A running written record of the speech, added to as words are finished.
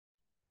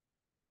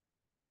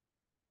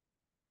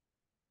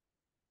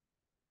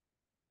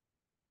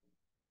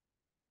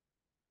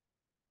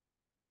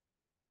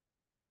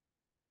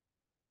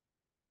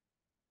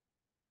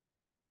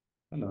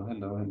Hello,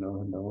 hello, hello,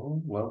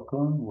 hello.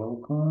 Welcome,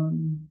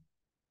 welcome.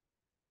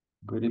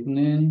 Good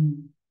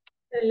evening.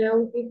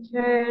 Hello,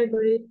 teacher.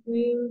 Good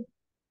evening.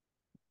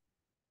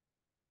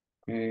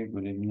 Okay,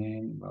 good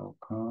evening.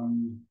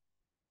 Welcome.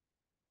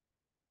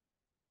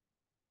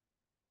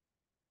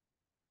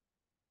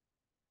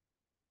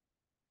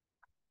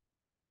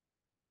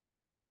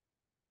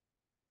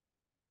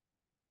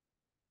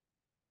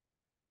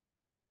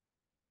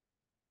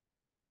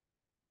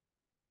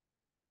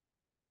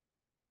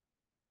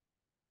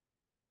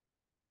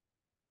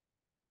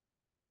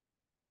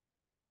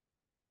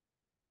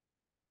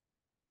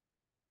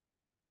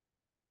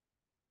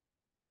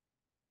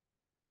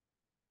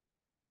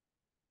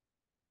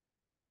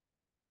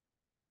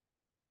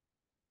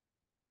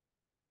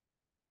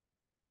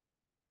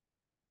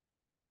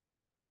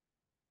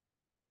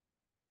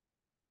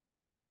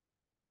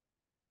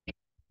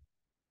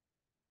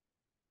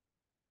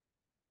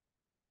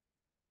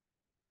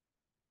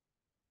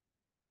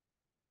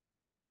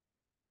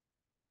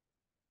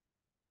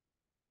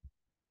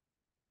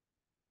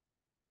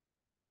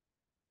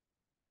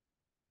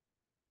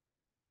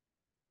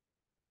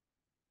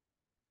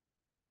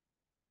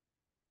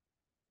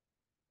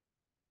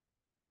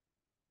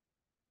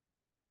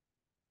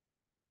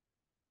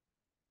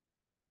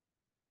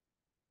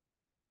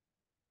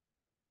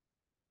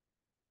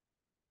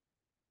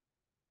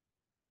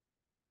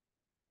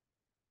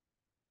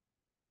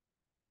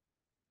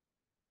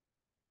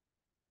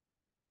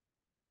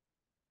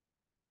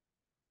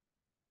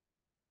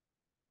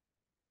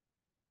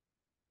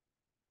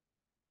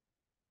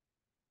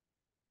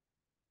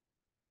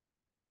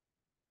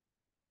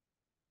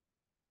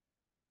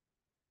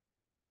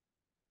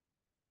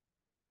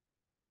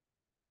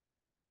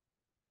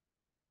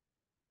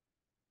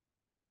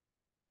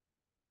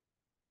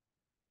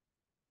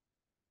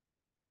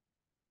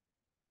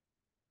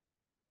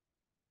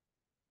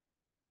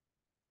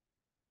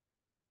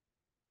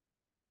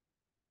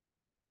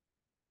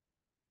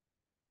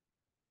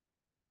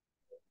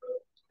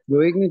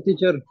 Good evening,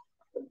 teacher.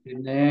 Good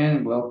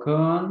evening.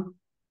 Welcome.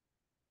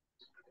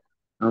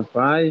 I'm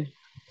fine.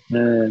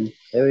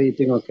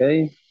 Everything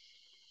okay?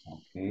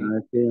 Okay, I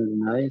feel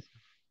nice.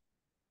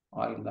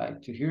 I'd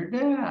like to hear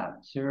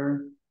that,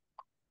 sir.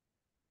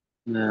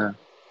 Uh,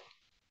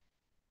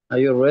 are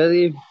you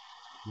ready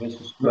Yes,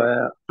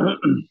 sir. by,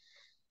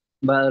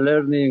 by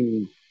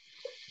learning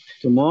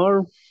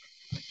tomorrow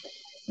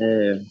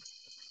in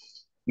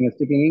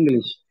speaking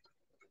English?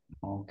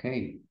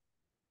 Okay,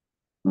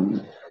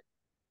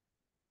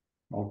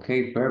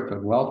 okay,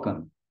 perfect.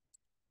 Welcome.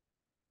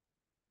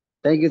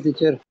 Thank you,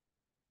 teacher.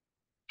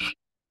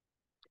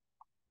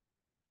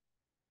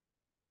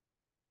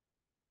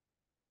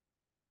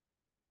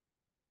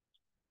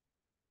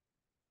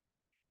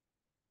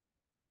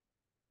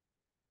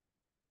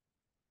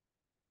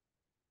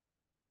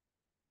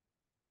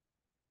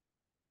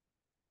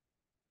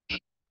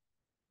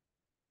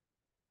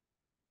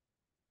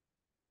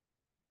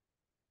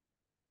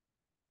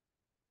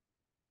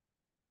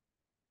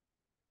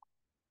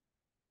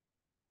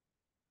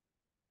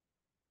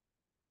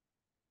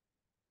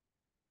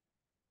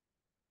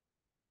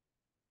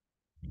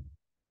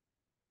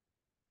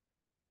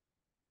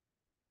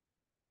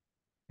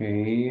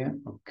 Okay,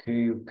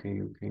 okay, okay,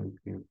 okay,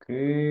 okay,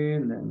 okay.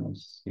 Let me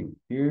see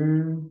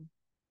here.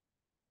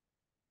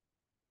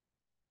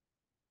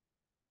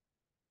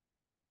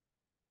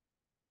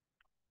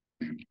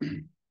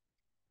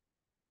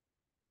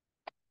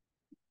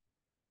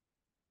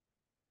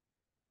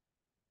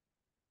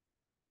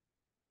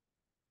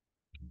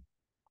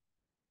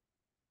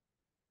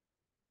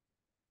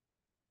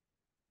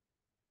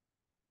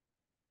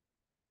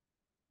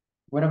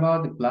 What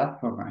about the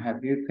platform?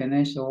 Have you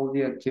finished all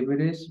the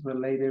activities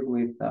related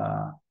with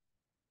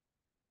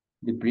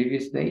the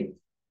previous date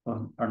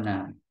or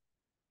not?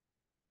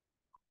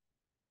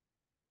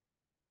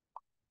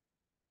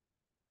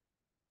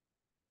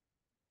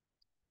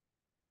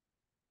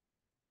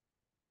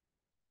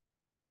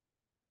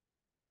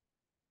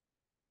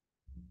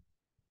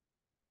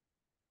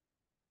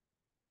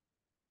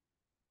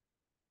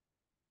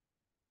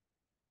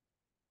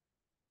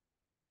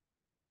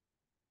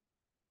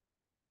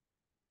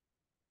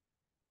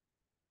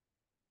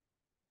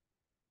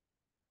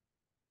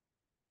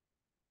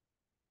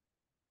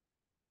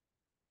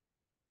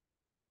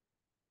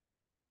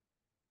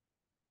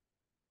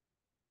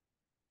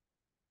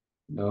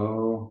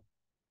 No.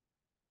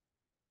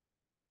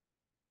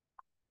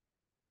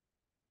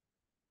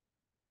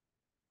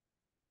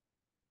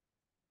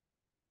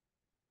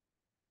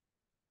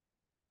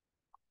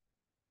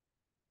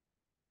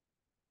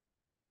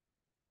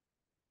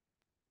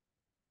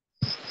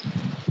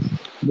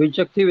 Which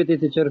activity,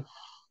 teacher?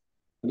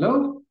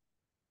 Hello?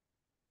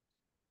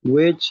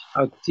 Which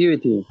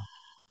activity?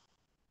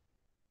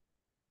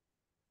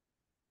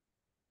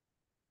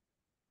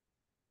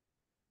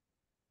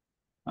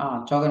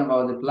 Ah, talking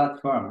about the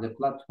platform, the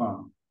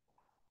platform.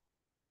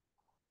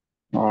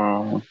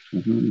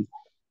 Mhm.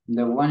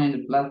 The one in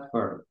the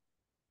platform.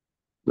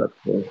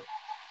 Platform.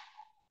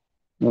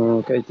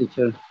 Okay,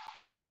 teacher.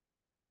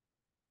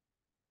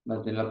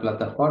 Las de la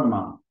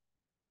plataforma.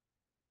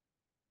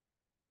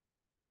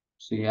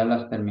 Si ya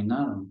las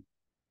terminaron.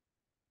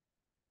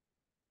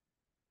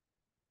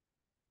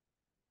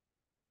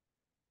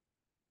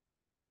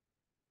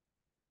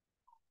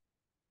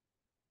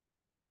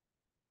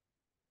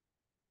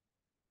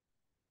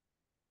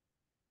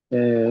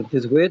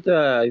 This week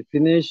I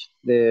finished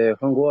the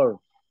homework.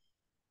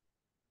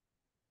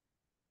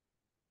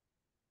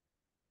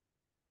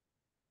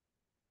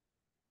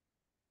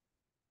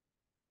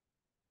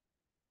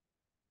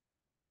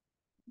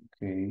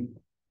 Okay.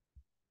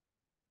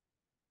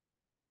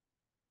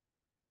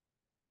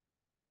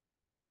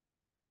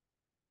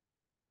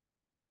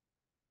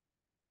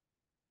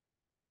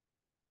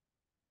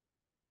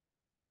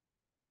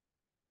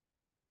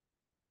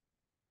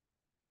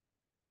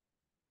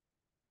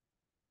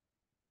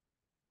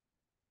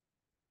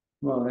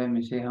 Well, let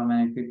me see how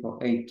many people.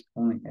 8,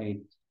 only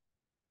 8.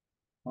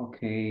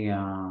 Okay,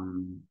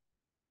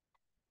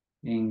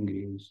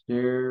 English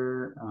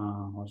there.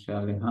 Jose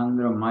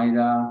Alejandro,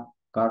 Mayra,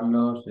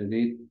 Carlos,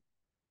 Edith,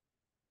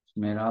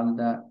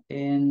 Esmeralda,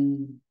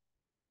 and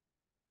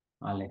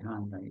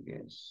Alejandra, I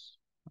guess.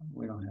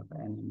 We don't have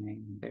any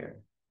name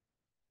there.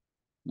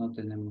 No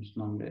tenemos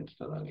nombres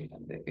todavía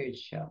de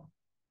ella.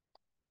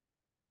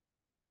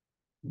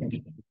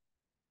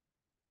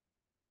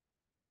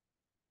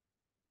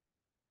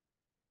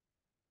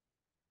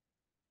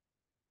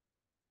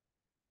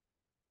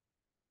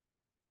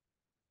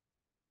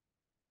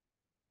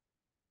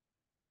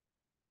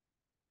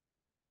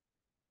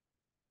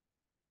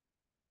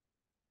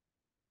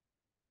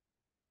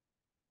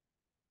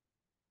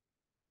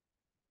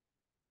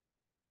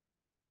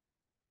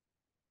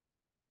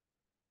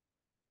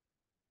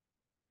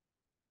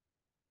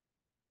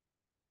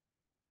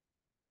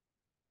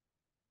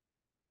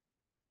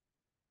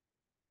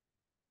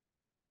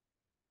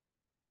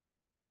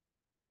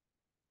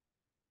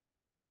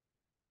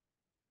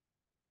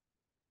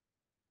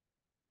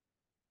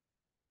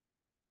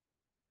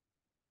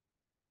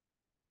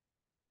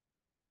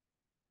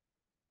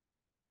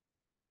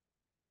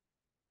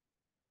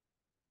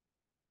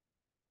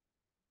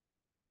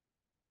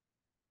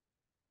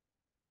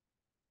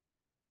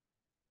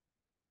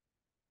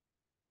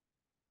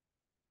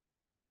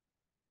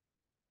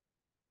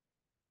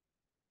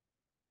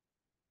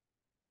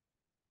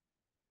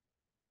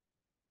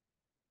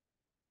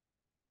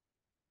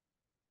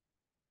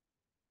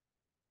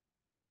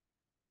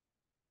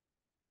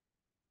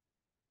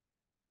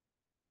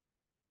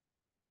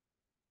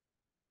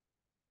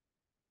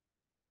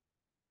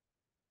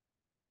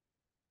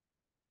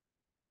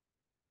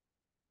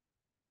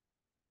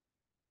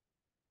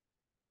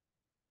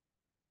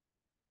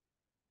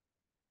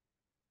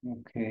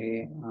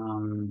 Okay,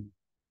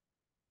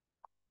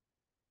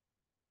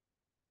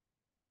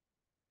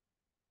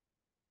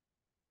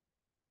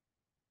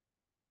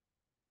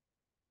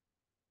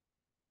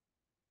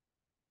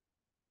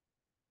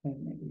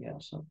 maybe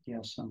yes,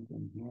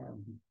 something here.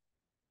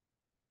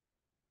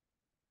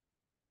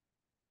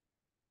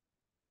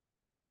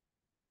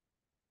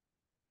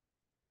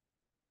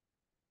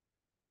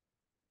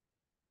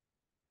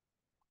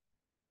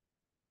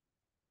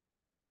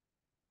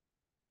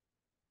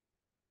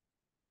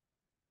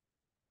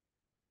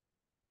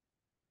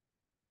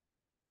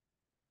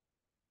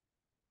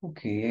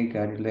 Okay, I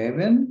got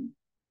 11.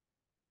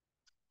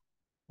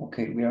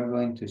 Okay, we are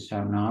going to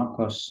start now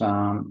because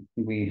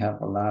we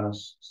have a lot of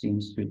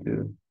things to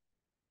do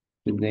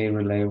today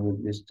related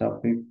with this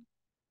topic.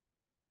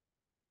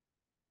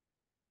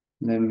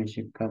 Let me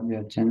check out the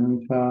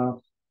attendance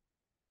file.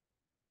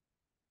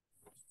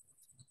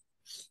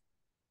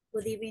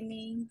 Good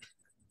evening.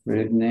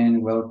 Good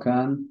evening,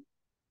 welcome.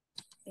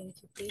 Thank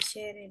you,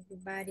 teacher.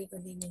 Everybody,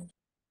 good evening.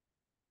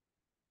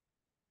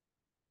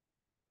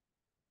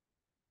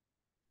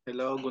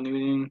 Hello, good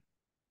evening.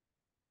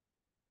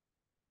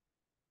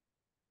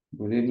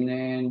 Good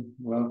evening,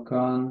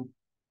 welcome.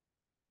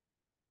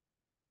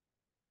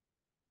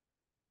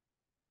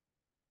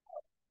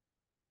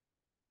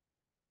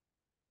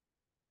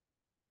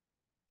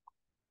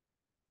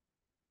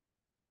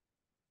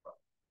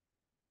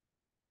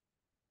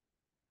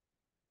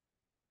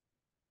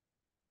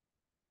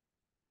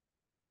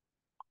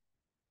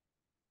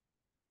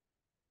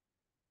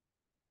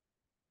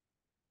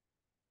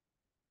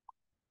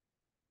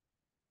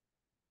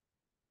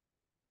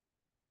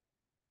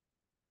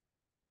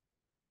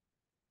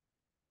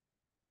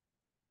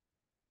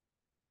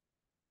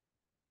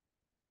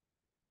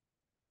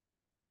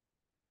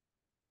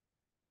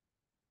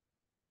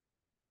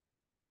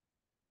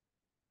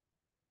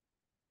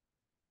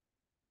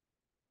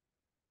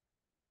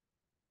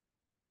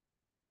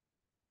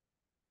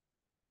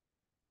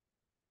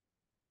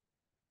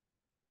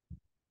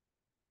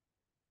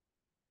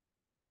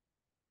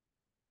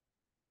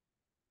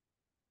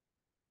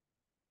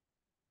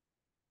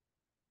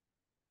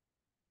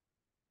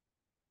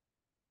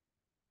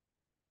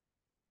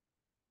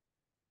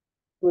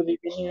 Good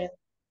evening.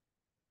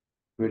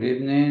 Good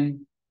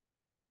evening.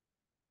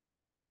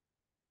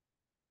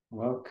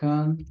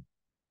 Welcome.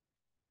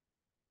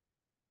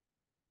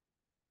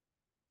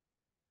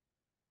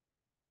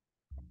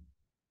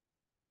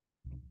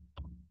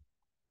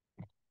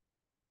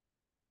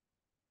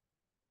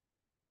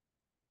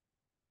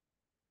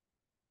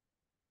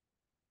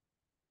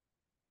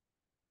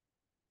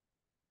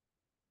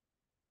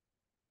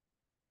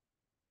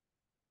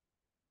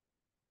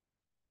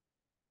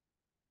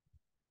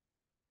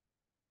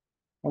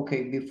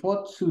 Okay,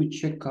 before to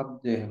check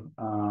up the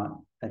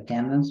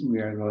attendance, we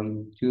are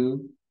going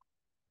to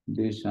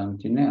do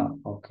something else.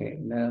 Okay,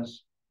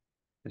 let's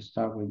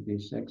start with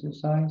this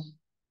exercise.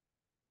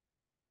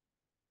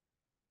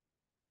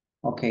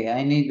 Okay,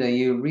 I need that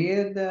you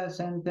read the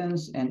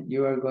sentence and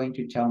you are going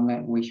to tell me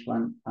which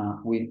one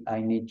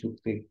I need to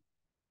click.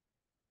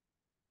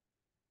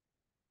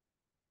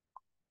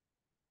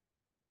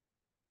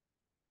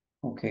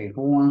 Okay,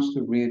 who wants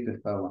to read the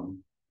first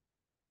one?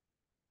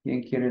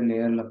 ¿Quién quiere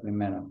leer la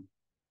primera?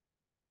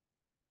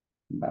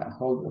 But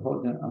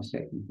hold on a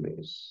second,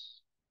 please.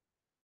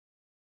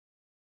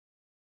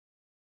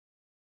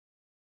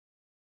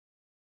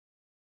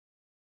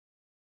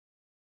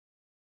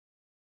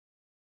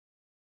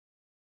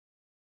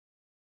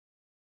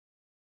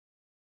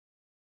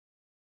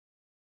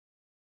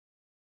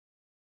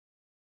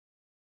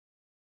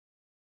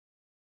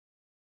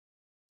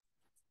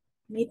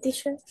 Me,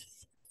 teacher.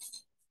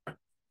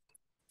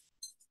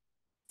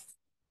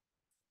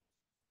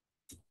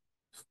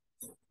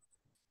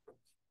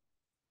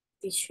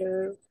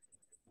 Teacher.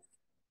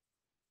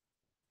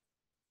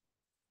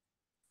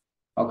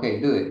 Okay,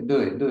 do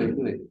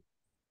it.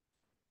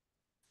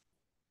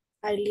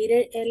 A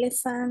little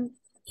elephant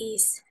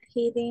is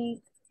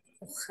hiding.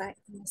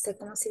 No sé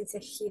cómo se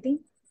dice hiding,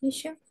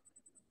 teacher.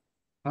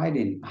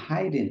 Hiding.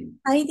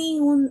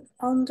 Hiding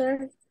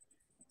under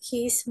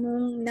his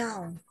moon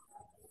now.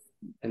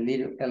 A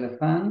little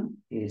elephant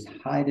is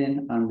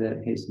hiding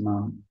under his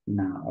mom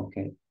now.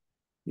 Okay,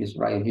 it's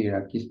right here.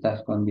 Aquí está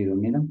escondido,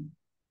 mira.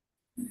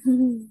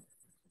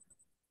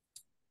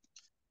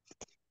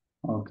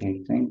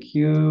 Okay, thank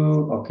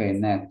you. Okay,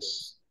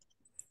 next.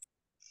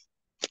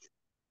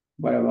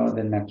 What about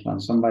the next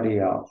one? Somebody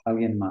else.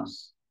 Alguien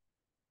más.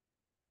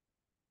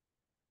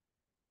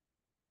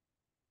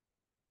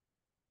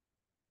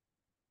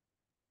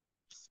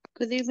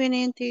 Good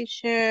evening,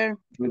 teacher.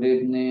 Good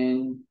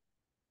evening.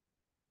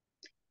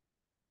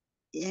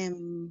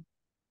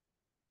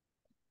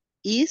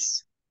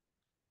 Is.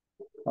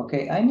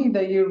 Okay, I need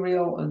that you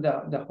read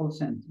the whole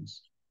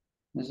sentence.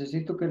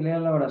 Necesito que lea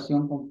la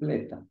oración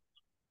completa.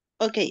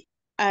 Okay,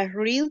 a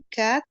real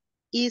cat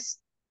is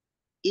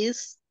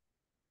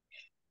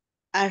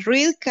a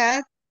real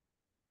cat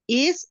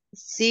is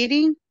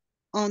sitting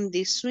on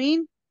the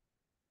swing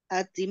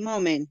at the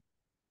moment.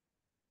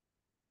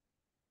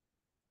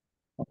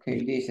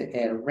 Okay, dice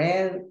a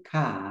red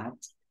cat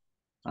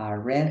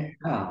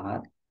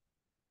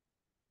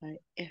A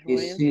is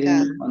real sitting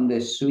cat. on the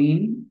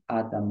swing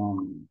at the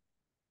moment.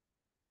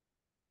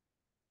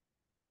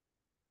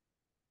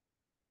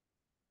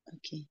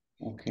 Okay.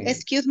 Okay.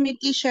 Excuse me,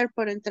 teacher,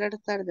 por entrar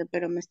tarde,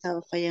 pero me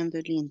estaba fallando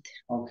el inter.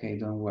 Okay,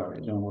 don't worry.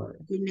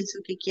 En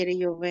eso que quiere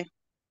yo ver.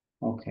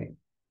 Okay.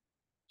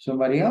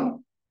 Somebody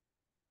else?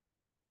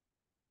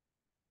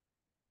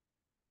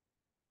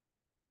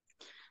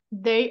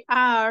 They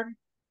are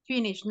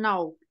finished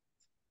now.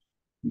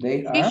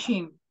 They are?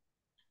 Fishing.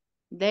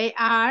 They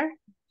are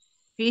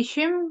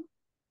fishing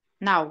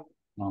now.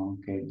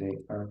 Okay, they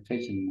are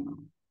fishing now.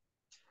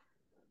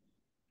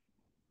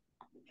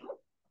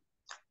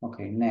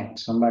 Okay,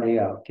 next. Somebody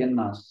else. ¿Quién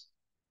más?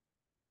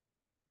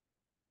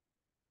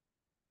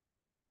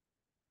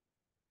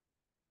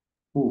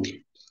 Who?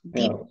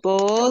 The Else?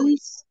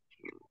 boys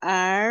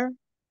are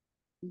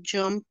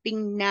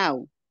jumping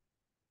now.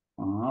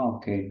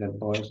 Okay, the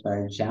boys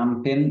are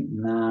jumping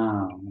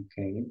now.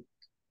 Okay.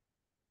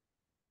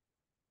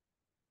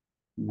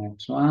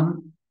 Next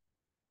one.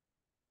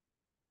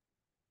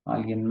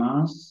 ¿Alguien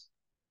más?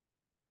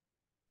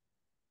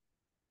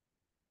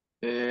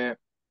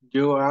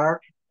 You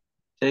are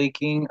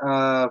taking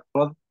a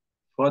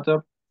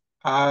photo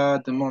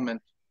at the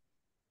moment.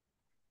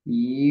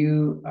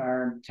 You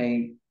are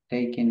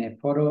taking a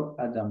photo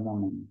at the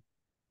moment.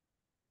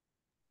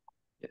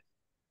 Yes.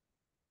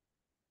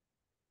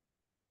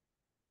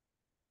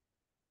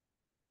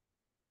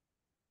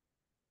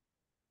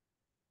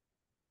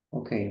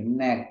 Okay,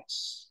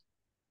 next.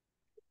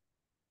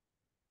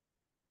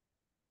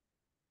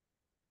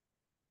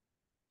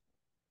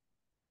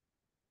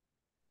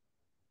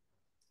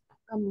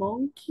 A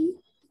monkey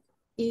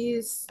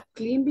is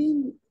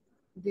climbing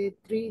the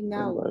tree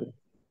now.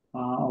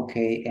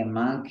 Okay, a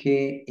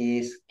monkey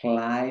is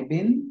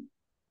climbing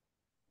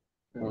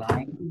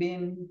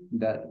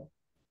the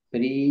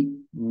tree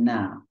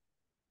now.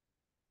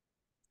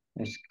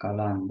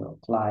 Escalando,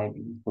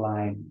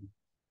 climbing.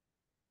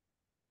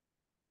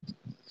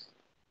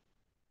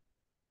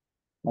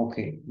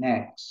 Okay,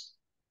 next.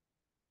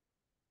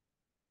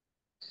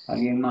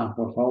 ¿Alguien más,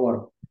 por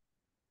favor?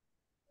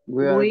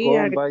 We are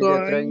going by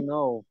the train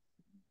now.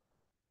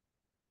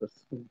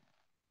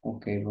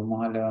 Okay,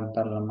 vamos a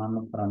levantar la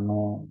mano para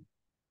no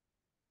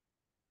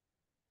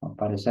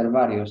aparecer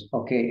varios.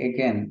 Okay,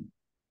 again.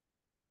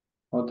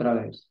 Otra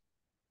vez.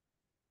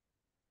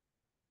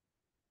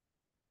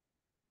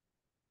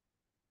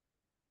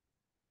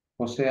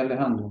 José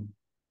Alejandro.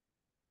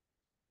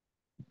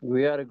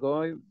 We are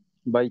going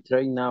by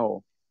train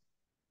now.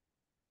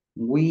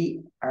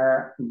 We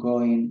are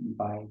going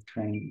by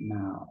train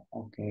now.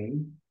 Okay.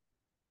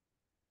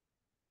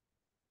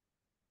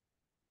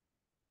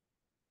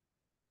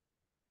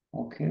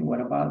 Okay,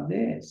 what about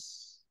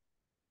this?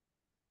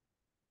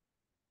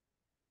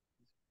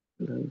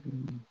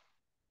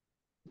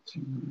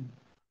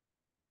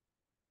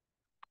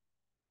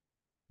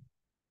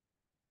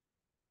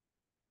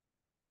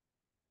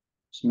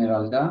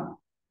 Esmeralda,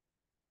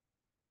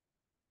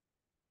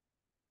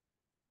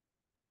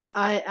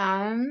 I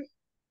am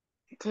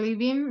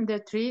climbing the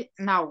tree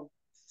now.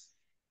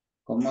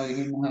 ¿cómo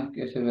dijimos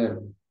ese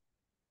verbo?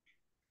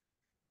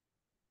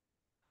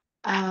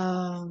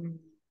 Um,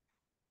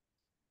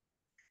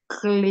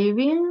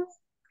 climbing.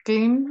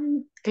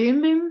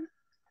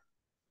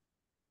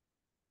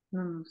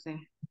 No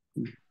sé.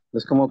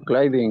 Es como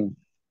climbing.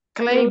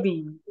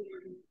 Climbing.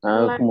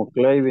 Como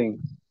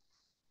climbing.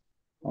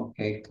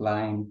 Okay,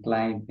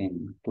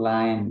 climbing.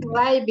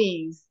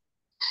 Climbing.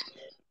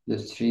 The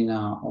tree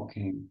now,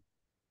 okay.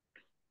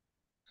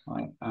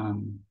 I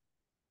am.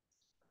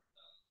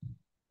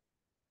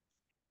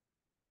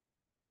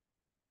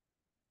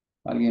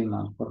 ¿Alguien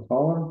más, por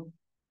favor?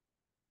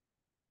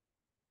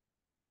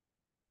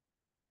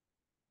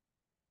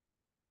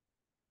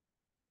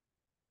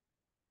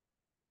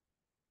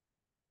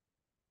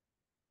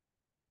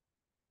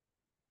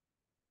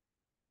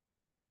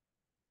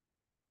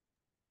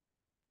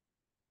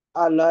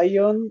 A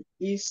lion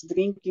is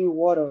drinking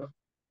water.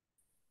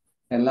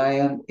 A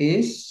lion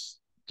is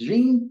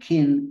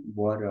drinking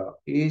water.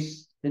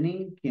 Is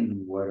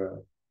drinking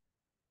water.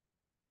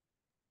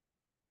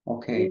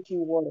 Okay.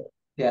 Drinking water.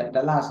 Yeah,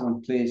 the last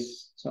one,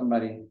 please.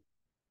 Somebody.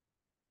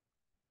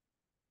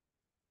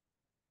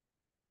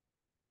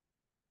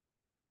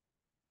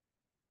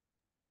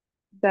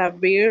 The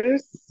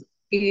bears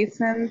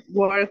isn't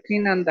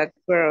working on the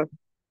grass.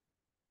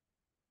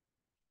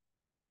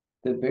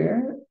 The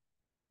bear?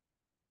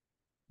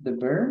 The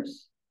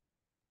birds?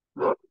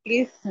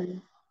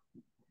 Isn't.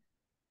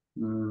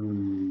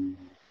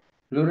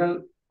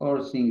 Plural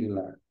or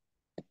singular?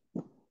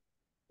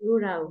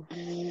 Plural.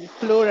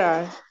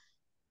 Plural.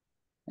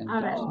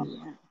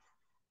 Entonces,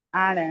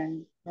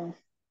 Aren't.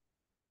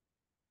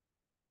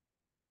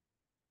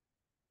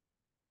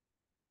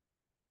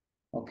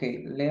 ok,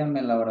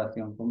 léame la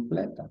oración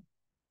completa.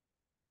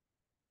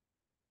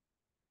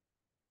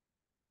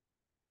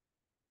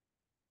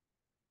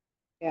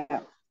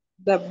 Yeah.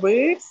 The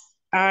bears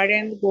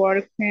aren't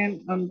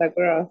working on the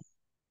grass.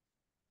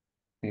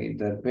 Okay,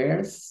 the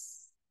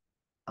bears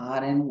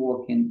aren't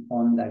walking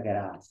on the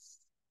grass.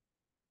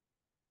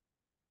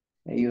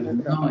 Ellos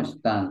no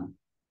están.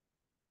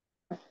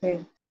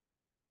 Okay.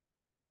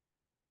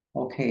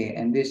 Okay,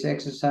 and this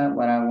exercise,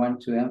 what I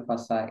want to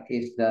emphasize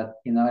is that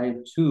in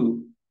order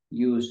to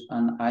use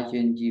an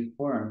ing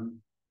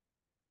form,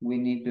 we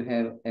need to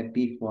have a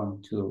be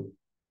form too.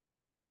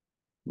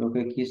 Lo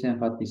que quise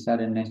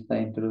enfatizar en esta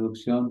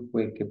introducción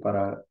fue que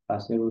para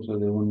hacer uso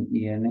de un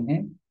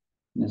ing,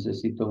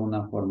 necesito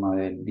una forma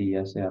de be,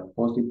 ya sea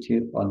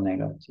positive o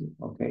negative,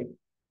 okay?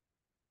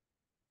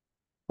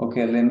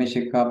 Okay, let me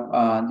check up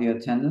the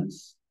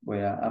attendance. Voy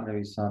a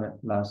revisar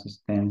la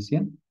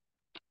asistencia.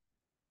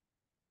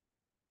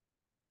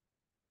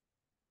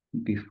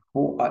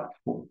 Before I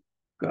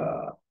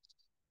forgot.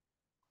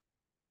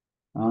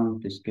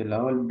 Antes que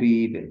la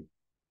olvide.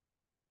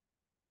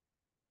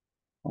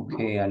 Ok,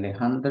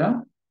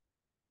 Alejandra.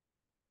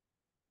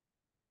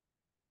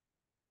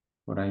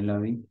 Por ahí la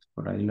vi,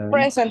 por ahí la vi.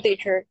 Present,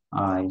 teacher.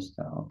 Ahí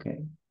está, ok.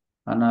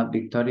 Ana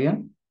Victoria.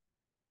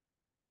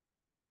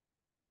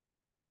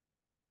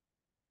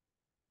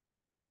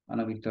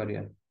 Ana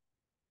Victoria.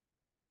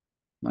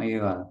 No ha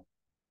llegado.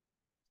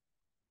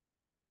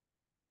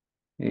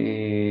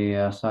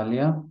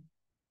 Azalia.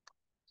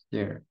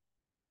 There.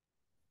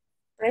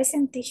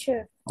 Present,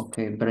 teacher. Ok,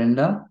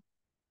 Brenda.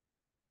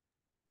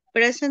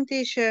 Present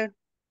teacher.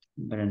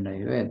 Brenda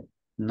Ivette.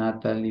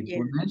 Natalie Yeah.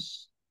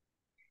 Funes.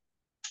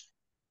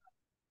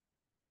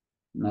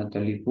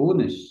 Natalie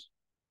Funes.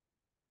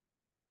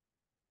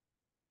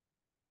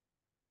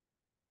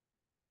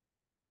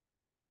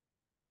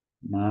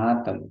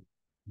 Natalie.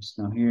 It's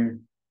not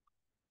here.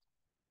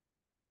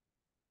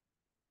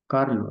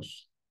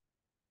 Carlos.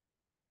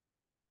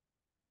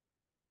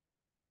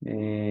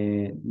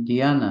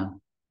 Diana.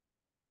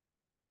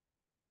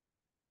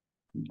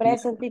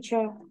 Present,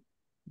 teacher.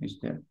 Is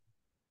there.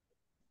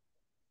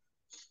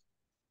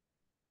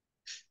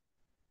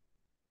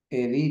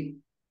 Edith.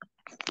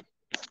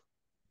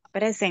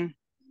 Present.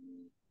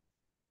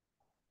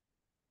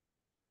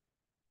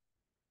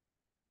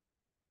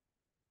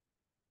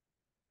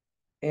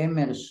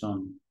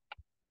 Emerson.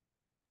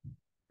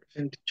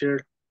 Present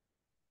teacher.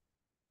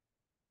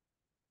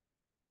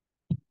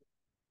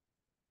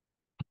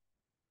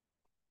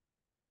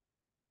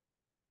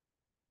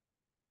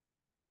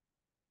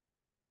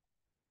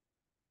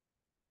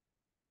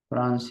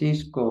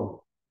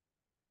 Francisco.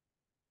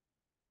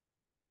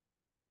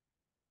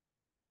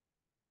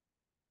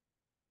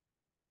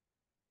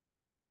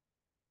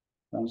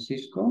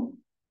 Francisco.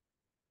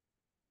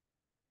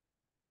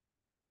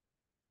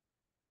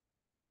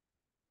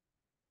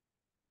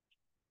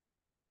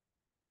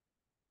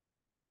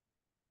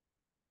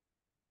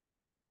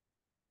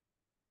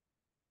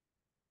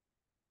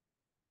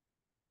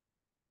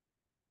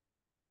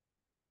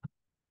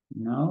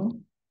 No.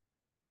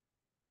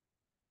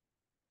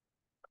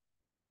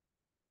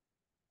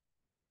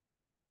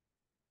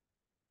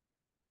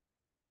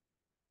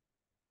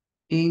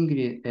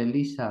 Ingrid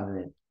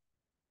Elizabeth.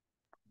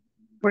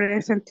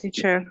 Present,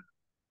 teacher.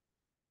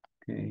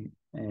 Okay.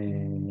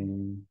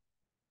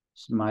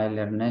 Smile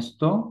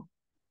Ernesto.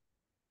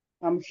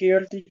 I'm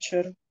here,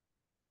 teacher.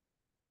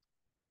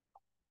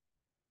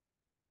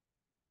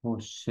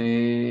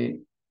 Jose.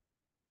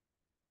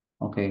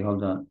 Okay,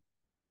 hold on.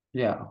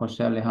 Yeah,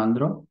 Jose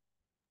Alejandro.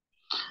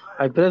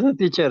 I present,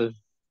 teacher.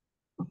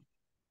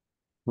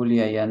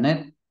 Julia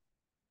Yanet.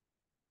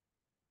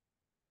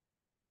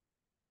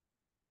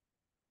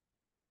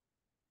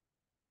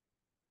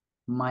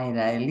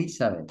 Mayra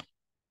Elizabeth.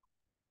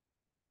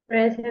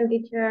 Present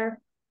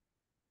teacher.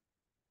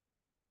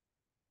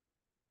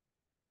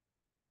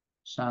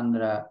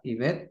 Sandra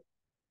Yvette.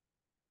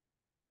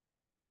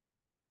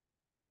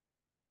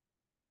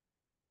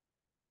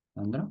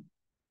 Sandra.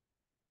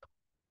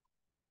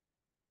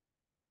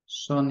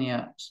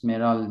 Sonia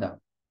Esmeralda.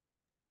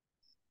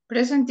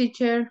 Present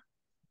teacher.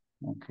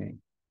 Okay.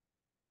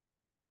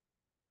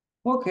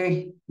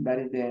 Okay, that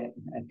is the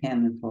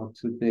attendance for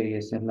today.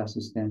 Esa es la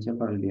asistencia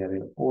para el día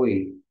de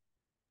hoy.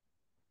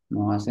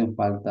 Nos hacen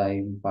falta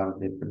ahí un par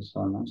de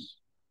personas.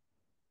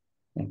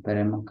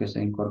 Esperemos que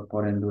se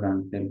incorporen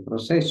durante el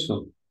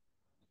proceso.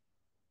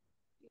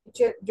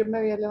 Yo me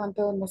había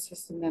levantado, no sé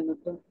si me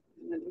anotó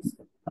en la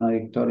lista. Ana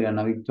Victoria,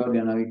 Ana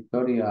Victoria, Ana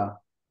Victoria.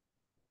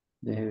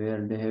 Deje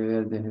ver, deje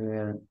ver, deje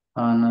ver.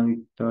 Ana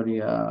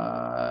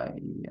Victoria.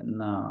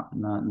 No,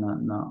 no, no,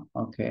 no.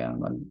 Ok,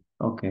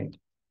 ok.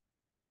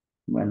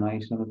 Bueno,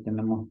 ahí solo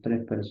tenemos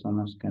 3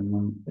 personas que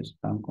no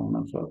están con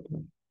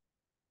nosotros.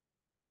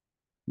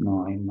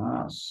 No hay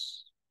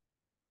más.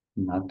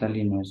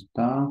 Natalie no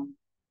está.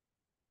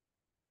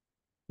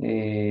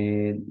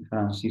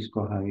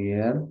 Francisco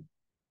Javier.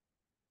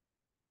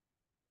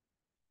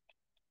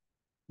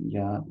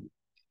 Ya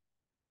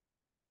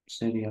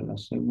sería la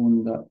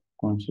segunda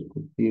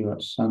consecutiva.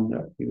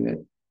 Sandra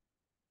Rivera.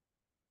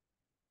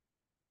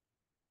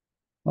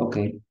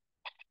 Okay.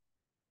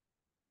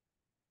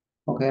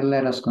 Okay,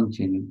 let us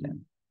continue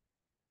then.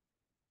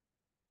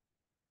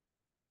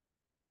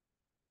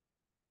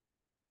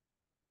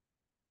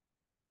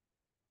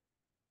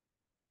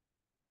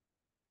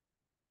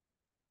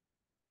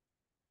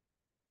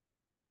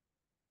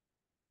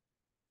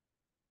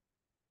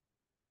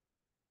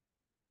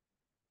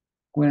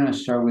 We're going to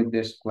start with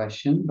this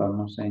question.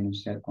 Vamos a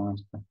iniciar con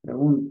estas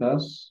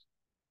preguntas.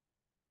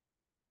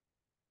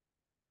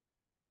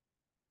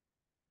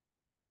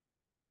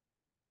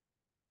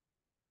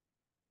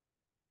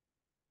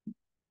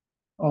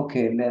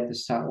 Okay,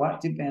 let's start.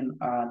 What events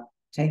are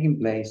taking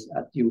place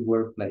at your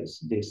workplace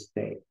this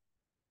day?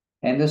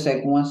 And the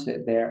second one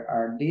said, there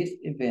are these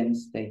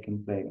events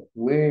taking place.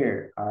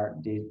 Where are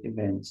these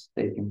events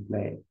taking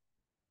place?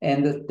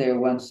 And the third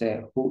one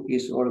said, who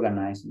is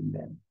organizing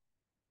them?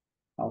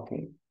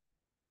 Okay.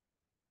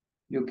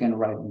 You can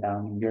write it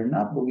down in your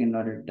notebook in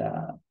order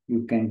that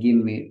you can give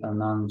me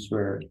an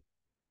answer.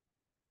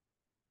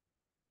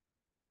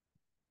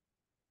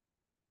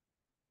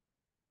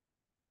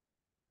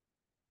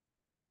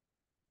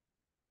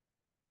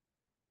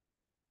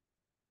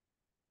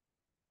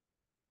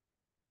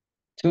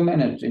 Two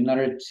minutes in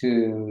order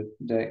to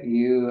that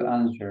you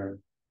answer.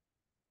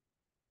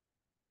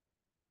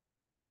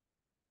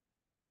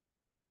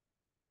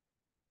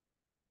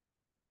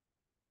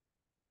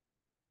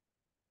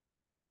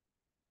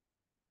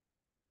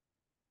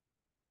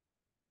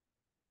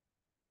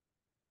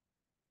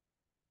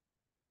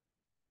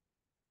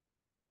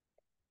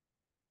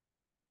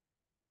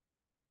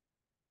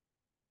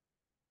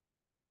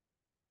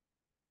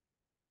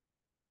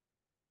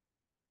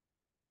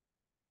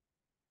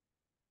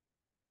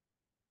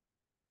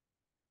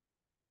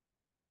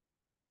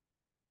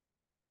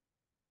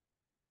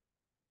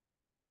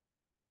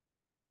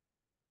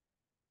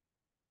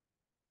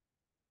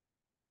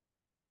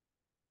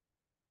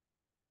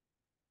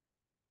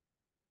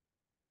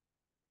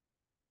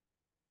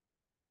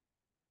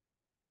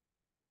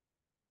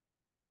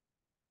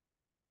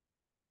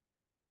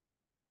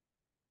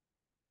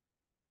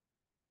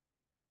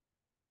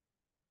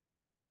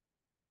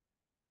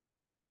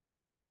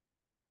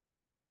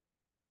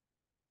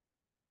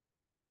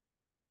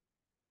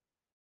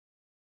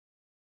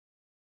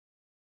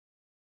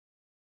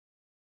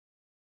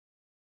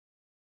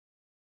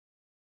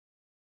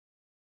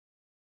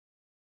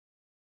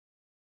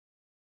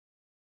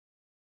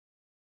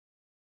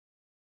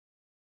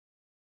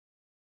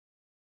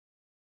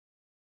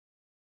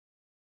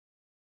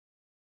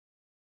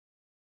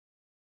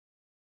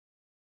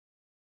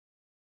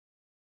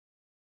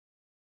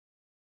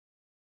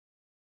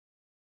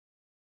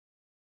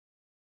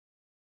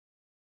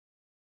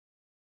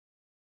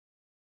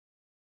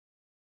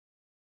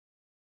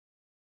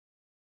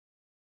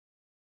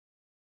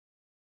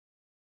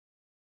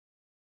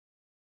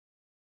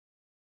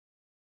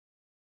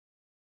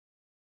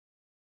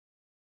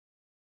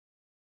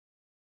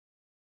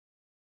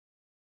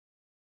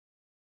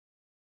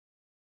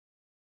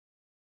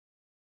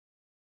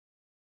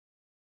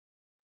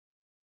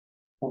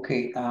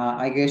 Okay,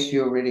 I guess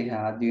you already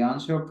had the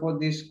answer for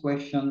this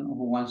question.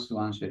 Who wants to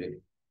answer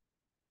it?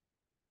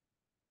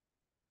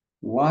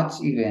 What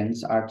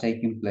events are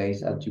taking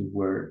place at your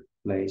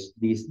workplace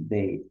this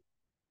day?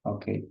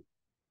 Okay,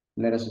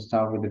 let us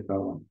start with the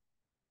problem.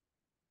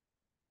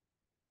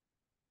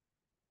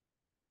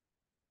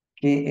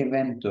 ¿Qué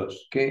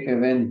eventos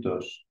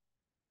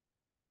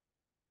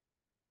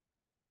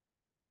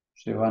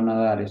se van a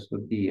dar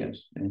estos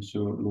días en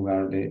su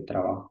lugar de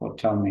trabajo?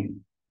 Tell me.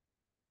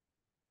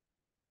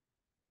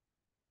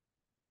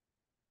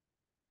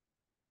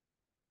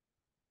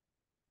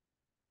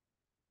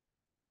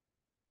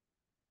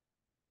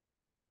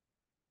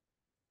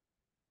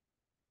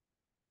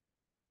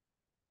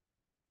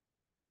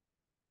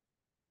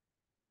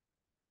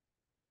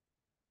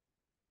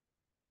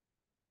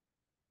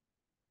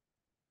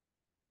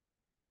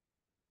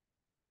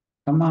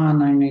 Come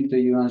on, I need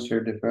you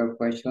answer the first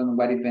question.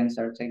 What events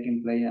are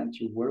taking place at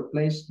your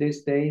workplace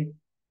this day?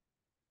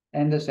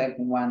 And the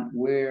second one,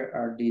 where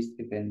are these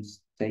events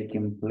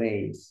taking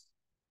place?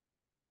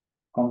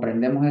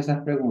 ¿Comprendemos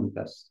esas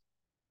preguntas?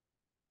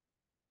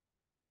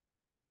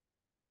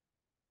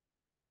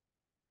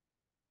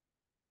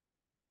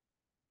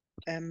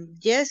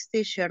 Yes,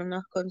 teacher,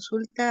 nos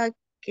consulta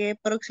qué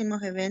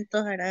próximos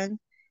eventos harán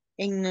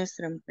en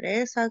nuestra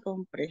empresa,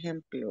 como por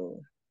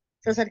ejemplo,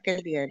 se acerca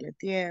el Día de la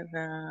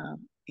Tierra.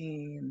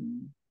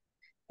 En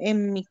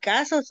mi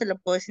caso, se lo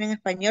puedo decir en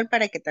español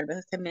para que tal vez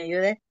usted me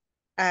ayude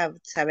a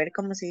saber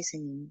cómo se dice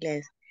en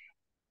inglés.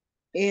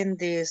 In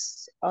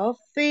this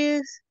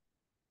office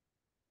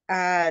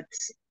at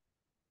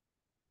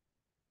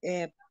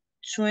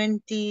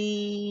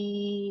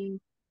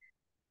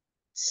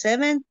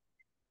 27th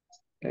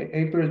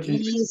April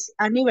is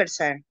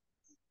anniversary.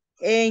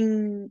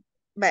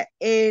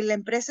 La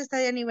empresa está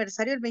de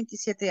aniversario el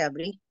 27 de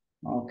abril.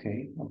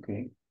 Okay,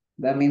 okay.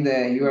 That means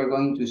that you are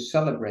going to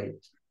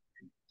celebrate.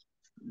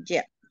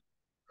 Yeah.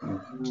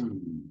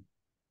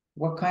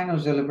 What kind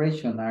of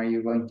celebration are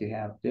you going to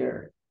have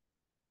there?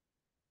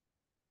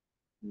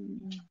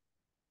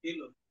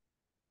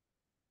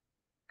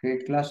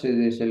 ¿Qué clase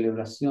de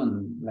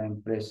celebración la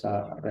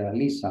empresa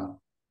realiza?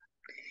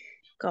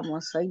 Como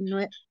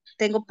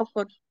tengo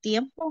poco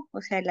tiempo,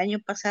 o sea, el año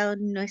pasado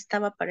no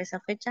estaba para esa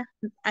fecha.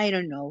 I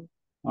don't know.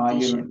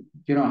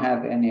 You don't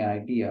have any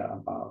idea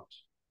about.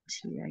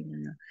 Sí, I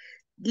don't know.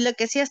 Lo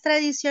que sí es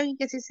tradición y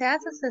que sí se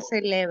hace, se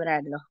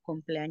celebran los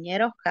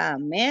cumpleañeros cada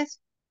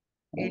mes,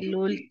 el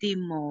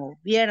último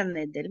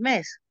viernes del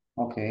mes.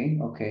 Okay,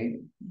 okay.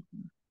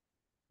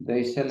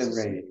 They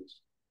celebrate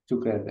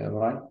together,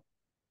 right?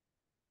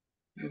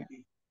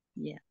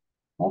 Yeah.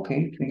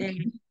 Okay, thank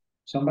you.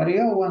 Somebody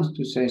else wants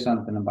to say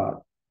something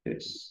about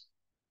this.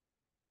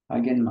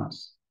 Alguien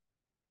más.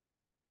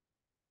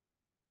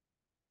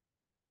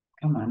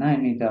 Come on, I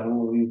need that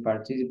all of you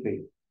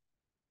participate.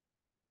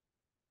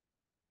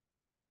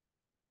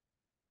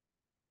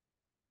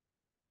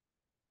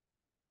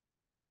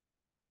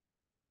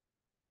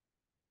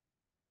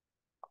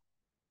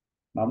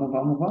 Vamos,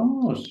 vamos,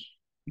 vamos.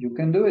 You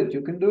can do it,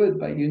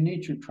 but you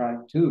need to try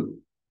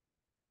to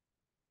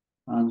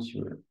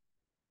answer.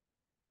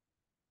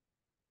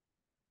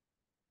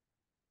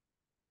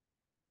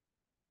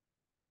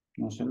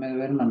 No se me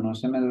duerman, no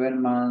se me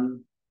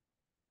duerman.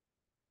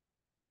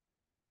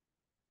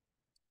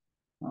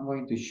 I'm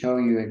going to show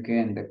you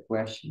again the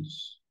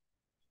questions.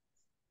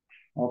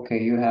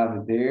 Okay, you have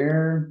it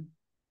there.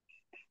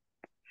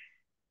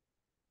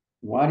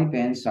 What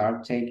events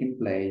are taking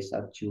place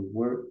at your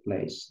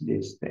workplace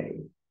this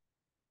day?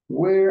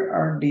 Where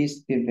are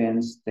these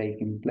events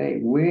taking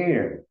place?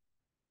 Where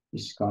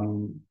is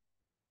going?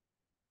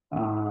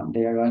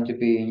 They are going to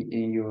be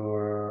in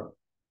your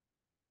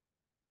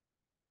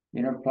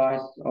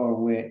enterprise, or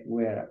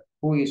where?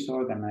 Who is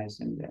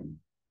organizing them?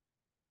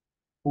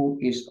 Who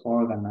is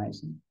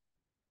organizing?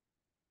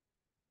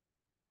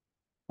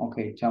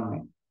 Okay, tell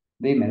me.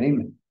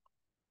 Dime.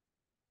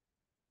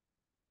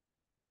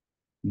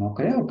 No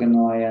creo que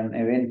no hayan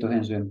eventos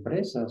en sus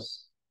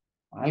empresas.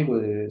 Algo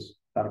debe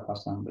estar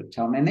pasando.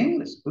 Tell me in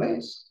English,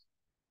 please.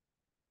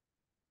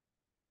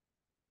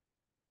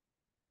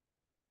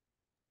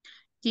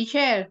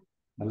 Teacher,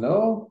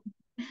 Hello?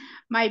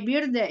 my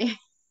birthday.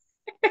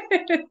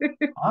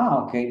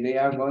 Okay, they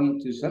are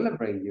going to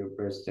celebrate your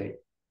birthday.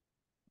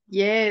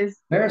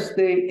 Yes.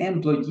 Birthday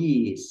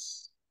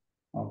employees.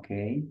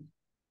 Okay.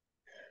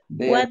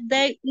 What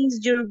day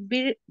is your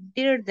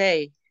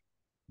birthday?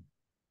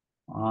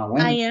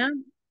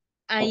 When?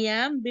 I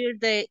am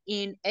birthday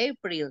in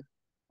April.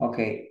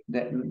 Okay,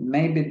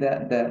 maybe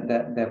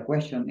the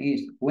question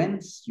is,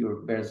 when's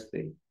your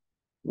birthday?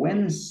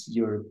 When's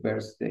your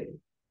birthday?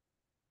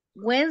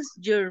 When's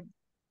your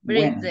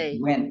birthday?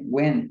 When's?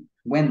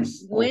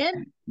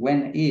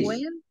 When is?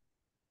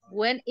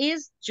 When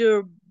is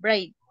your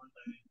birthday?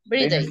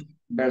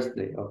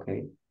 Birthday,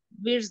 okay.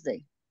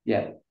 Birthday.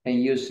 Yeah,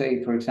 and you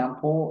say, for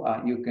example,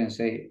 you can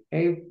say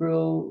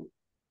April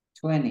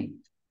 20.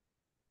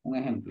 Un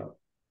ejemplo,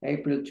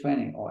 April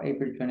 20 or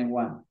April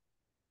 21.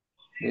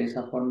 De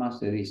esa forma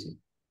se dice.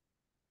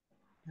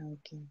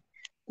 Okay.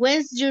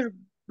 When's your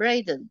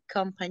celebrated,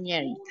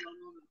 compañerita?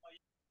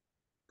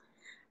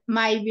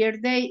 My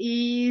birthday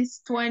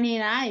is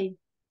 29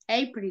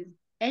 April.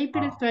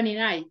 April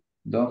 29.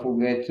 Don't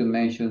forget to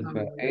mention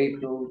for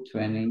April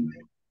 20.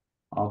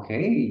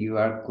 Okay, you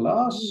are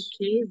close.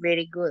 Okay,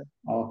 very good.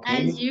 Okay.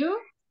 And you?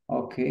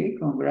 Okay,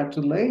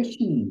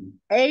 congratulations.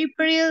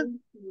 April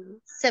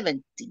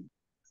 17.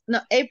 No,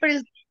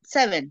 April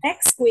 7.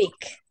 Next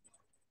week.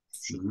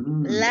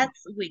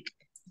 Last week.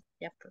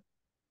 Yep.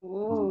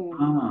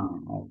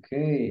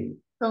 Okay.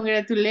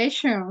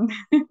 Congratulations.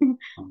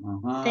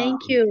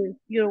 Thank you.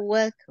 You're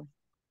welcome.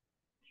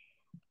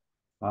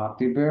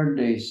 Happy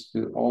birthdays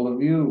to all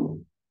of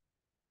you.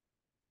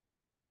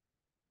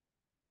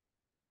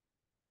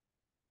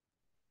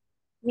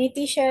 Me,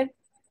 teacher.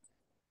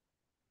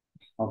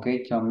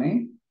 Okay, tell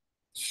me.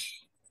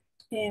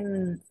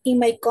 In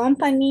my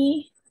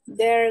company,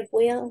 there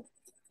will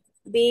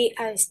be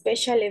a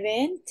special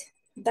event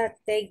that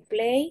takes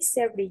place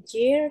every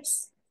year,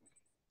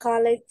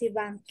 called the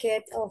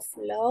Banquet of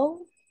Love,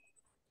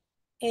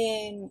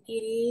 and it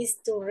is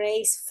to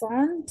raise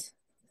funds.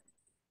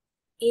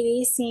 It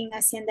is in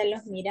Hacienda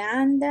Los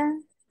Miranda,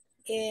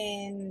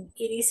 and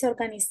it is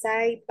organized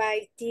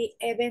by the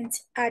event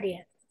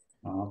area.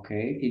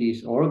 Okay, it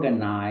is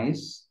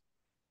organized.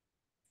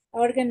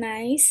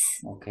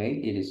 Organized. Okay,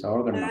 it is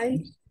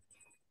organized.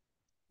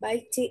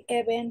 By the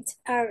event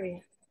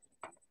area.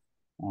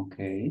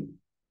 Okay.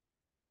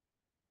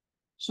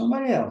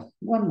 Somebody else.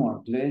 One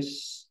more,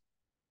 please.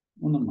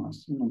 Uno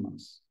más, uno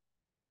más.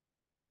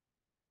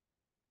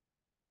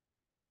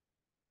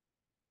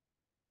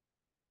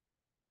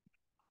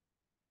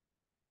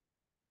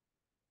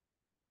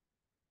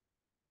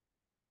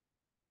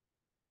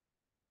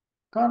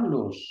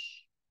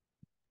 Carlos.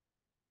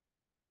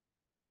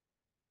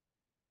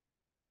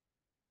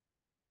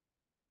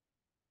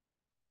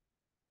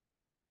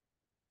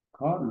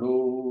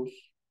 Carlos.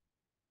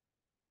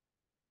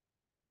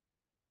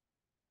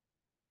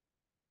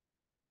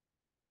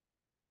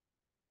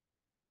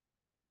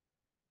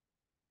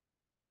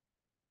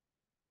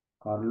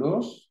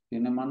 Carlos,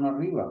 tiene mano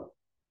arriba.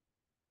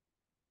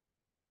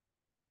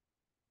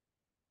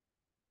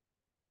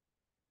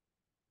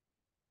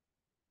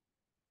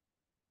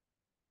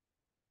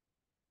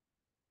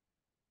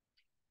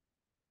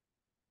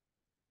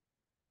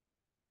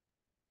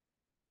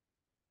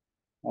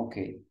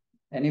 Okay.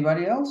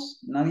 Anybody else?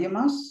 ¿Nadie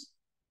más?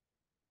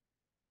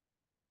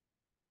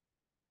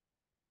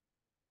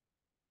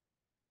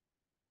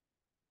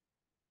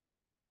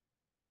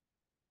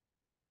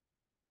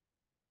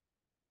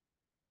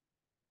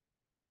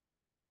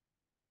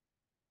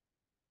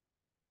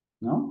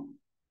 ¿No?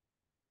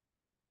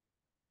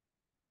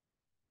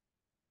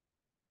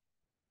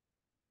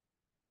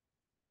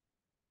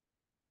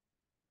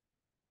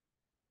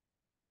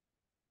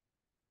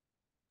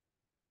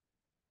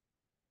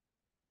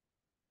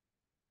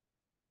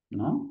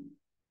 ¿No?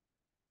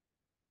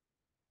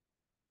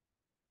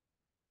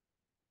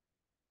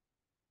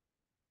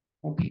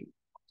 Okay.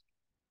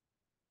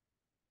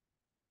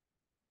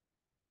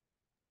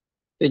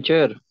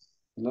 Teacher,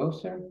 Hello,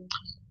 sir.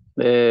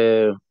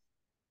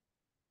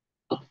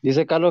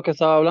 dice Carlos que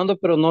estaba hablando,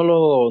 pero no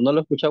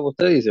lo escuchaba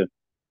usted, dice.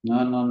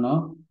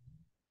 No.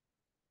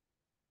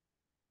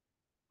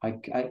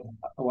 It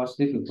was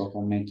difficult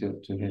for me to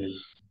hear it.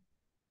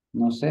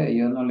 No sé,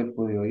 yo no le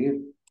pude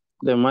oír.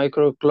 The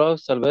micro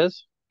close, tal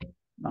vez.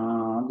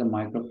 The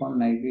microphone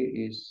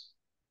maybe is...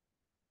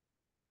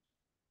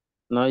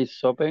 No,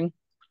 it's open.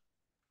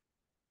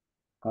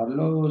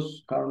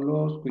 Carlos,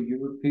 could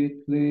you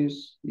repeat,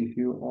 please, if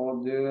you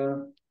are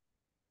there?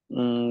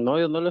 No,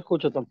 yo no lo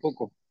escucho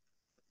tampoco.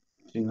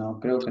 Si no,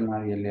 creo que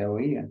nadie le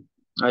oía.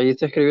 Ahí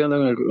está escribiendo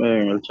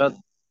en el chat.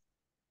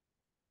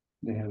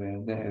 Deje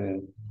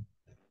ver.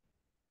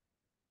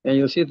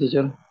 Ellos sí,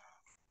 teacher.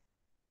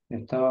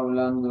 Estaba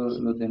hablando,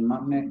 ¿los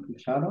demás me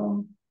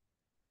escucharon?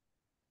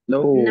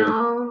 No.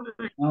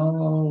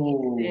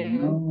 No.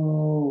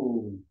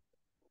 No.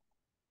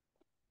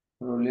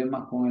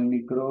 Problemas con el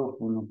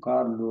micrófono,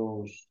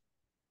 Carlos.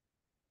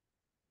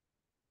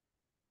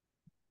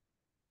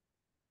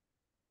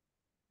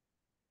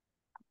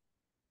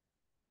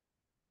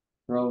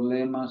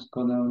 Problemas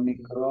con el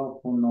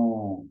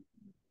micrófono.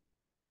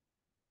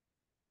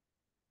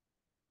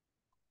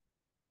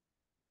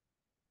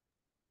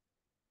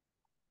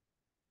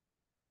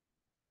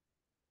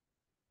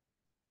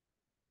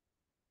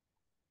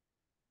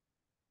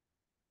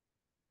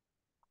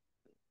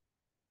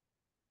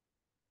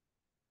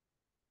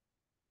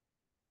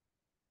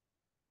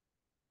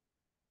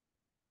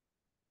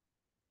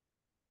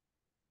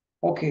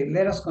 Okay,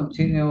 let us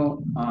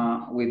continue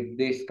with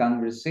this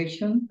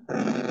conversation.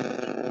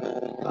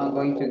 I'm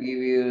going to give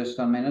you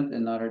some minutes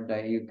in order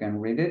that you can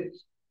read it.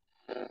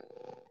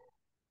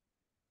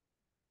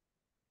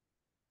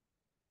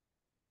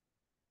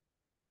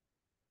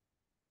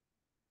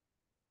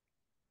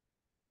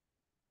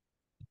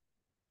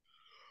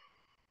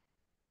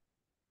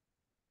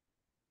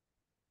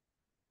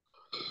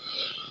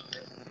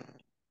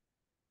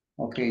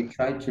 Okay,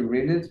 try to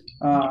read it,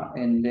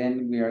 and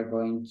then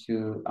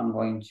I'm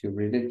going to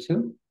read it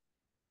too.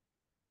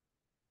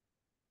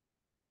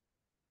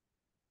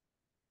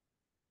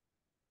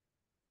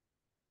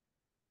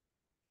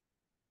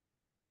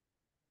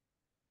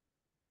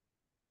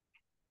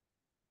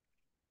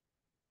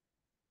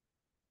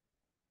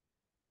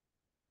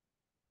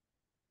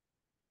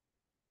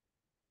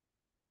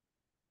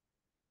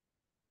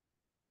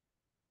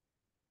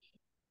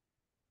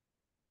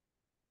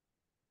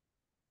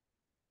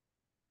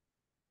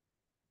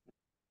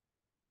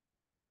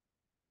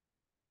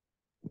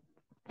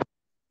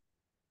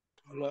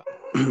 Hola,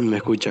 ¿me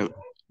escuchan?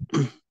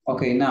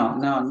 Okay, now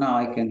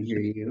I can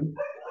hear you.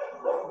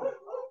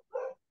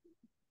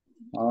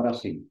 Ahora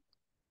sí.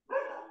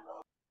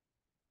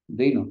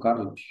 Dino,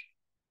 Carlos.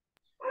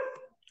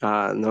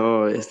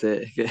 No, es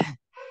que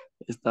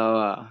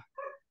estaba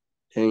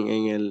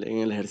en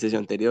el ejercicio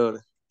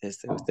anterior.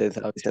 Usted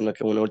estaba diciendo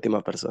que una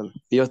última persona.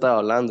 Y yo estaba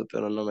hablando,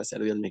 pero no me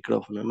servía el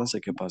micrófono. No sé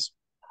qué pasó.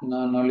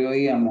 No le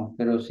oíamos,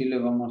 pero sí le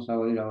vamos a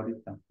oír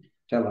ahorita.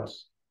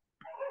 Chavas.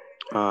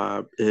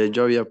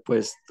 Yo había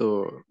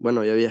puesto,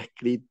 bueno, yo había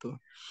escrito,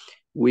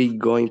 we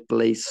going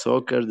play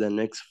soccer the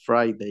next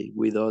Friday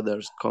with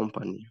others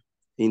company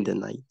in the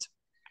night.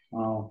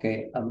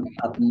 Okay,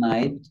 at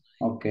night.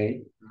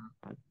 Okay.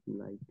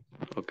 Night.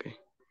 Okay.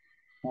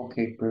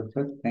 Okay,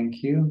 perfect.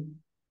 Thank you.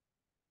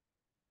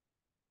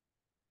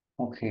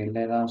 Okay,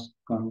 let us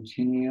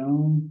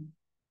continue.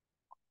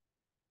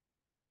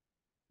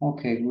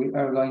 Okay, we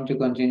are going to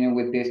continue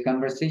with this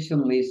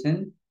conversation.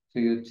 Listen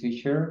to your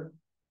teacher.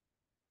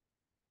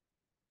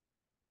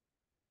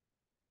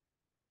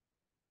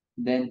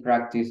 Then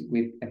practice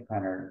with a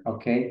partner,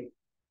 okay?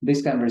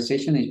 This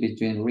conversation is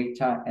between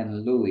Rita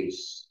and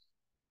Luis.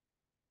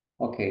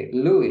 Okay,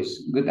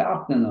 Luis, good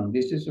afternoon.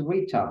 This is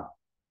Rita,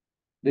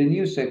 the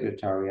new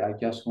secretary. I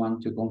just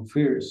want to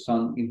confirm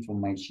some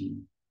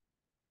information.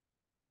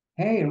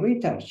 Hey,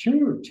 Rita,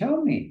 sure,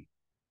 tell me.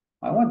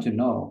 I want to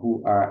know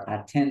who are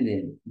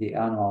attending the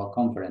annual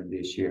conference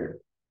this year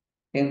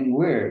and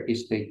where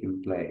it's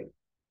taking place.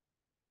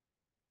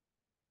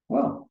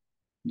 Well,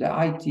 the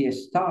IT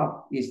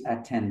staff is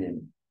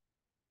attending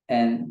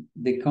and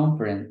the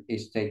conference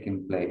is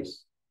taking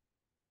place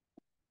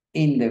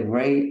in the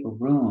great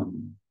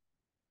room.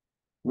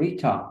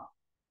 Rita,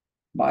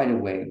 by the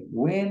way,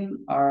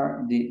 when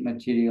are the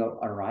material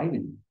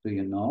arriving? Do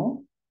you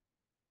know?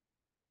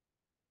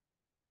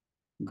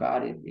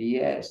 Got it.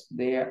 Yes,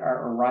 they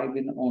are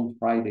arriving on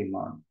Friday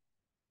morning.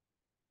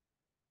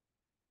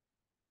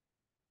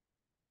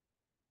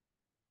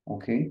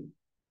 Okay.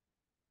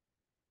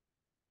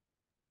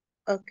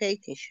 Okay,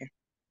 teacher.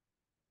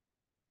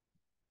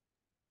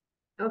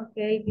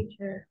 Okay,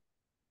 teacher.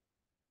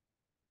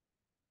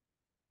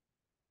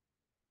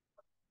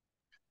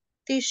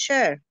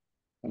 Teacher,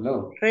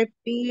 Hello.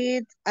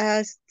 repeat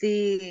as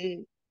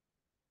the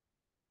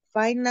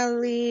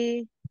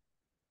finally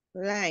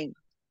line.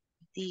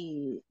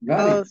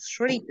 Got it.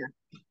 Rita.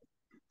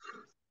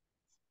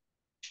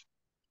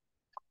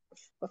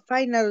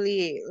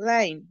 Finally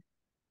line.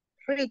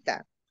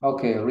 Rita.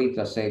 Okay,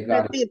 Rita, say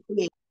got it. Repeat,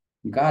 please.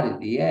 Got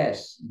it.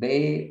 Yes,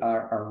 they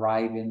are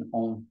arriving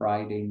on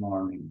Friday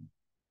morning.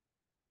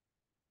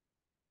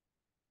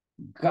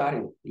 Got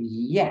it.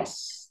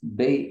 Yes,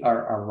 they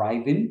are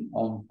arriving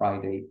on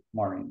Friday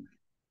morning.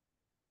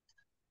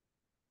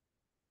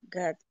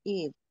 Got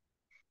it.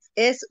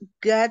 It's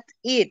got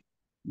it.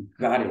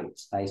 Got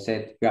it. I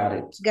said got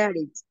it. Got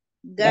it.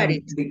 Yeah, Got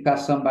it.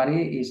 because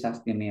somebody is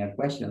asking me a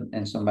question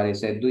and somebody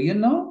said, do you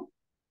know?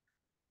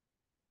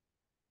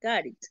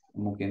 Got it.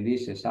 Como quien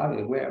dice,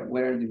 ¿sabes?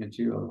 Where the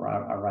material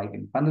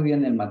arriving? ¿Cuándo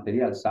viene el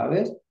material?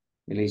 ¿Sabes?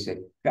 Y le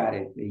dice, got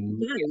it.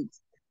 Got it.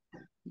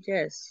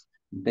 Yes.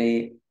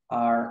 They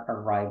are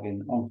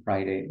arriving on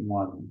Friday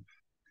morning.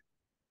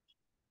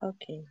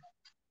 Okay.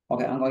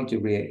 Okay, I'm going to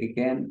read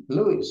again.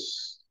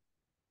 Luis,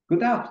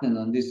 good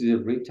afternoon. This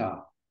is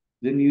Rita,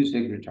 the new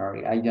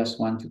secretary. I just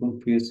want to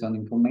confirm some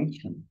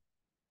information.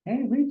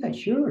 Hey, Rita,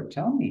 sure,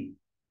 tell me.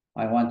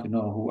 I want to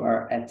know who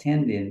are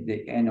attending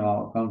the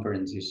annual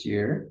conference this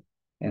year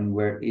and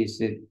where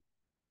is it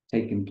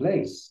taking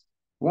place.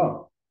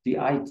 Well, the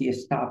IT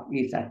staff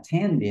is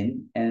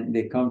attending and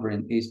the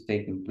conference is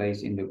taking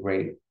place in the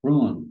great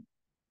room.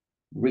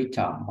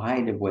 Rita,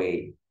 by the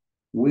way,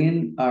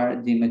 when are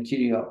the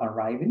material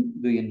arriving?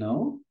 Do you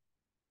know?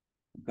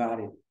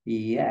 Got it.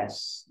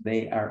 Yes,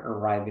 they are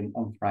arriving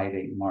on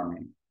Friday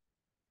morning.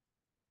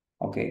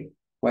 Okay,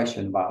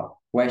 question about,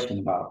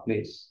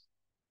 please.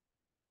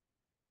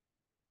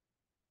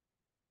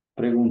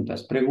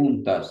 Preguntas.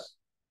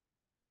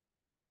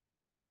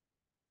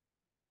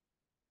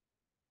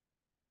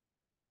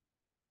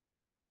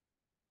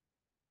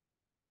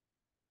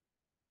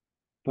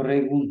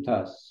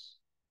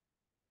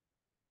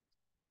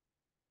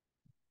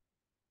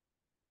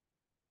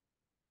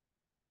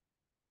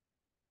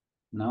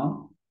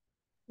 No?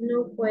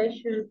 No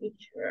question,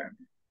 teacher.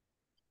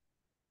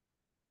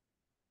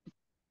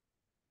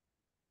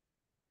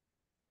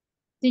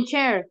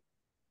 Teacher,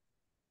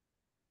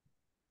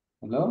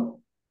 Hello?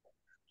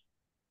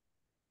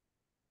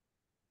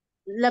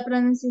 la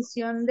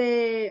pronunciación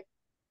de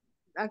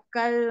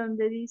acá de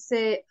donde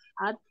dice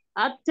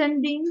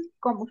attending,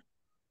 ¿cómo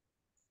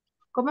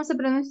se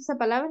pronuncia esa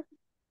palabra?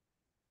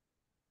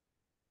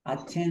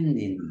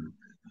 Attending.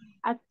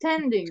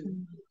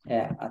 Attending.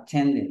 Yeah,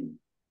 attending.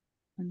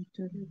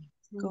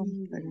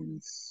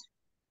 Conference.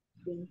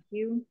 Thank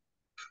you.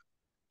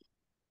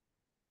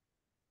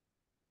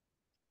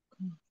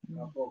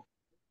 Capo.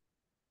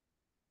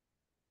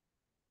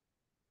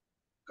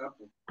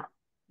 Capo.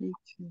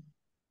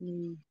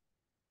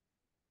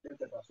 ¿Qué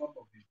te pasó,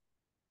 Popi?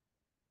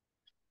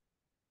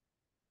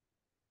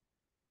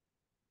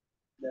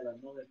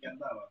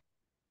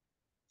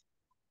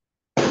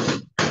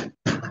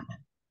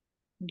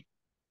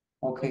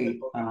 Okay,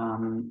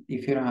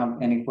 if you don't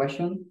have any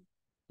question,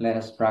 let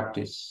us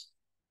practice.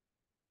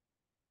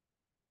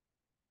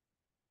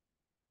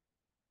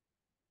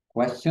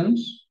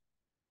 Questions?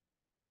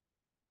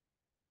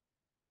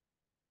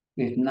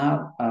 If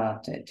not,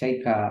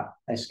 take a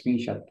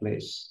screenshot,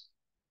 please.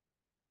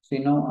 Si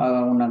no,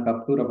 haga una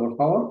captura, por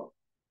favor.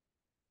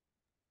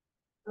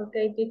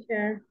 Okay,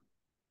 teacher.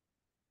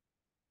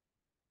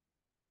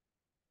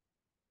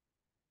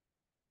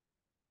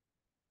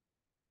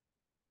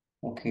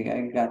 Okay,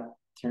 I got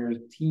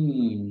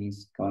 13.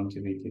 It's going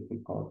to be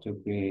difficult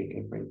to create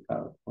a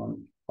breakout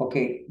room.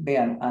 Okay,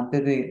 vean,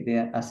 antes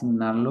de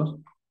asignarlos,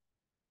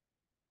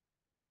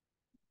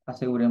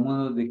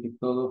 asegurémonos de que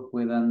todos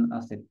puedan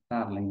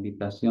aceptar la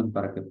invitación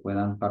para que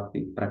puedan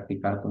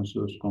practicar con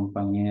sus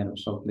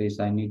compañeros. So please,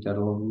 I need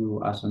all of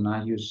you, as soon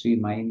as you see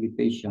my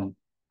invitation,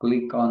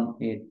 click on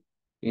it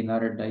in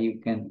order that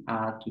you can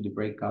add to the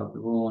breakout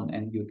room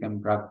and you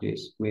can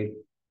practice with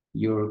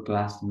your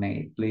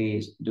classmate.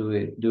 Please do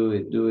it, do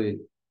it, do it.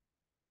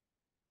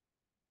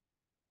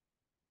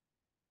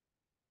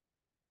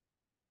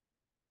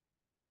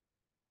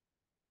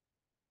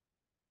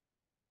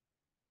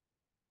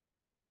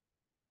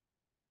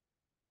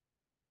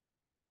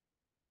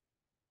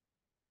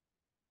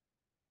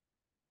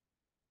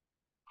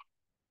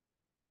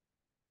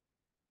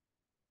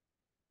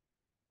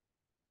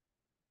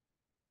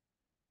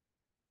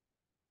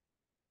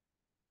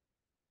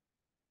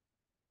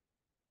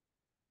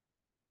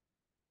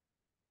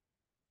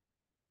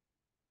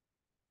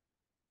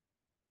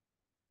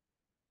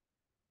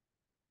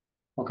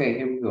 Okay,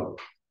 here we go.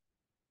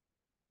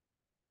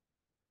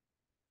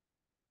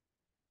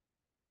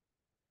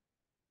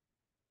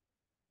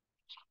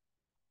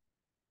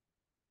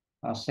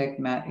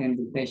 Segment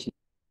invitation.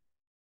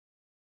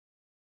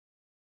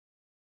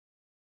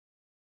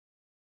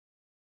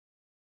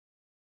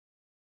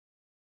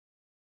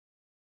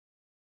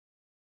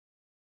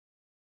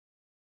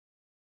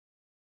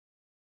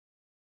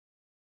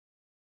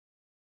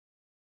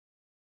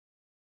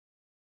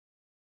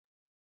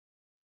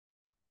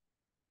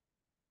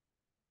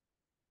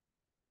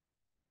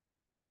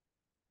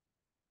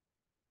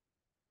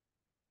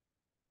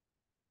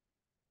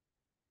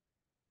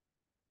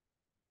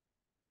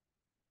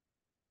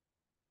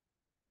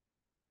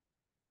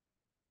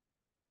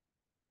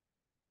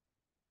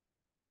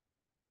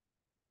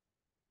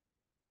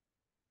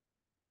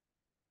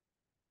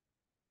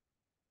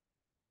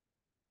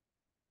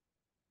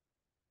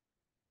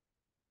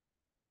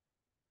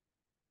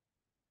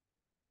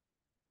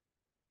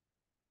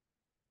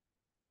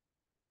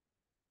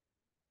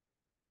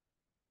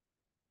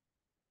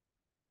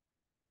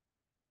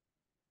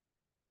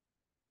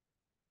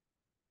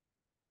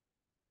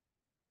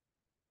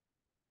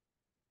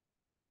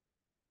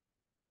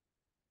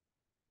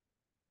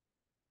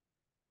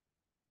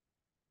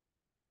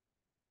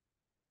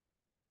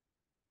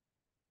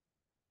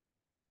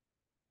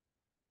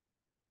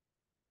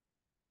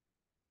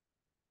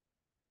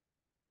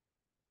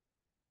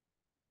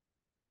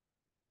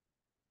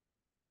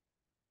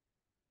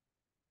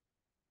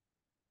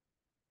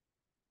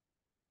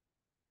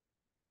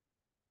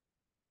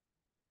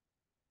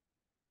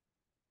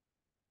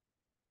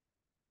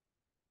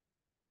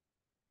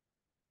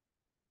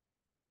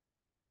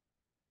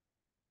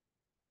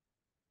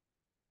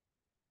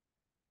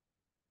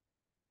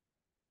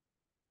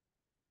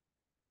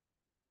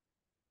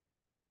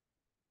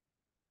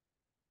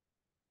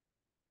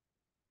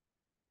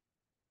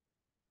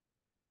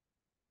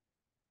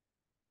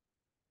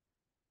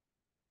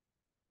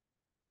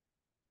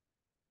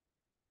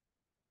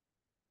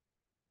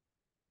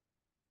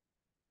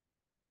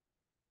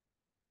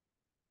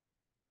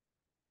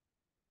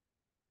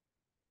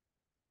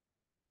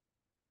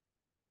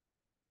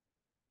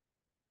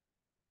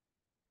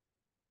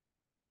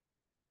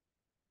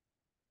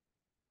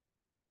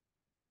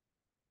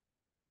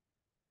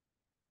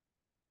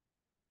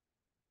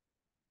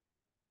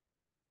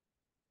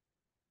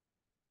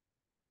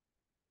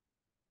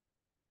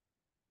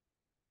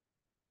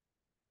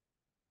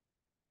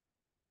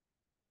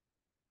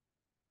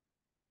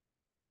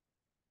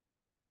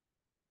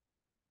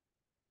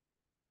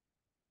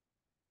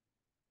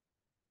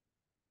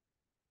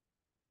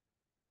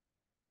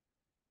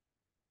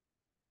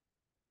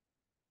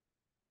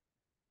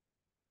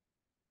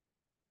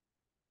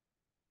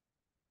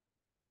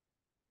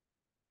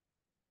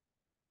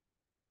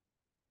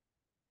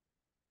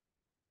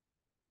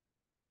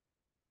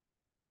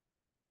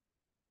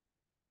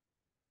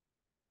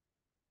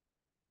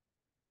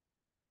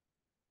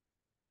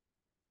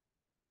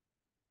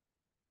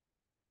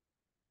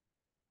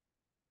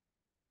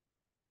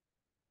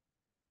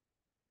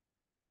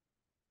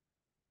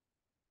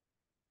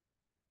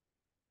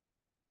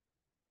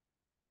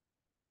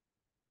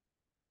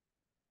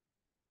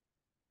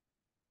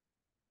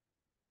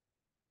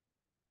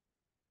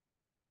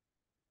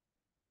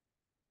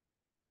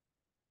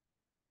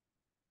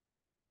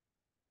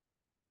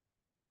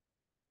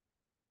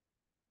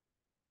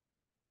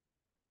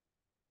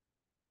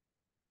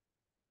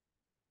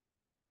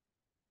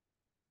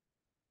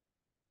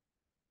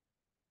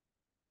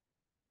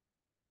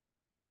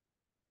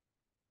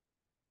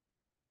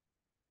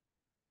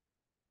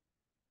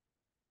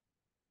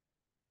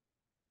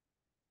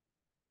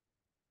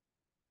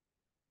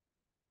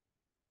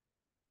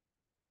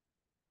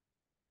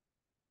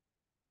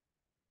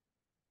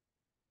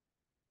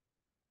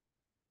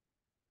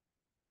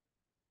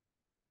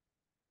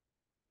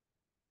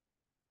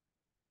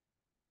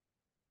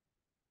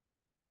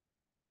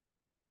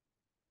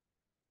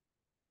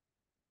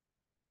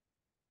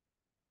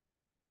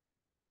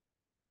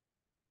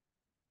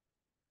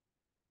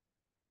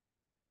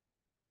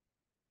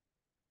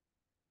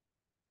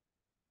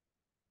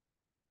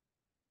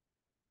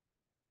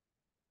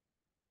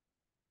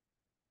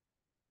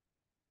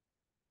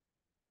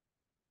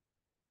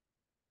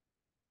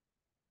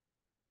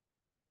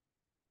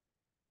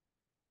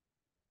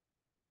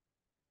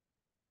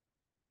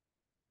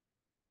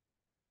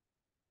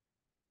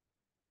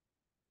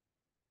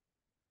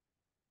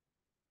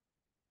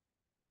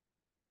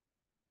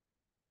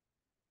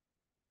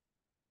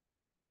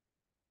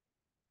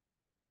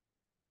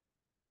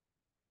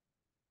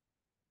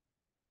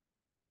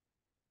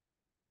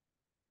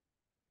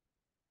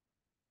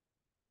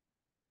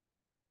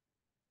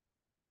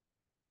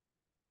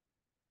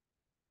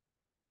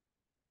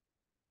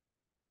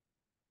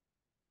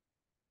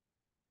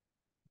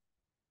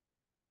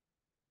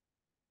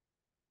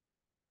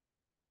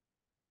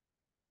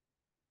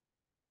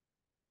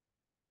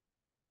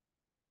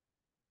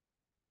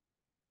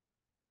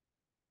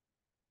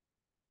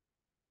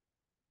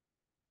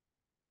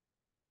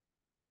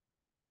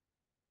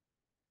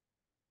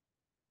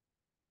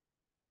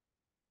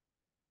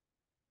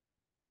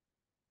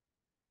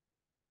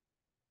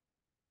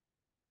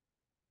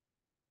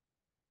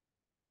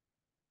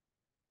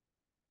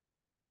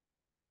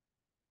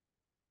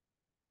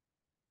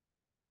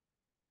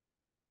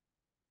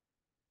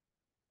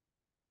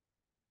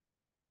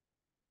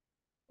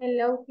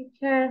 Hello,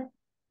 teacher.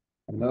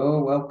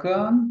 Hello,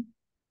 welcome.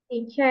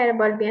 Teacher,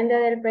 volviendo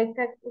del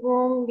breakout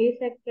room,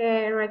 dice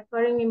que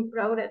recording in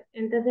progress.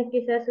 Entonces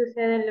quizás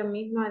sucede lo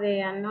mismo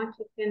de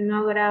anoche, que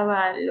no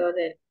graba lo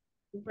del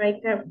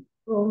breakout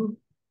room.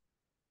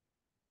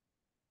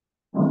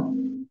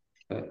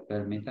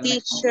 Permítame.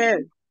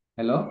 Teacher,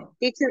 Hello.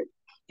 teacher,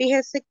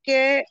 fíjese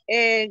que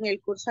en el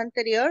curso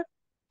anterior,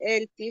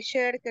 el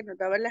teacher que nos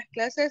daba las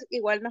clases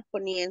igual nos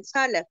ponía en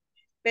sala,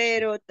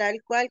 pero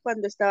tal cual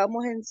cuando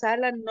estábamos en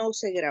sala no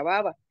se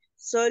grababa.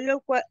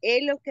 Solo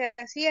él lo que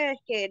hacía es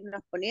que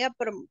nos ponía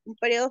por un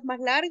periodos más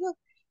largos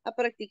a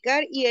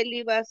practicar y él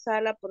iba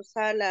sala por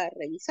sala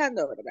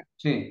revisando, ¿verdad?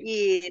 Sí.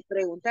 Y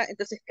pregunta,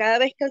 entonces cada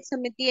vez que él se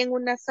metía en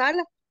una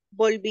sala,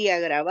 volvía a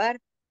grabar,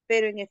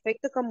 pero en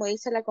efecto, como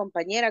dice la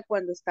compañera,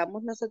 cuando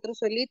estamos nosotros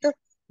solitos,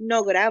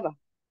 no graba.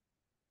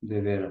 De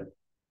veras.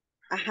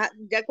 Ajá,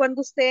 ya cuando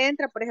usted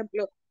entra, por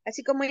ejemplo,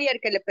 así como ayer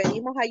que le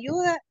pedimos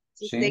ayuda,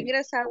 si usted Sí.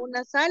 ingresa a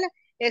una sala,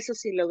 eso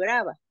sí lo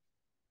graba.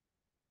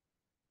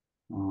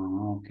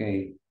 Ah, ok.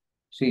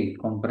 Sí,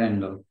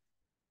 comprendo.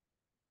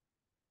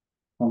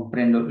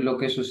 Comprendo. Lo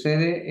que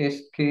sucede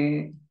es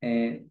que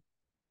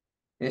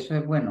eso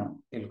es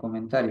bueno, el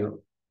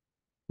comentario.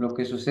 Lo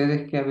que sucede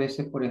es que a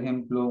veces, por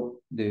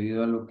ejemplo,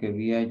 debido a lo que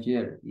vi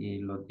ayer y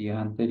los días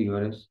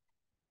anteriores,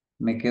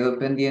 me quedo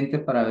pendiente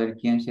para ver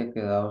quién se ha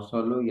quedado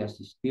solo y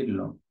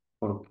asistirlo,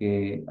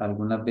 porque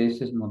algunas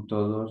veces no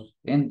todos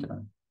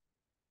entran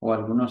o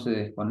algunos se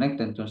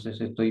desconectan, entonces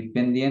estoy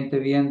pendiente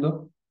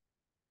viendo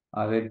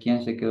a ver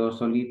quién se quedó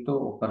solito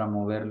o para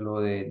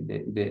moverlo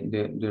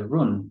de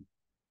run,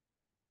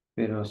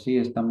 pero sí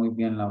está muy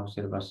bien la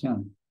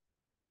observación.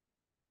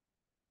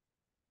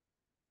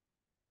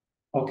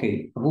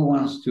 Okay, who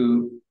wants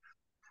to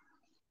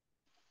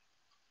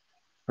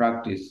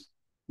practice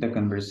the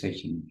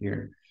conversation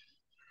here?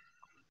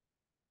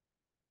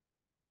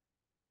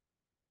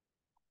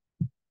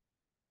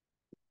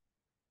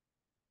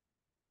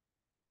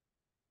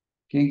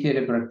 ¿Quién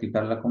quiere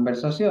practicar la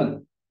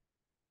conversación?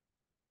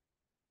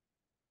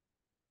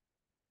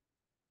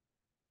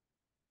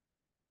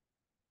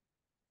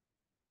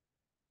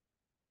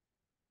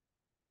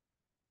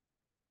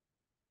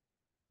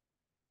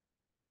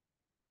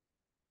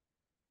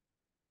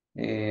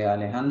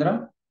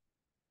 Alejandra.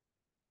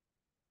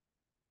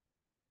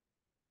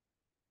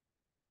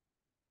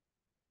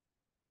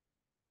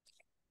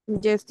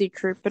 Yes,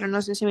 teacher, pero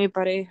no sé si mi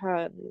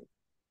pareja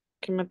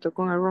que me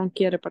tocó en el room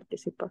quiere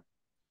participar.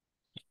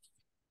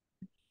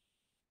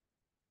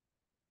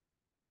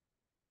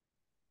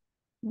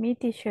 Mi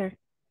teacher.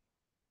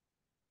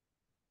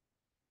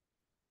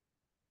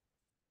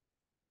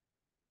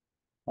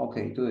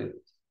 Okay, do it.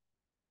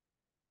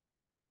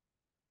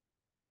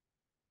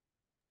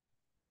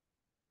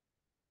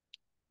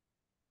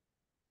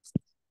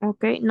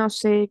 Ok, no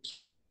sé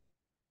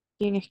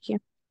quién es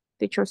quién.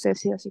 Teacher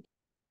Ceci, así.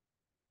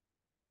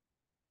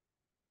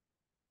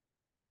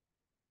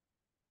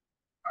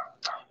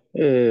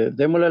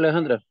 Démosle a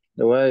Alejandra,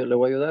 le voy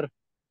a ayudar.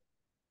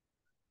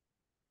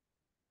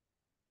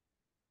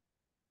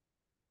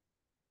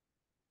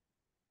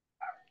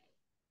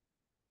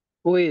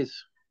 Who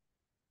is?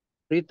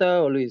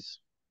 ¿Rita o Luis?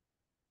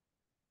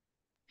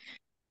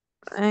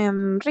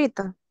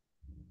 Rita.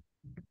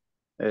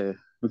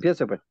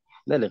 Empiece pues,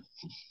 dele.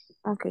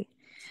 Okay.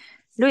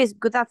 Luis,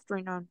 good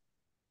afternoon.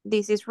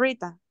 This is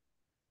Rita,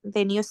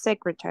 the new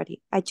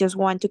secretary. I just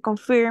want to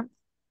confirm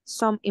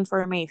some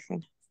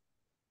information.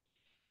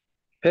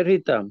 Hey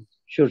Rita,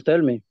 sure,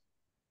 tell me.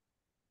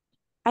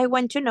 I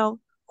want to know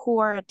who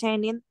are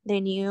attending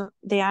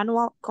the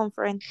annual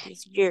conference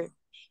this year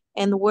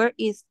and where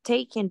is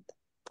taking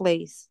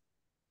place.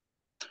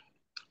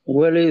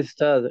 Well, is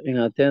that in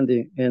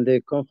attending and the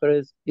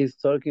conference is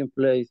taking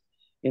place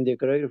in the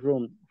great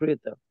room,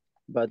 Rita.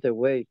 By the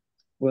way,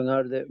 when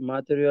are the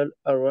material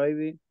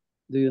arriving?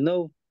 Do you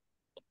know?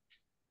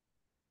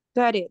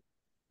 Got it.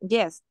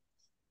 Yes,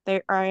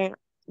 they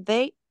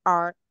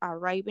are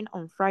arriving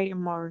on Friday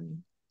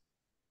morning.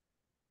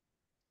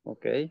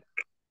 Ok, ahí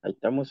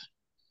estamos.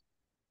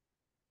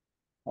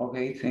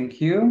 Okay, thank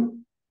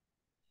you.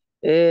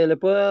 ¿Le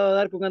puedo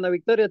dar con Ana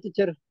Victoria,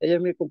 teacher? Ella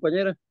es mi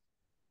compañera.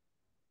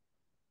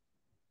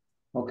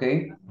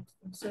 Okay.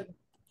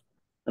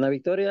 Ana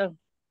Victoria,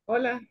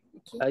 Hola,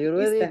 are you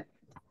ready? lista.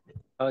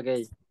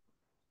 Okay.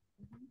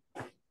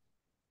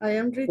 I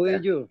am Who is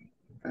Rita. you?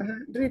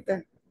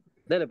 Rita.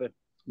 Dele, pues.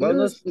 Luis,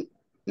 Vámonos.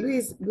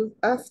 Luis, good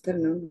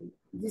afternoon.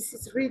 This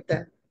is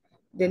Rita,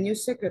 the new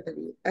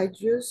secretary. I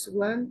just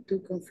want to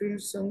confirm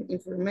some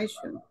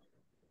information.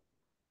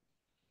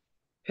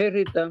 Hey,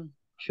 Rita,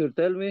 sure,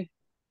 tell me.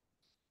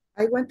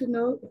 I want to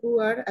know who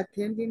are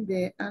attending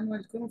the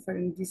annual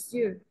conference this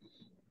year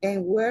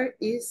and where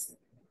is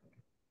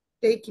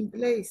taking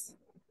place.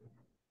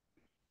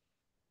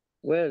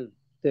 Well,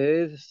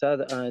 there is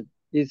sad and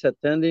is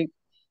attending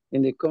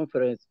in the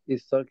conference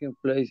is taking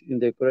place in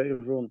the great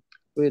room.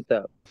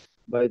 Rita,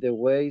 by the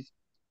way,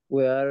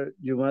 where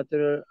your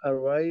material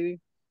arriving,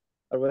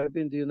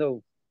 do you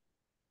know?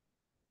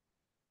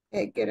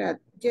 Gerard,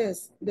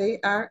 yes, they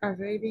are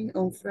arriving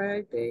on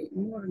Friday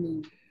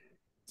morning.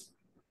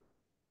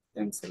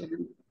 Thanks,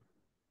 Alejandro.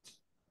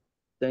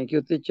 Thank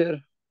you,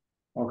 teacher.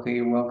 Okay,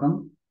 you're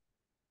welcome.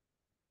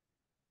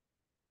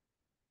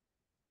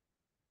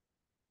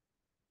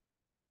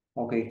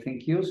 Okay,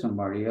 thank you.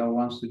 Somebody else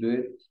wants to do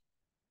it?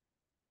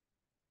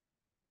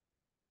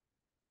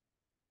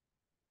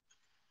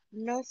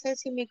 No sé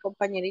si mi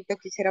compañerita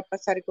quisiera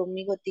pasar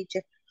conmigo,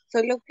 teacher.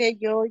 Solo que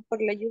yo hoy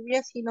por la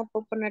lluvia sí no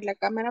puedo poner la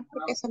cámara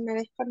porque se me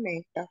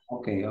desconecta.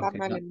 Okay, Está okay.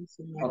 mal No, en mi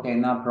señal. okay,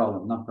 no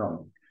problem, no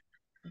problem.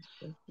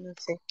 No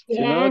sé. Si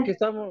no, Yes, aquí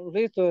estamos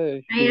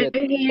listos, I am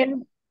Ivette. here.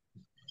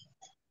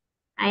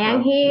 I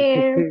am Well,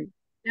 here.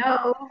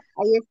 No,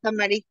 Ahí está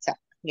Maritza.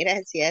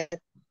 Gracias.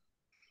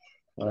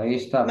 por ahí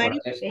está, por ahí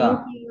thank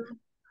está. you.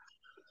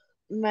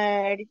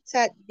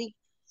 Maritza,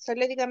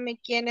 solo dígame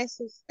quién es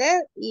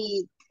usted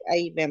y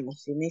ahí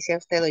vemos si inicia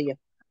usted o yo.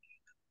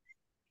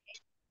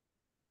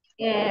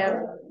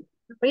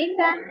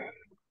 Rita,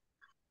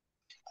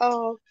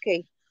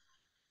 Ok.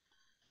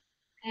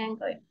 and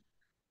good.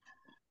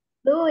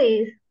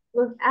 Luis,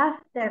 good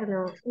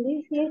afternoon.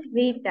 This is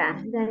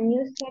Rita, the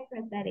new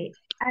secretary.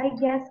 I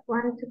just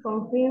want to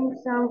confirm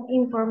some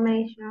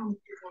information.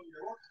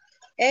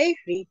 Hey,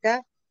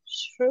 Rita.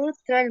 Sure,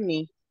 tell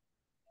me.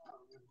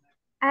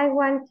 I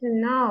want to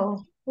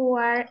know who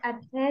are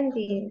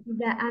attending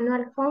the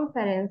annual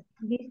conference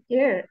this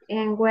year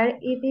and where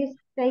it is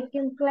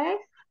taking place.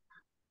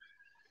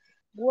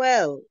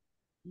 Well,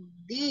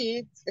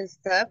 this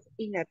staff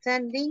in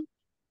attending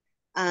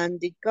and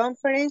the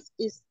conference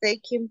is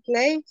taking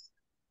place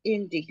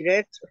in the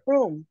great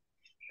room.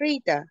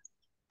 Rita,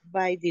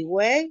 by the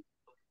way,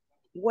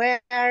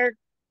 where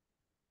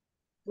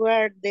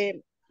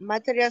the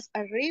materials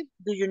arrive,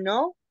 do you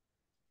know?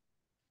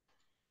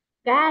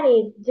 Got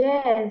it,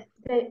 yes.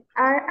 They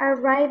are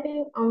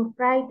arriving on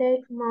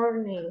Friday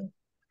morning.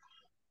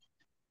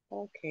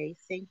 Okay,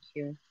 thank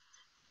you.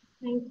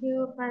 Thank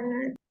you,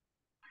 partner.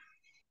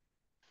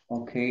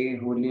 Okay,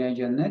 Julia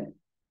Janet.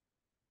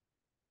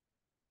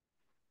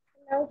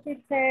 Hello,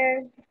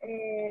 teacher.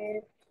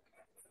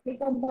 Mi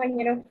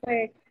compañero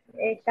fue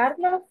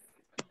Carlos.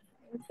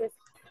 Entonces,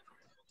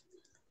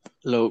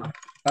 Hello.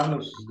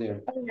 Carlos is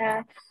there.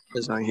 hola.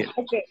 Yes, I'm here.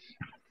 Okay.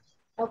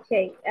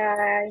 Okay.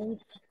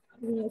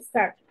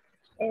 Start.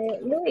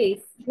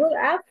 Luis, good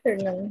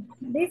afternoon.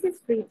 This is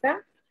Rita,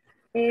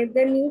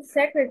 the new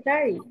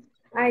secretary.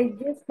 I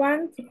just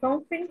want to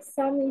confirm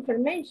some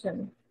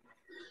information.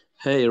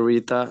 Hey,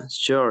 Rita.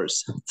 Sure.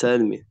 Tell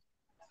me.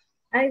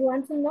 I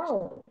want to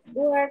know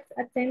who are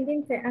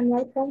attending the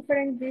annual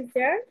conference this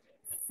year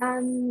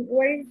and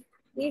where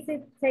is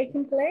it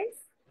taking place?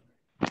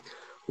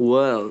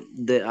 Well,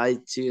 the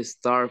IT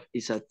staff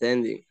is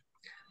attending,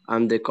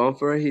 and the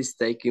conference is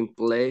taking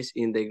place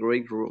in the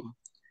great room.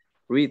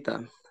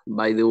 Rita,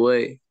 by the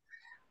way,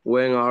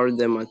 when are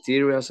the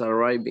materials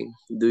arriving?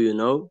 Do you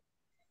know?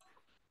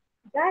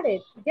 Got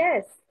it.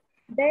 Yes,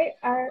 they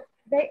are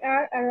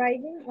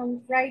arriving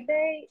on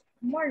Friday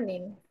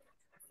morning.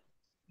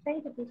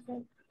 Thank you,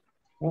 teacher.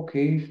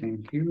 Okay,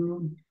 thank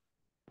you.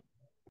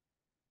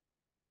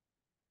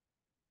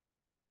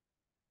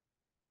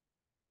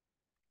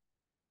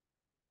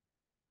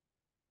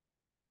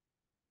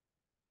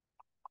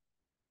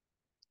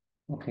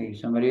 Okay,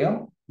 somebody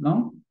else?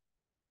 No?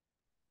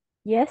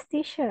 Yes,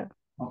 teacher.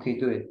 Okay,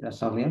 do it.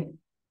 That's all.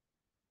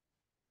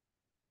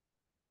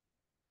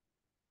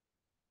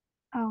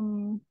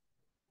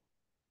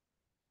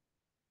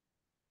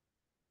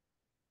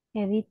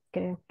 Edith,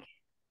 creo que.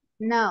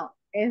 No,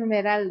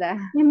 Esmeralda.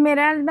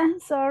 Esmeralda,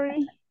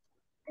 sorry.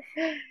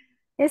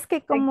 Es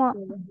que como...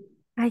 Okay.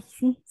 Ay,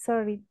 sí,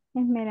 sorry.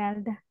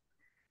 Esmeralda.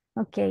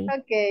 Okay.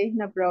 Okay,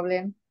 no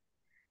problem.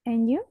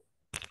 And you?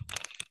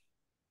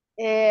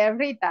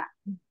 Rita.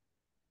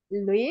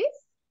 Luis,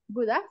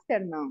 good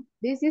afternoon.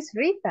 This is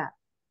Rita,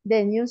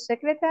 the new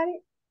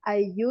secretary.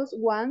 I just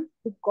want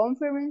to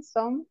confirm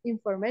some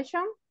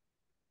information.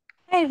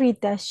 Hey,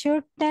 Rita,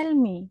 sure, tell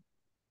me.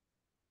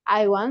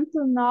 I want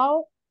to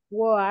know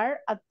who are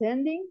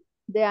attending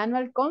the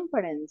annual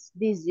conference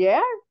this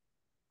year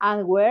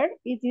and where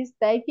it is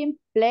taking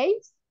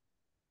place.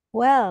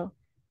 Well,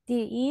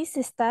 the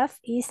ISSS staff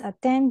is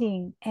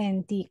attending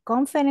and the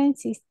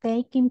conference is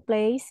taking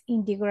place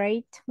in the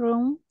great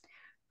room.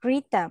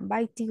 Rita,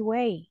 by the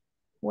way,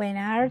 when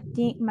are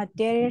the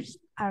materials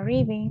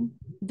arriving?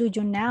 Do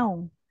you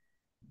know?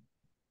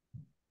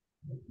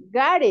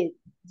 Got it.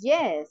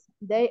 Yes,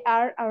 they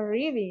are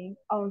arriving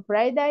on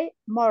Friday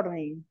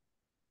morning.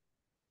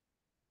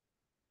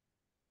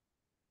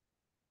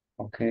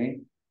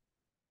 Okay.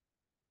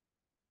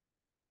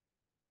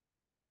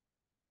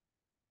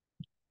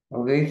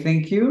 Okay,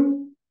 thank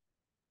you.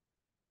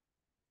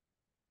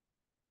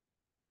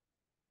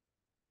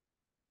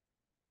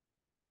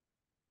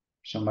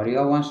 Somebody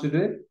else wants to do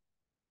it?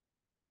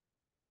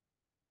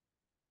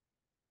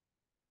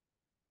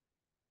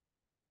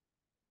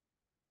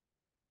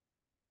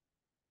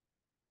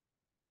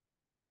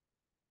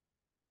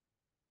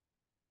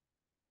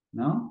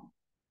 No?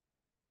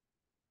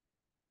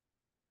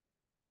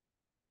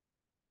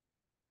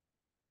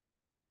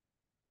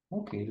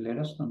 Okay, let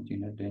us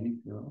continue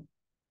then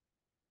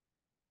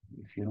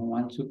if you don't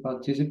want to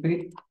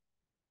participate.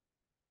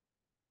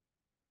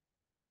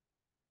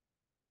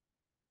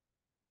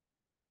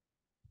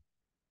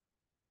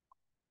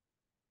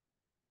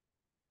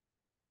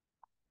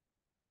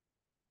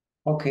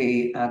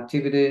 Okay,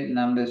 activity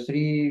number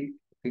 3,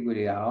 figure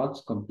it out,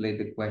 complete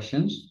the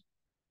questions.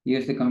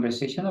 Use the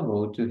conversation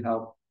above to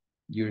help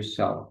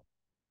yourself.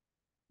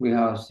 We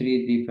have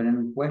 3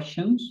 different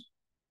questions.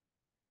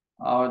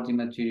 Are the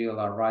material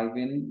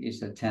arriving?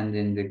 Is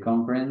attending the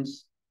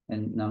conference?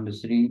 And number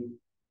 3,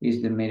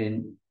 is the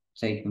meeting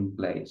taking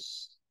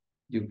place?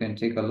 You can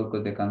take a look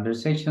at the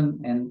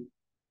conversation and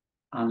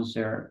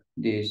answer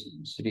these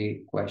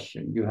 3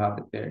 questions. You have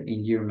it there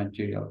in your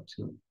material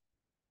too.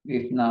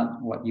 If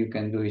not, what you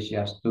can do is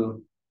just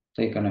to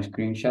take a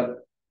screenshot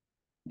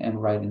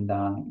and write it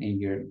down in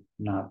your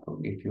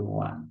notebook if you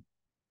want.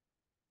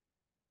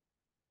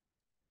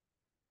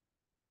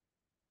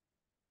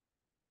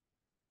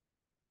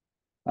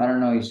 I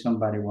don't know if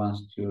somebody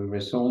wants to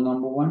resolve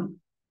number 1.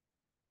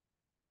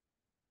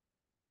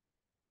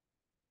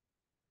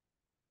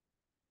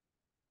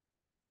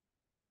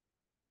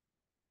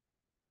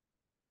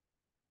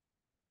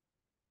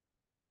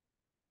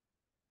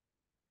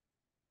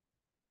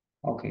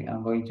 Okay,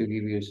 I'm going to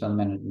give you some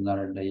minutes in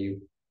order that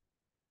you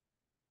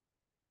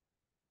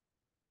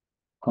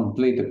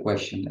complete the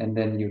question and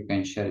then you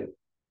can share it.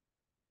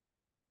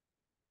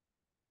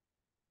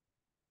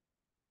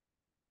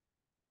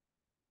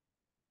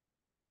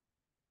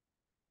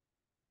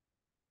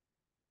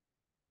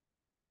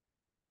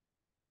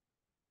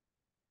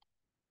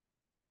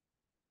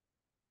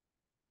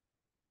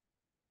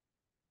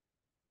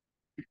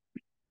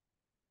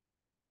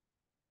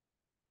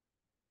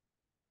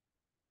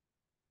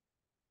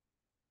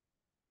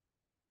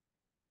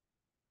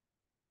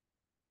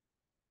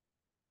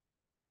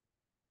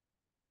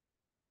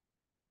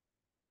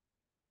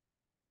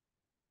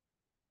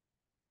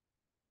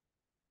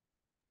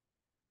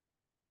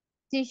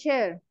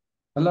 Teacher,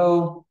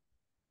 Hello.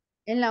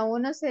 en la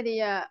 1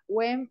 sería,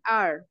 when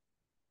are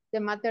the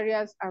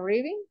materials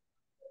arriving?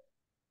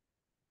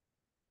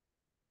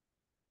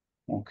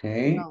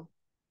 Okay. No.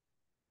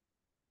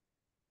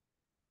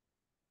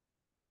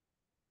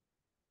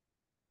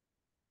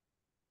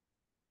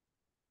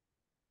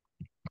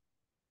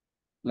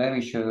 Let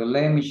me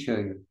show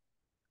you.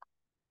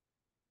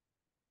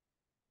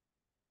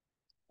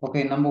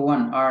 Okay, number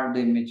 1, are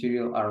the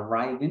material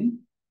arriving?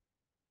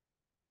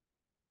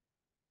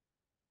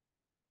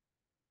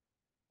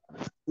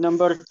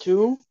 Number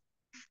 2,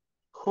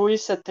 who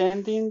is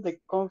attending the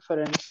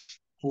conference?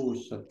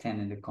 Who's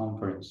attending the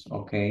conference?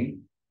 Okay.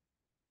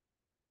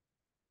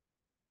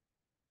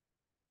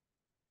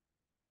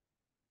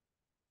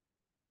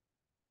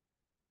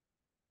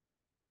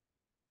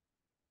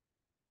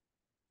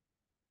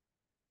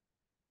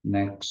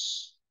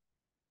 Next.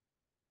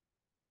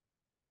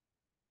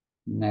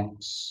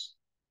 Next.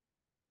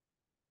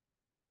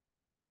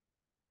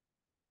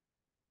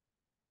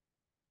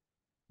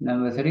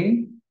 Number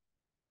 3.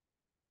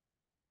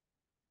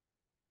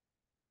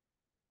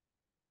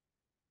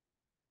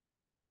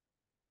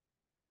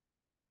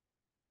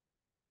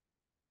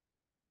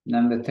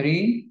 Number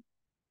 3.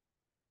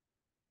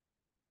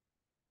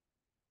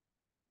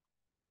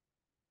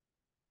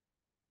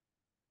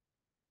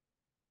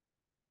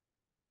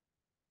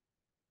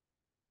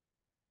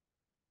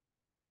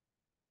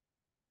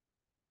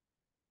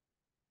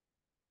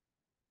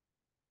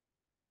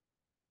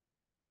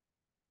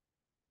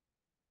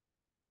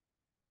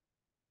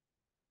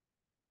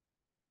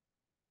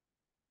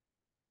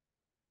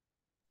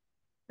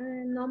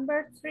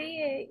 Number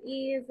 3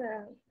 is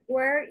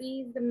where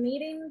is the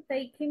meeting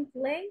taking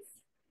place?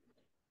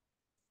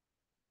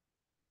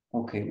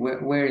 Okay,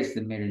 where is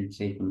the meeting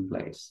taking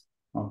place?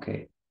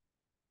 Okay.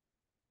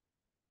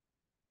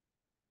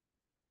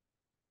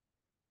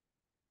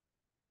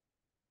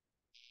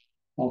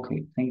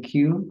 Okay, thank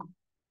you.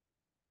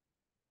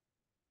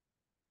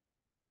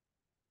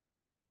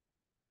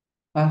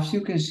 As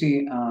you can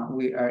see,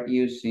 we are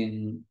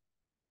using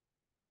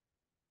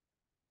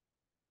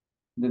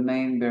the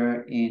main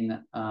verb in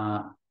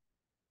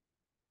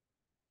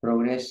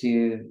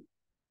progressive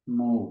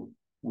move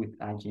with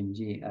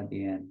ing at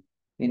the end.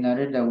 In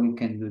order that we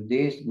can do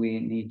this, we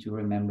need to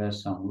remember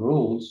some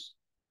rules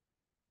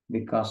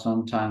because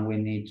sometimes we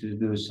need to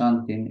do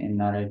something in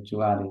order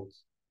to add it.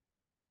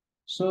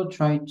 So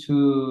try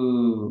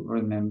to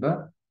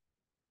remember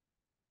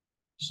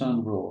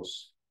some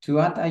rules. To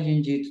add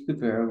ing to the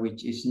verb,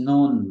 which is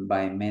known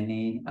by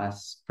many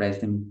as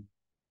present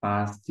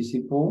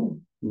participle,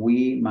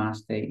 we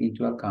must take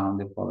into account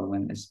the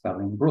following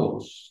spelling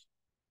rules.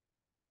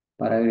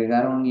 Para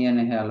agregar un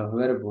ing a los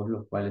verbos,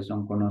 los cuales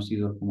son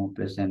conocidos como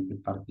presentes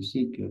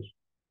participios,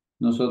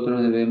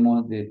 nosotros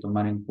debemos de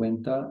tomar en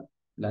cuenta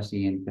las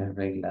siguientes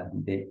reglas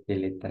de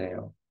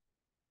deletreo.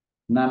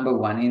 Number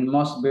 1, in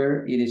most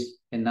verbs, it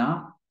is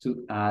enough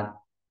to add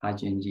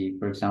ing.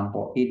 For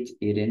example, eat,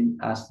 eating,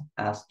 ask,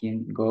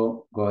 asking,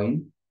 go,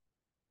 going.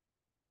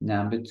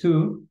 Number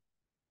 2,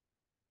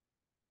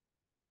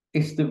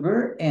 If the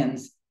verb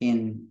ends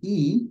in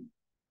E,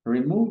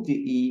 remove the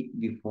E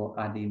before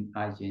adding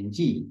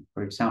ing.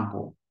 For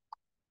example,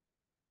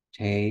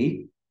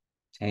 take,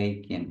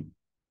 taken,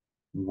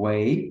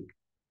 wake,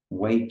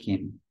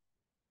 waking,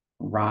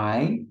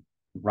 ride,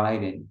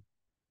 riding,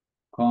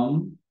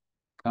 come,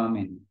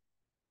 coming,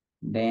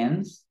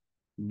 dance,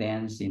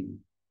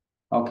 dancing.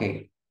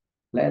 Okay,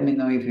 let me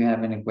know if you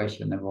have any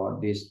question about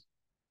these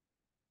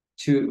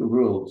two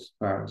rules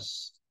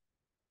first.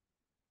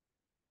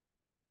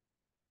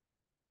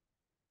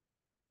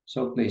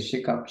 So please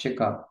check up,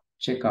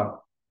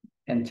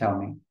 and tell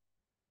me.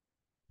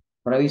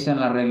 Revisen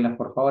las reglas,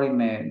 por favor, y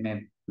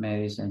me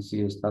dicen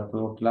si está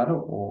todo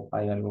claro o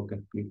hay algo que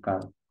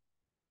explicar.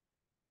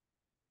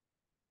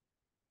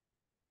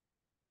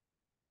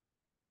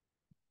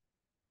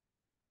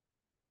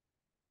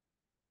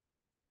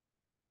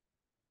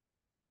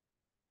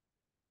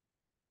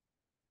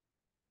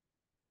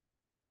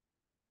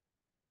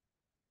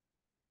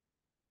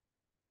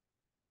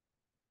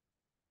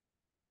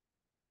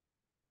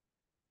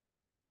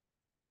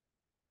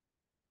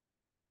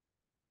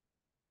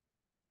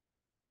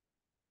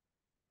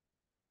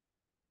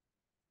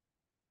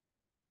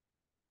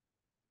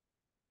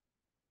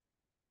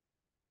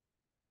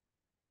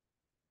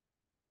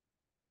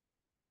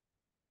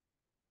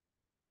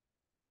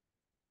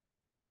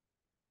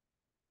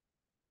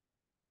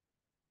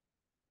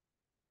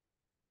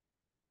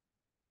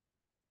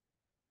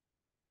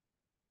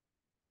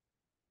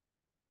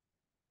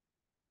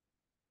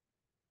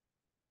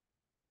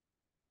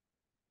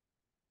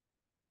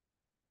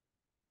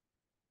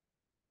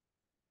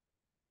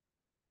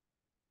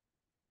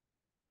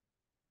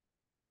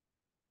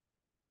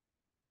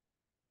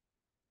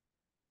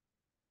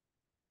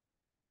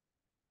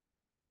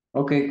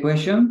 Okay,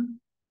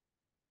 question?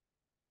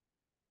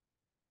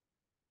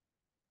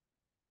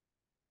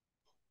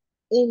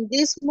 In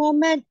this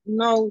moment,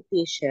 no,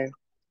 teacher.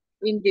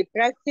 In the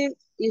practice,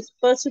 is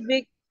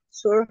possible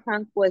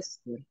shorthand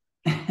question.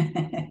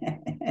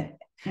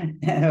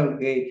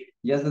 Okay,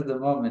 just at the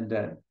moment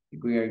that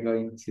we are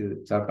going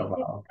to talk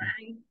about.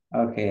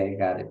 Okay, I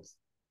got it.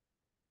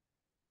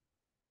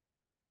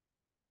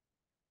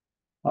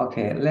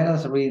 Okay, let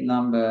us read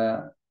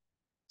number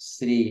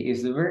 3.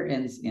 If the verb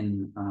ends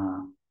in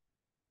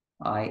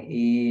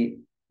IE,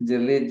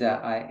 delete the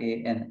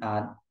IA and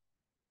add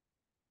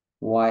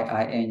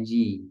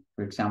YING.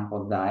 For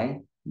example,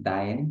 die,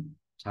 dying,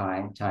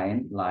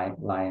 tying, lie,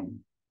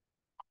 lying.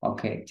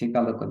 Okay, take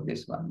a look at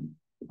this one.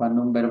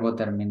 Cuando un verbo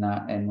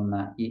termina en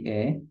una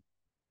IE,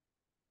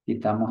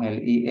 quitamos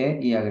el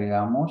IE y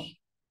agregamos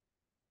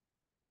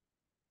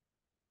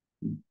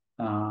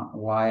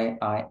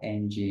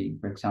YING.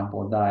 For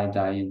example, die,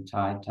 dying,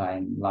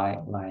 tying, lie,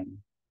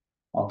 lying.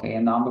 Okay,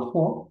 and number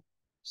 4.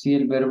 Si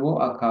el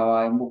verbo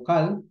acaba en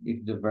vocal,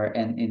 if the verb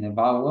ends in a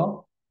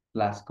vowel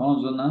plus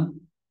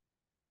consonant,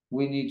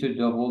 we need to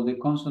double the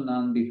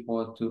consonant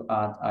before to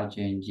add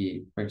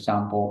ing. For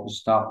example,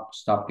 stop,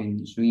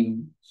 stopping,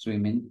 swim,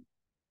 swimming.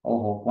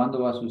 Ojo,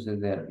 ¿cuándo va a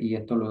suceder? Y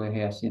esto lo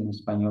dejé así en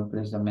español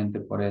precisamente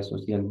por eso.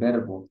 Si el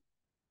verbo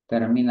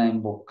termina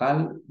en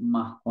vocal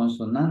más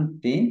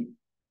consonante,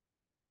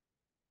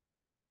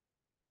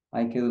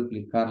 hay que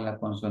duplicar la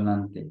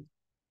consonante.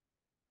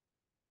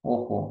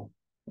 Ojo,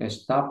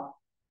 stop,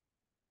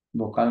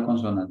 vocal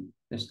consonante.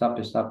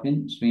 Stop,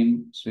 stopping,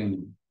 swim,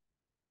 swimming.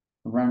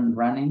 Run,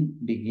 running,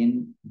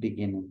 begin,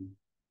 beginning.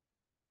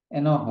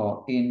 En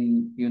ojo,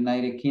 en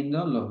United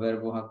Kingdom, los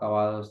verbos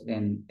acabados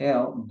en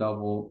L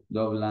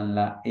doblan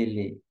la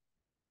L.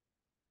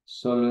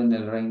 Solo en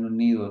el Reino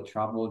Unido,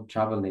 travel,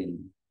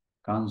 traveling,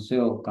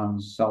 cancel,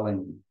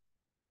 canceling.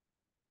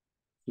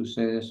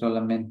 Sucede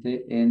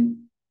solamente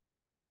en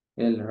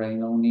el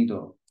Reino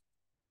Unido.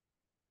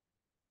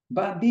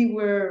 But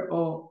beware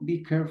or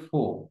be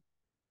careful.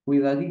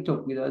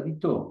 Cuidadito,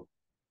 cuidadito.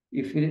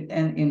 If it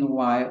ends in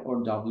Y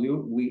or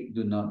W, we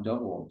do not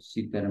double.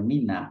 Si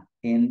termina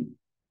en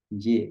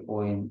Y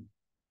o en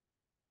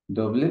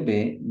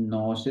W,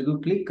 no se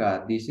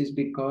duplica. This is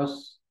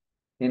because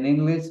in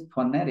English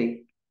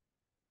phonetic,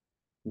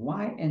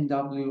 Y and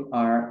W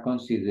are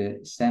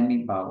considered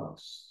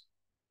semi-vowels.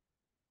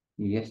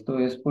 Y esto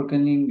es porque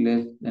en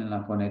inglés, en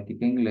la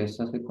fonética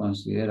inglesa, se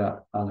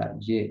considera a la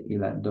Y y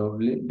la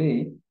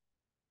W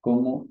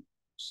como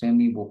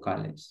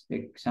semivocales.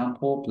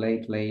 Example,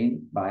 play,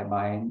 playing, buy,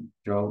 buying,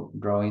 draw,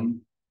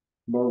 drawing,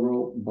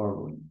 borrow,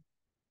 borrowing.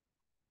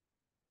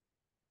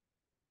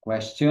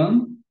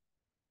 Question?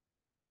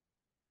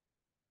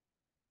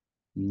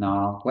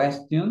 No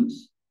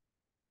questions?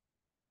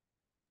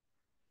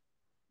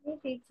 Sí,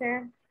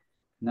 teacher.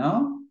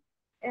 No?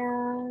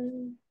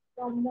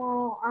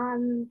 Como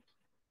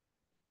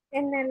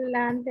en el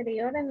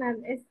anterior,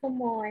 es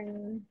como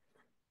en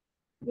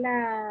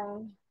la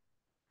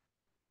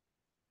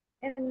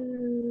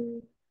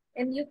en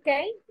UK,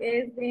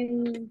 es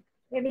en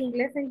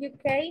inglés en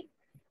UK,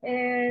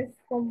 es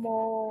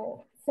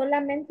como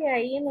solamente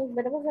ahí en los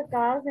verbos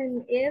acabados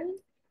en el,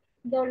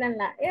 doblan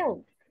la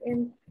L.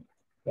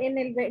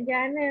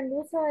 Ya en el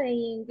uso de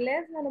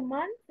inglés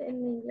normal,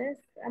 en inglés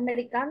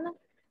americano,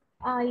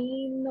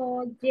 ahí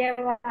no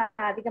lleva,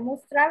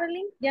 digamos,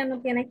 traveling, ya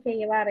no tiene que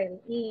llevar el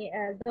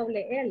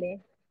doble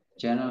L.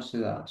 Ya no se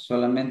da.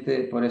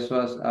 Solamente por eso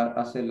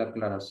hace la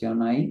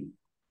aclaración ahí,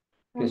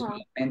 que Ajá.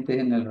 solamente es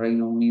en el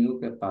Reino Unido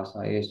que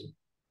pasa eso.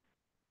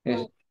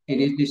 It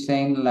Okay. is the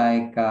same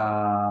like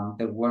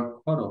the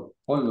word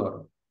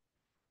color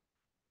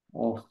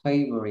o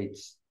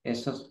favorites.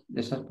 Esas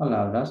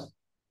palabras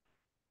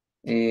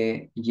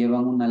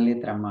llevan una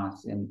letra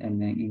más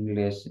en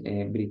inglés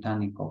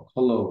británico.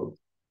 Color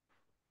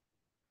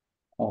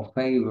o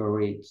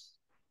favorites.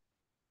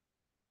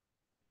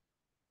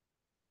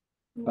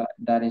 But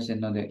that is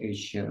another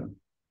issue.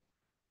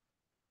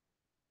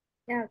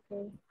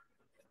 Okay.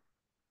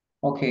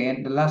 Okay,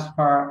 and the last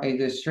part is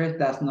the stress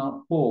does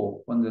not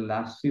fall on the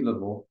last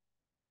syllable.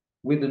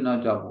 We do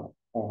not double.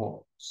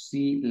 Ojo,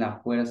 si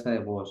la fuerza de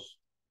voz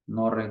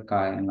no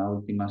recae en la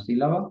última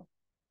sílaba,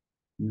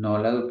 no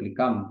la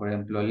duplicamos. Por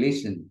ejemplo,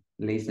 listen,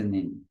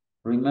 listening.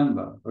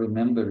 Remember,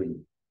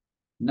 remembering.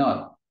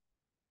 Not.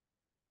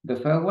 The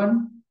first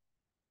one,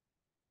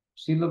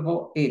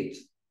 syllable it.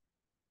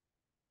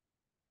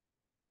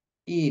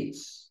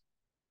 It's.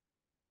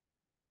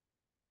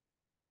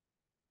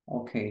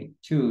 Okay,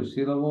 two,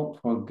 syllable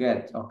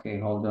forget. Okay,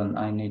 hold on.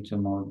 I need to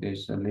move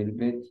this a little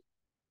bit.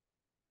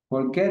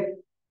 Forget,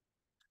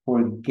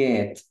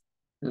 forget.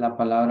 La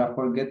palabra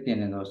forget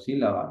tiene dos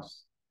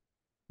sílabas.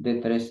 De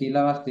tres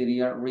sílabas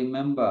sería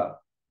remember.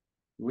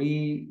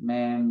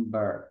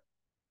 Remember.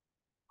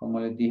 Como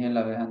les dije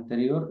la vez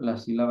anterior,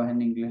 las sílabas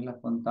en inglés las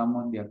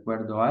contamos de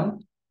acuerdo al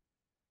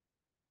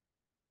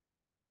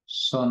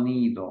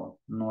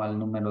sonido, no al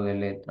número de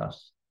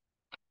letras.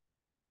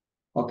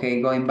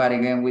 Okay, going back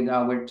again with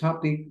our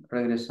topic,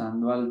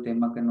 regresando al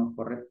tema que nos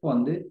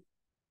corresponde.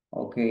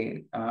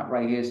 Okay,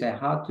 right here says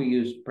how to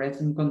use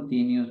present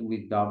continuous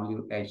with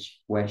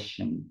WH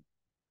question.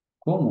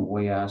 ¿Cómo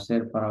voy a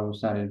hacer para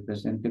usar el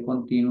presente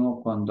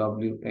continuo con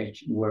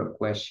WH word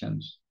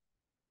questions?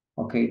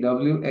 Okay,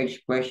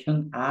 WH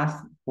question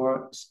asks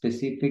for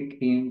specific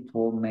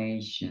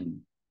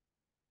information.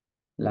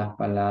 Las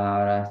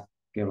palabras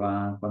que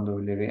van con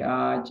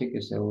WH,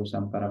 que se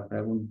usan para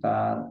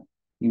preguntar,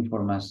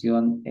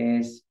 información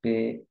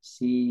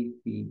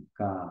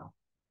específica.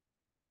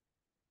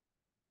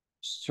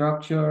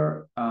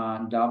 Structure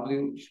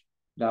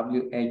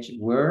WH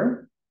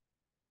word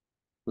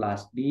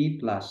plus be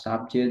plus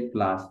subject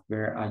plus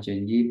verb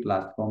ing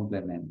plus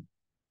complement.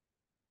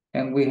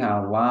 And we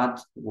have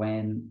what,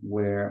 when,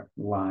 where,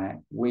 why,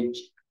 which,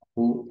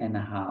 who, and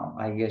how.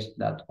 I guess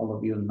that all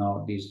of you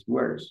know these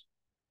words.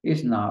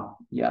 If not,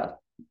 yeah,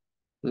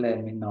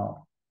 let me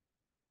know.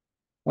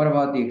 What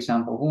about the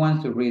example? Who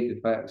wants to read the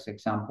first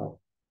example?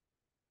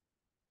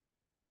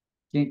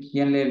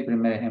 ¿Quién lee el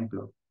primer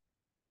ejemplo?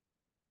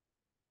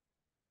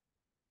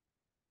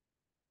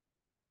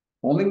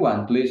 Only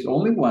one, please,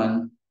 only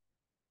one.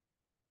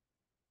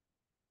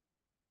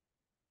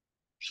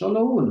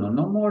 Solo uno,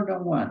 no more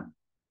than one.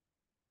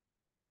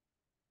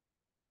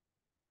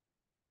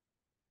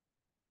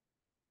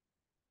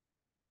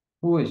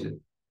 Who is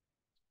it?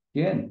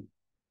 ¿Quién?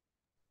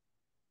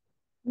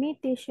 Me,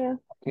 teacher.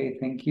 Okay,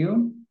 thank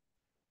you.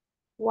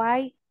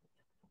 Why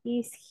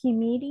is he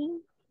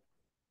meeting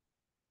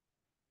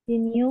the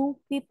new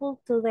people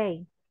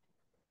today?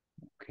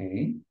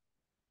 Okay.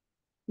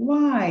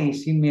 Why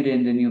is he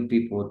meeting the new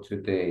people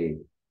today?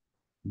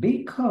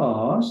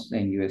 Because,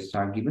 then you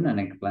start giving an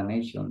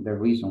explanation, the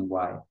reason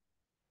why.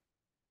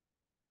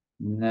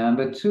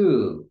 Number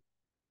two.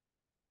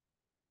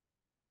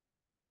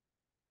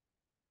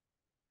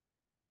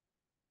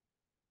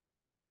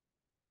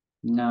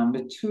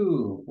 Number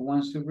two, who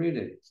wants to read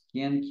it?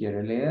 ¿Quién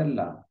quiere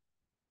leerla?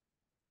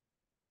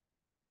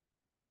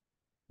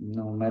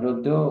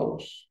 Número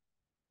dos.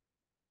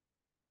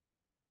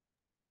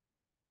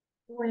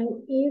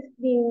 When is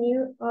the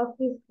new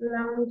office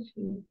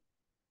launching?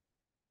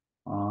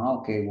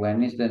 Okay,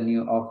 when is the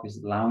new office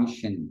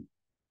launching?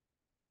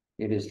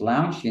 It is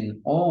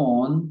launching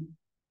on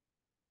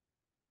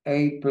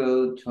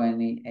April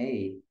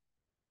 28th,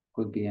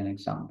 could be an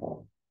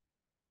example.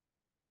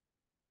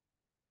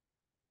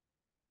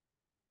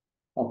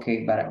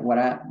 Okay, but what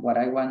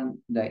I want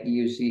that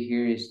you see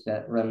here is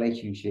that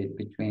relationship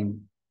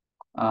between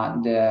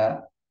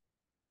the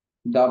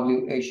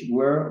WH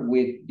word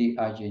with the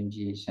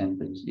ing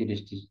sentence. It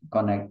is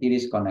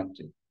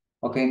connected.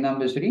 Okay,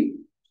 number three.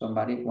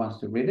 Somebody wants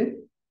to read it?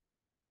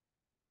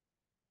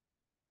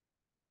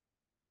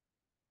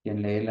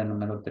 ¿Quién lee la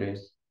número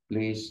 3?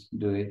 Please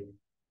do it.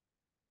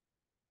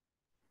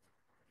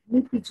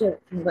 Mi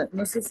teacher,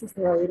 no sé si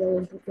se va a oír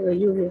un poco de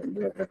lluvia,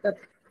 voy a tratar.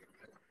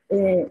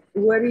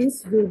 Where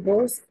is your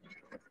boss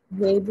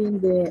having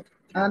the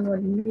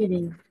annual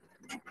meeting?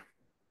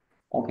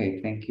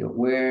 Okay, thank you.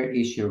 Where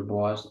is your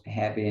boss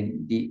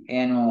having the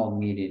annual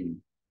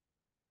meeting?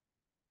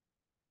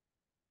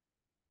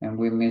 And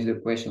we missed the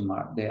question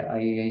mark.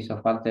 Ahí hizo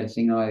falta el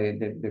signo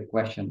de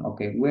question.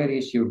 Okay, where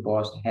is your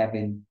boss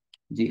having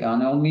the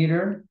annual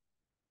meeting?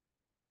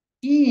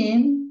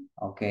 In,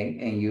 okay,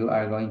 and you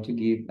are going to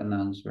give an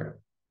answer.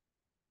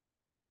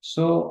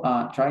 So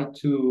try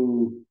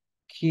to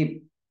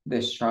keep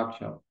the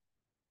structure.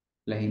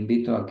 Les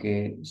invito a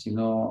que si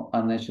no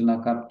han hecho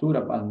una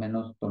captura, al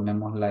menos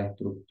tomemos la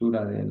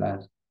estructura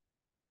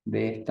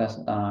de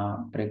estas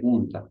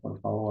preguntas,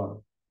 por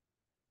favor.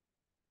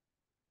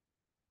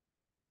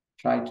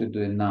 Try to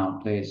do it now,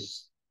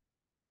 please.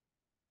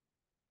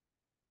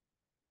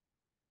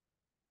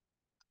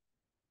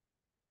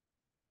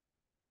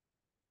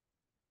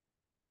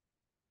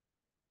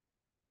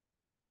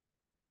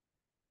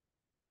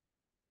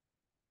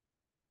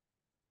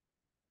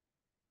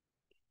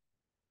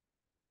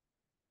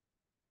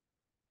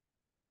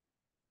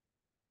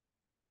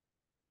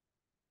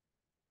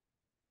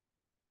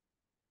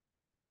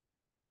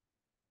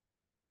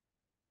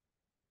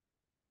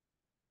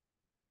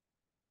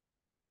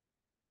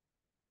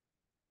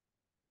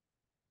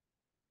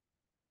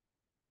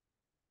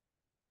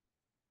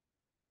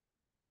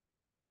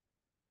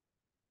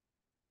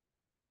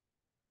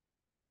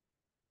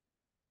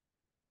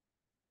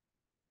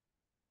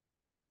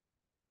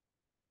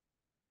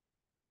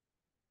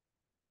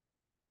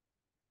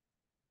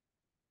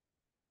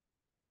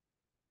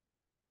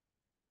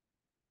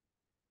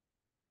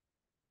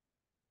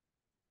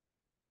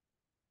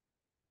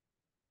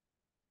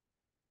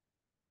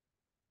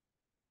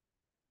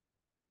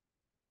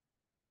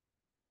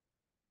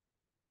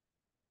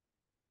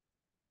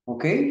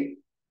 Okay.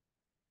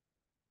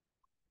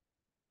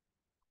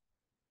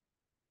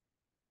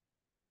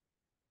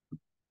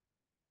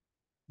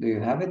 Do you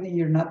have it in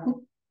your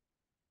notebook?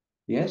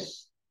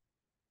 Yes.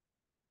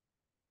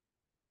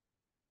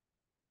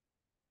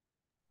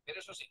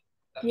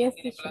 Yes,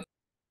 teacher.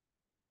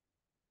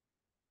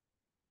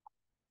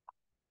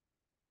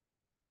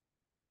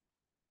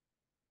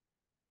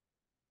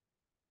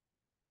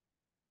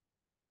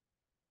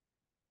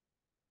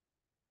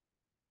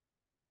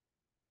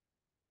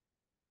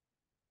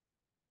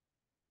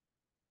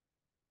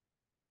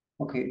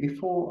 Okay,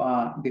 before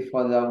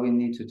that, we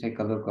need to take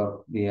a look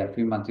at the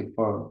affirmative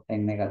form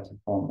and negative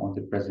form of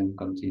the present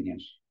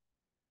continuous.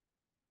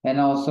 And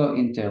also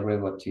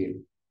interrogative.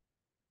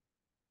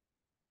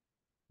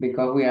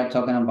 Because we are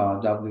talking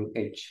about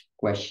WH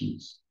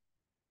questions.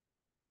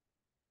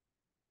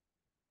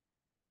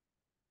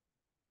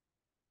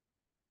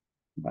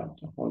 But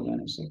hold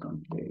on a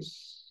second,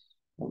 please.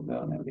 Hold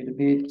on a little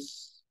bit.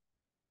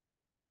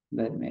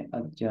 Let me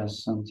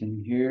adjust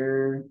something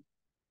here.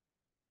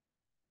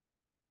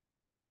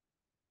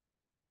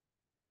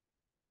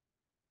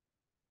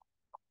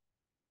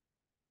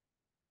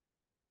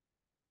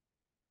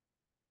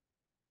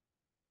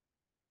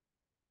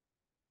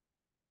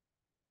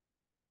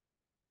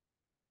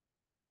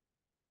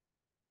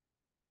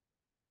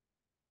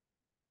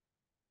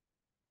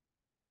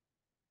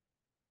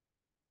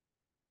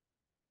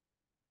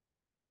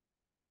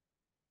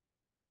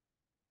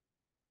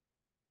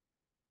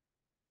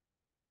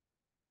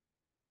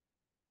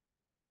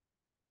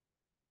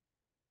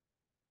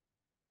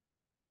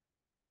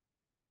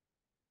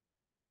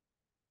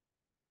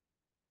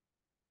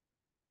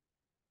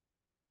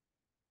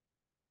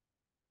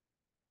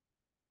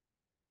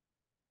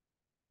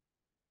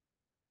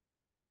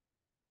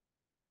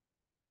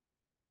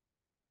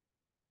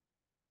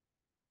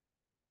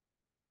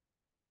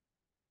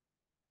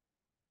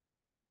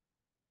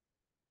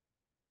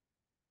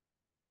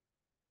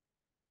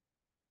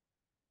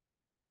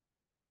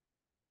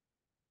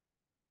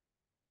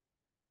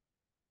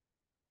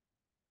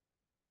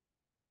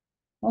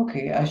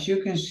 Okay, as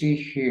you can see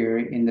here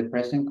in the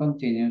present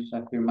continuous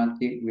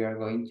affirmative, we are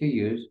going to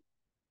use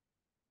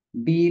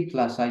be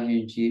plus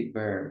ing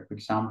verb. For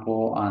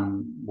example,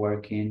 I'm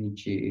working,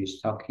 she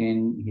is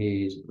talking,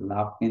 he is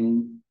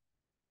laughing,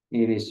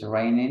 it is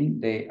raining,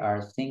 they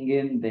are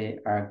singing, they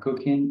are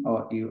cooking,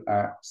 or you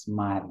are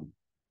smiling.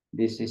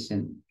 This is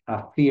an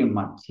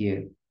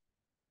affirmative.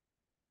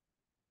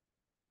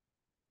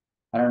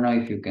 I don't know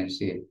if you can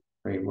see it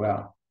very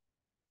well.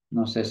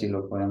 No sé si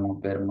lo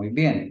podemos ver muy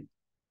bien.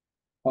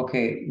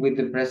 Okay, with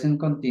the present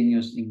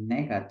continuous in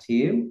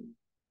negative,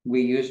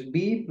 we use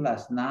be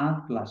plus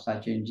not plus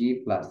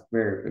ing plus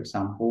verb. For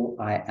example,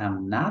 I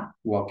am not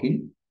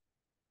walking.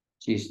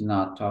 She's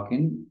not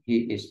talking.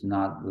 He is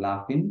not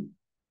laughing.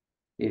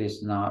 It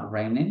is not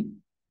raining.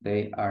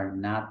 They are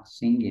not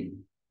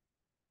singing.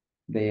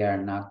 They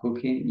are not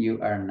cooking.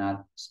 You are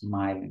not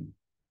smiling.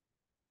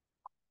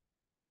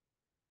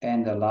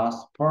 And the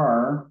last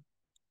part,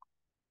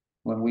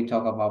 when we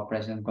talk about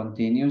present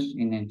continuous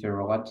in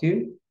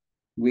interrogative,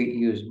 we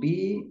use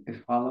be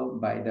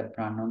followed by the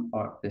pronoun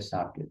or the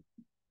subject.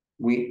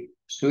 We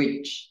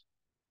switch.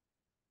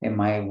 Am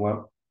I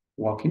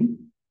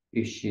walking?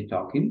 Is she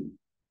talking?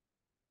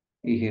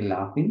 Is he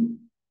laughing?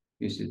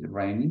 Is it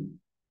raining?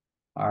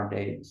 Are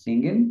they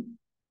singing?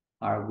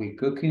 Are we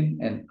cooking?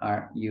 And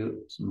are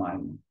you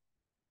smiling?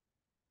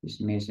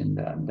 It's missing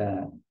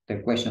the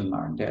question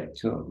mark there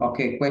too.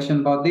 Okay,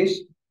 question about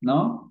this?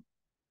 No?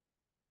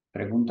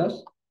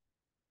 Preguntas?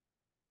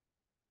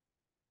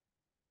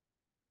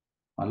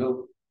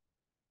 Hello?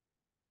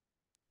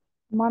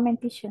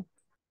 Moment, teacher.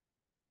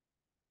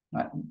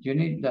 You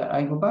need that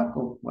I go back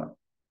or what?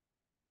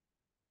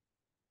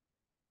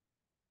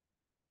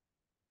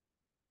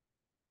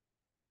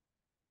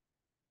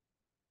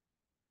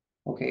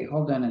 Okay,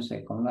 hold on a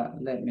second.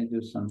 Let me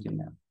do something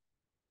else.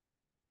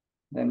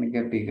 Let me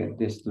get bigger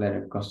this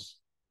letter because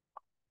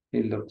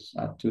it looks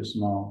too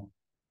small.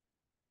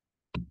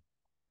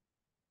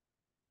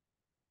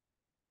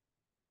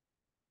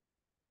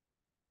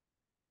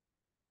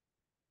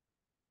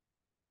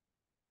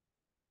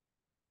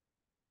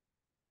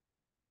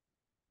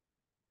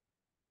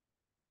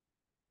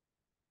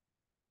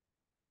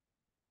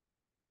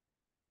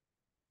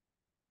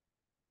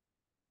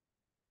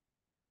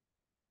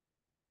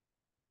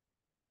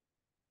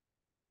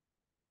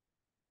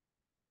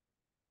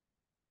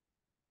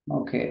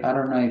 Okay, I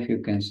don't know if you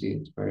can see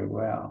it very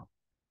well.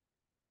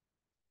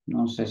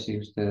 No sé si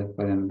ustedes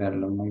pueden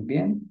verlo muy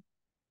bien.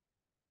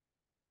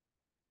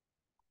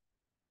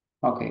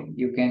 Okay,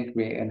 you can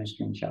create a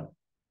screenshot.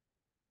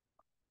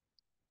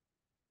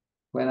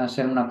 Pueden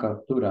hacer una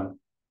captura.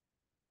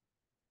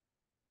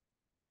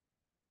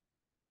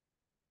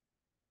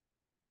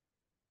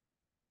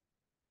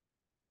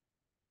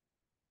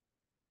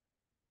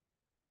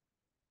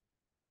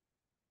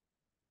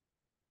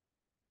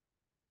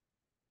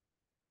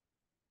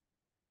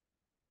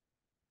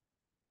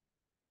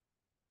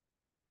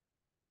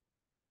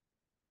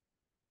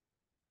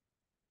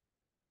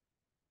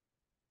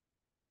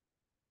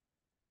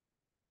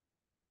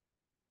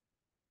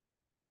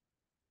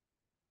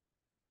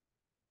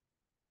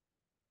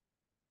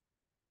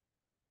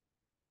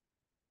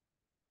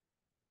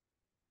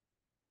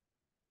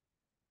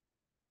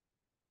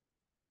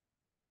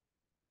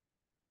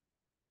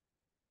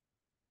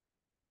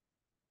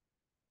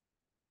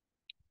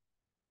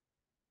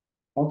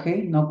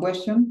 Okay, no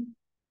question?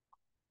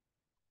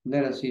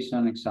 Let us see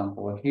some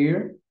example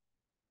here.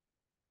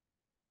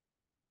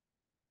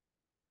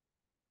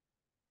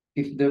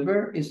 If the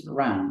verb is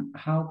run,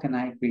 how can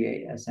I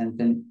create a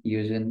sentence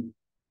using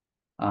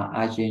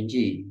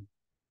ing?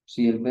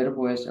 Si el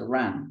verbo es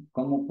run,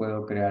 ¿cómo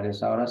puedo crear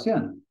esa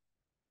oración?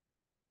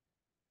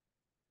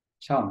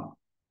 Chao.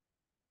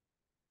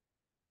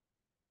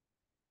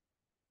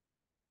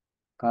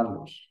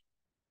 Carlos.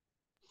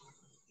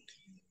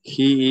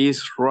 He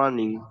is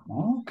running.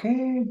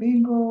 Okay,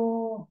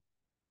 bingo.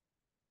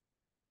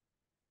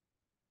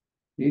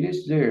 It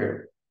is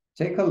there.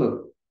 Take a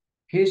look.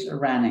 He's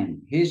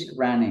running. He's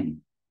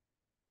running.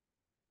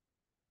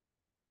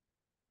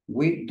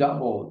 We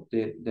double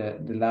the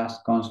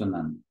last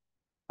consonant.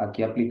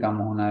 Aquí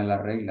aplicamos una de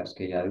las reglas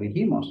que ya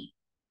dijimos.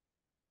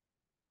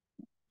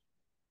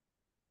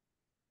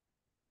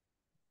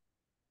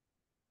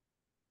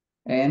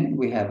 And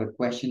we have a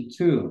question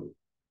too.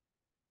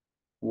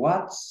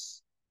 What's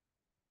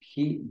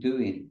he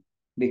doing?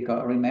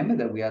 Because remember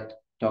that we are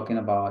talking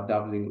about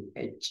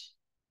WH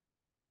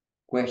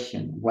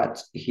question.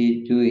 What's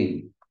he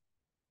doing?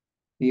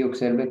 Y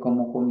observe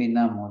cómo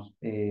combinamos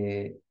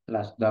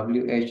las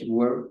WH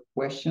word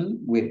question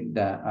with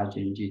the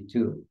ing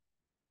too.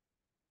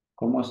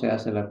 ¿Cómo se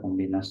hace la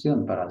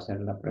combinación para hacer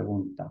la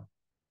pregunta?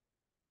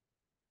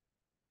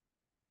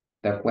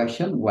 The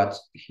question,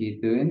 what's he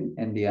doing?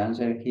 And the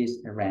answer,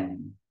 he's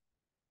running.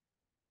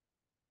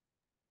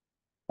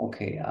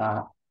 Okay,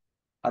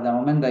 at the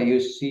moment that you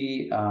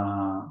see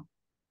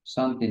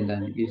something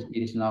that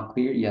is not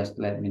clear, just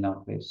let me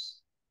know,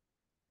 please.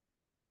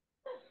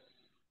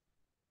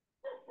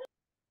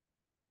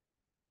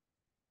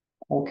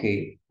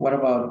 Okay, what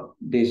about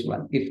this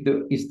one? If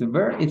the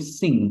verb is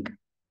sing,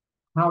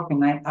 how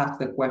can I ask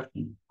the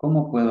question?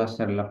 ¿Cómo puedo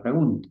hacer la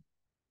pregunta?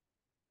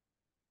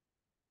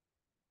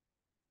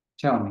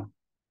 Tell me.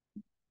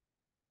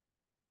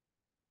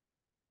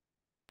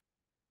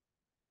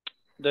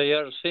 They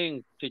are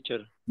sing,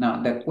 teacher.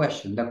 No, the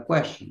question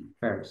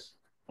first.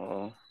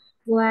 Oh.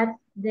 What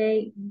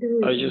they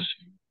do.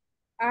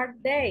 Are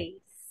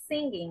they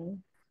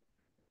singing?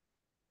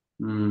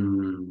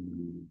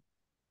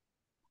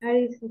 That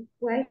is a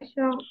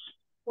question.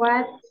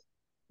 What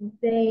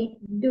they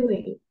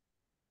doing?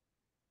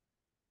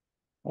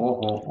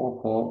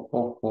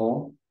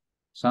 Oh.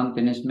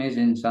 Something is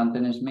missing,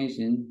 something is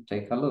missing.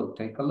 Take a look,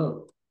 take a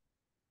look.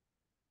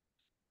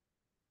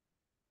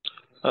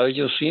 Are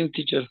you singing,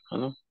 teacher?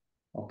 No?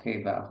 Okay,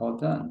 but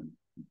hold on.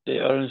 They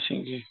aren't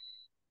singing.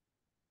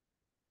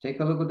 Take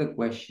a look at the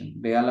question.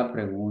 Vea la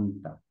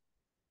pregunta.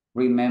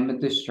 Remember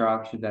the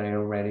structure that I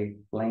already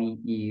explained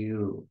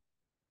you.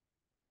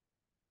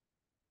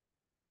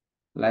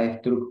 La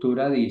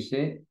estructura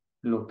dice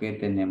lo que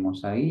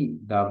tenemos ahí.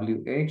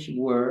 WH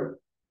word,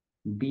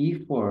 be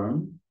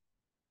form,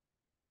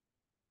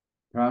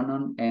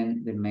 pronoun,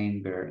 and the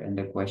main verb, and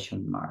the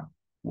question mark.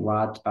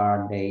 What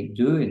are they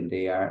doing?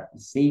 They are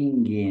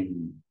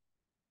singing.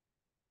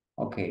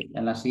 Okay,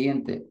 en la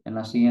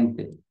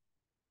siguiente.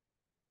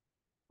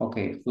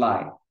 Okay,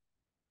 fly.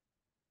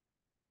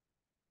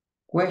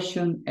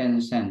 Question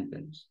and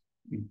sentence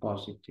in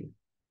positive.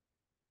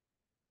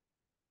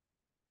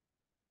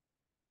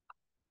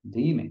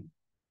 Dime.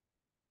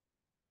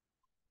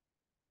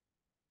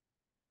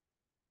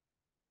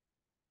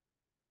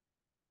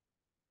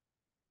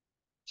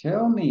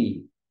 Tell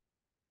me.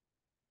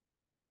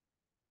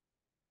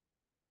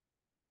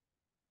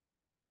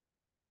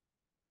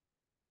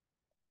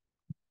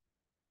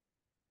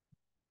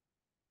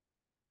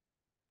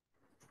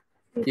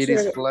 It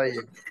is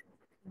flying.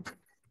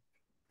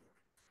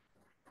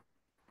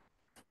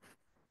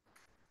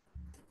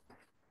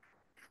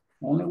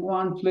 Only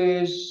one,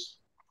 please.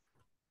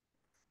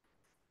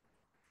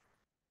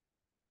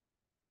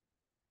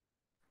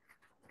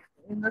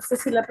 No sé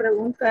si la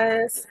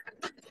pregunta es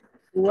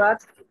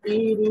what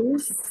it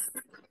is,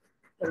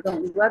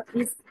 perdón, what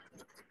is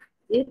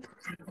it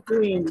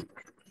doing?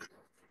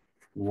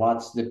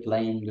 What's the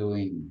plane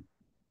doing?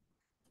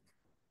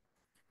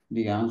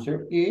 The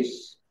answer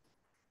is,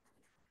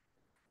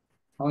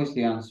 how is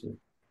the answer?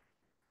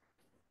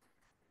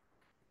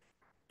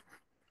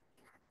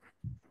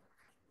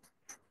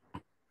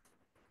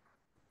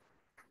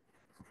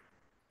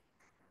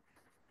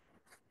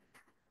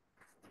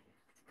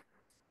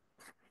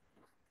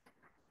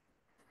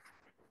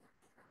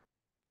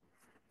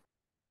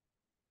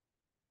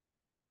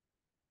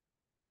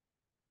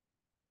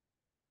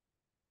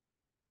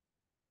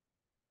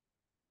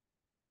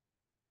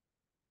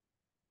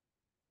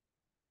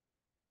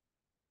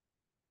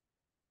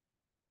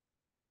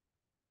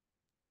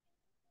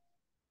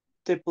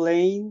 The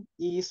plane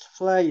is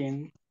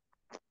flying.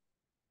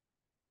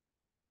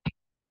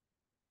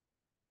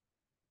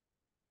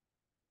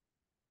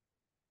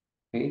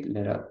 Okay,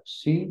 let us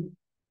see.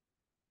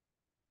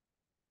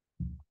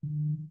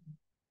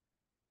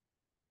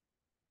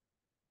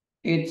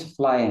 It's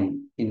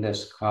flying in the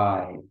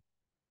sky.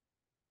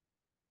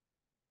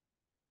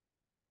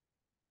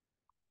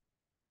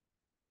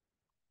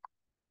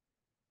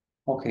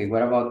 Okay,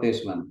 what about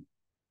this one?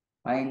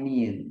 I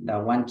need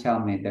that one tell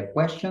me the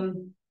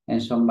question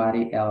and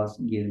somebody else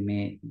give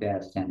me the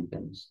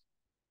sentence.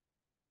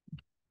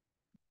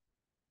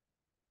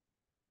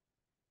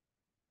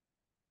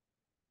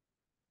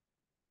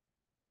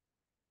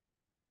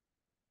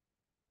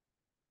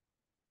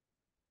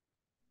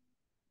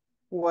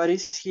 What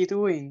is he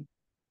doing?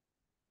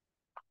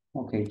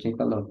 Okay, take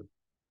a look.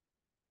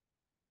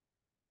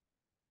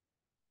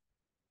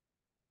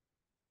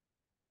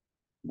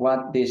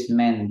 What this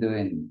man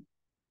doing?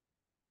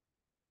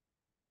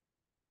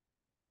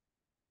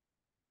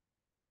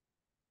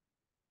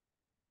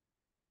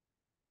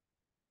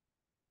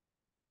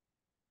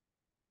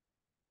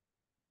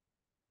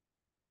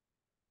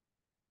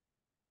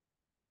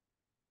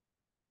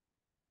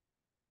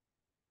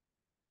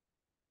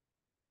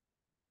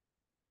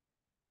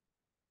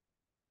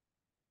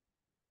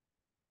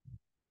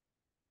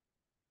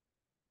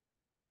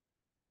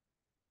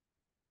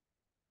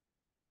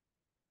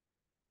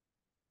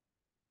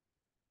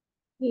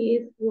 He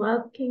is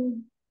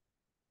walking.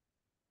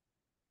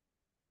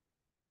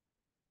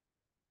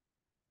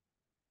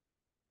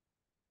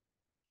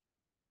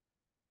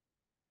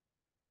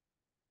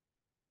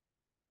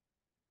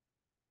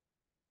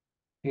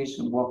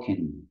 He's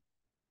walking.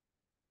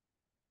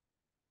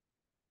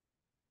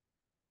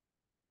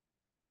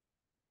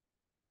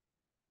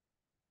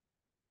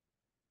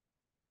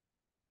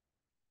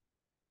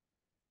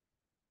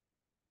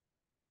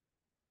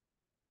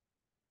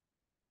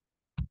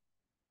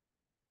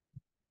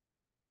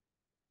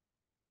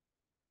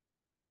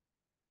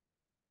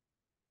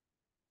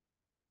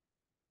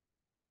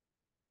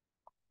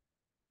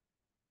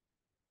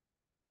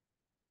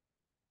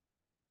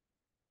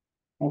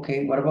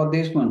 Okay, what about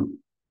this one?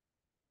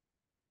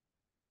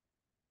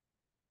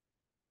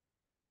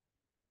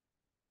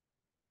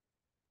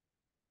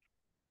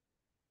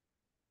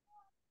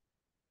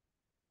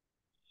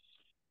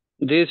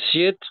 This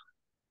shit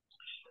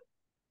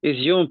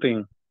is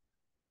jumping.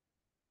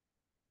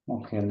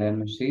 Okay, let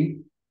me see.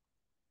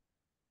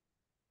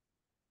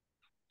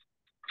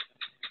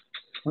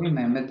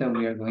 Remember that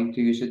we are going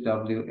to use a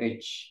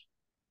WH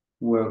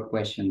word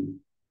question.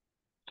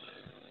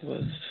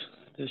 What's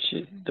the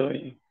shit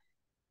doing?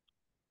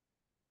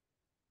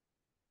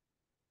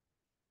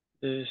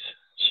 This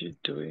shit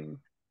doing?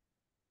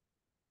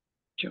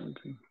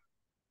 Jumping.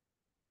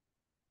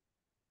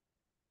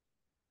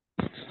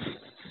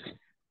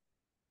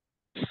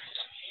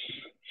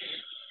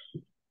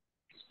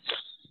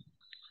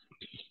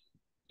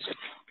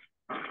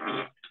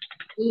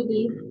 It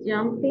is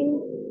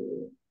jumping.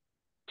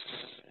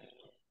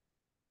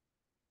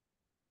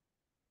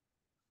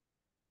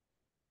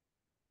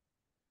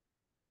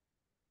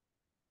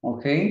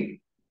 Okay.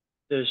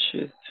 The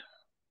shit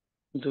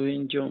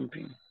doing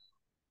jumping.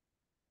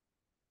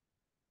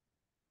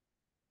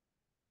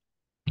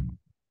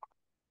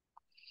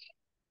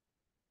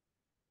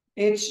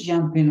 It's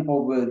jumping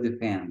over the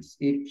fence.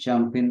 It's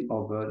jumping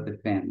over the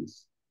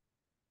fence.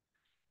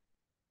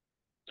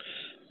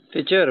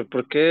 Teacher,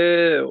 ¿por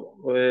qué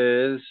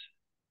es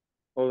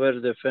over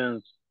the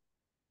fence?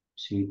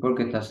 Sí,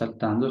 porque está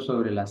saltando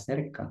sobre la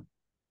cerca.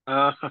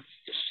 Ah,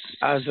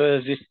 eso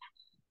es.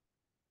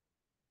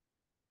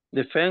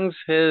 The fence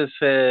es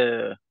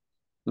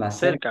La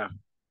cerca. cerca.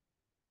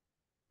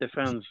 The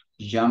fence.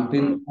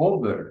 Jumping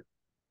over.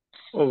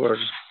 Over.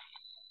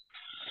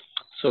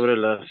 Sobre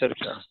la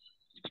cerca.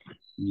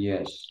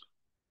 Yes.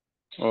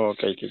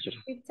 Okay, teacher.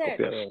 Teacher,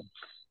 Copiado.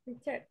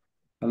 teacher,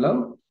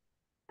 Hello?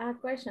 a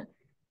question.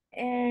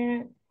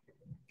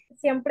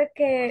 Siempre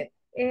que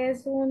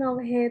es un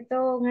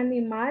objeto, un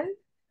animal,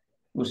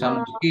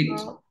 Usamos it.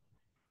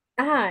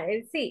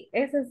 Sí,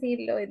 eso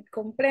sí lo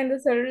comprendo,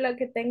 solo lo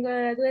que tengo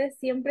de duda es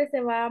siempre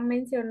se va a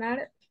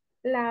mencionar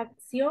la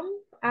acción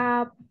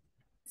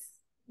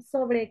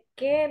sobre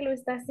qué lo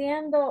está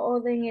haciendo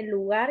o en el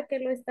lugar que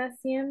lo está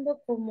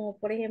haciendo, como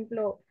por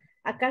ejemplo,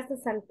 acá está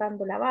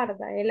saltando la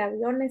barda, el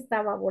avión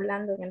estaba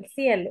volando en el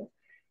cielo.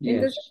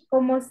 Entonces, Yes.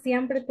 como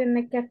siempre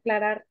tiene que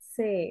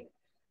aclararse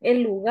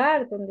el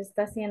lugar donde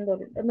está haciendo,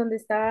 donde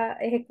está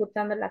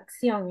ejecutando la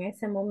acción en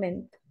ese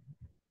momento,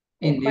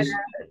 o In para this,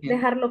 in,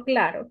 dejarlo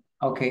claro.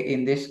 okay,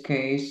 in this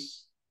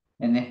case,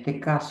 en este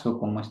caso,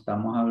 como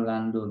estamos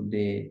hablando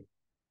de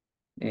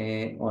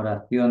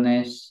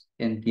oraciones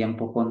en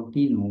tiempo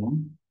continuo,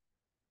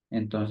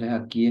 entonces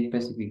aquí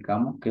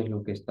especificamos qué es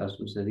lo que está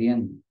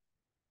sucediendo.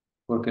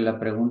 Porque la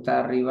pregunta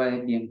arriba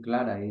es bien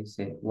clara,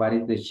 dice, what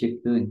is the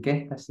sheep doing? ¿Qué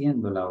está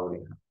haciendo la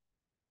oveja?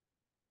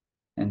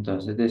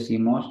 Entonces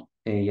decimos,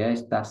 ella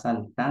está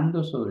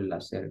saltando sobre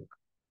la cerca.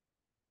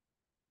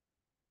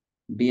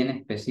 Bien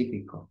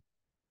específico.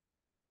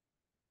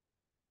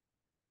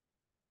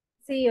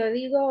 Sí, yo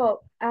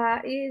digo,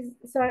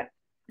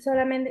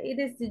 solamente it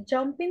is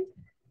jumping,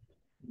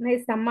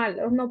 está mal,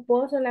 o no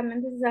puedo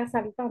solamente estar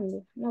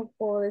saltando, no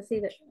puedo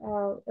decir,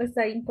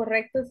 está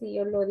incorrecto si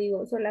yo lo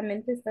digo,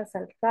 solamente está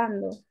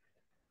saltando,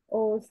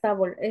 o está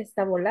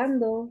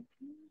volando,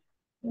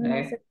 no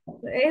Eh, sé,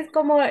 es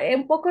como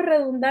un poco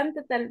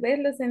redundante, tal vez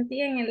lo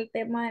sentí en el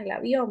tema del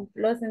avión,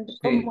 lo sentí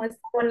como sí,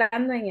 está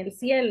volando en el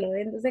cielo,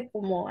 entonces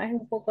como es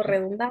un poco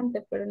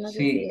redundante, pero no sé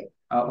sí. si...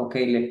 Ok,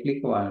 le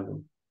explico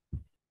algo.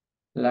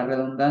 La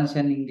redundancia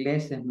en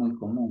inglés es muy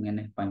común, en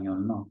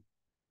español no.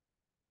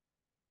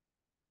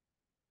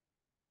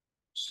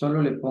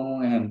 Solo le pongo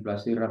un ejemplo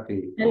así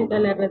rapidito. Algo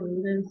la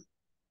redundancia.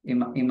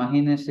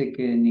 Imagínense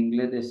que en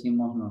inglés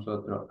decimos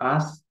nosotros,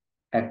 ask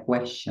a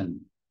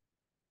question.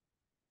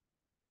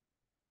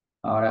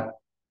 Ahora,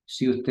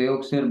 si usted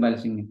observa el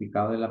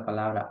significado de la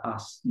palabra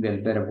ask,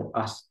 del verbo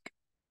ask,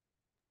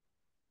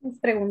 Es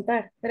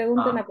preguntar,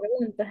 pregunta una ah,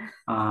 pregunta.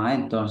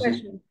 entonces,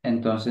 Question.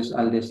 entonces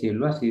al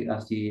decirlo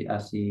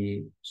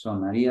así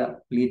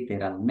sonaría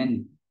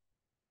literalmente.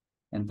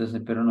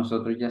 Entonces, pero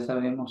nosotros ya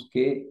sabemos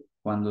que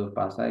cuando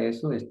pasa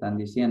eso, están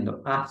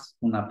diciendo, haz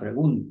una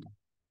pregunta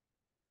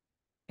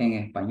en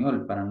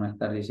español para no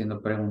estar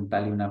diciendo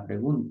preguntarle una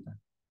pregunta.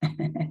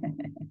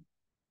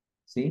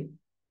 ¿Sí?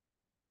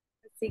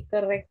 Sí,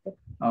 correcto.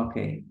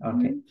 Okay,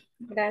 okay, Ujú.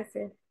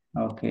 Gracias.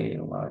 okay,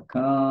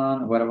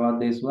 welcome. What about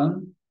this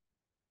one?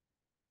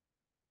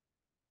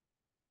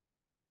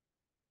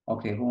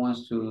 Okay, who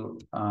wants to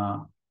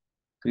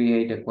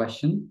create a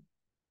question?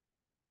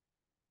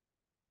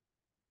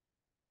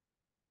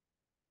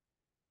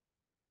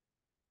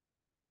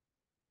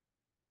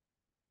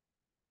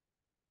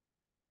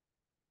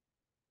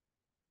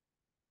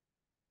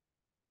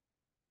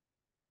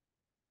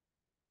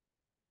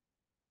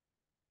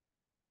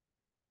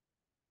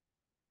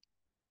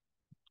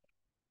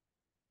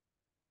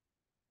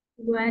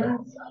 What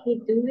is he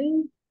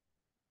doing?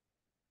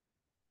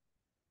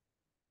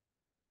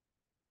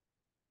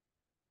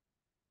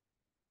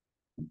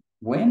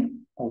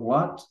 When or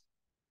what?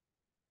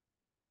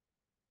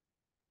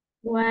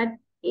 What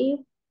is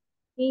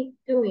he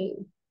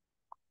doing?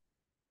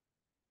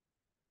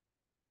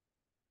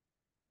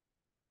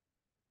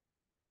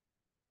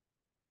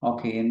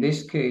 Okay, in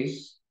this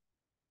case,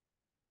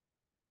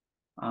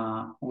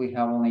 we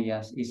have only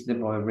just, is the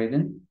boy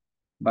reading?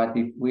 But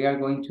if we are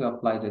going to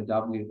apply the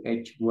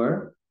WH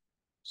word,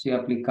 si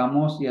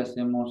aplicamos y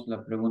hacemos la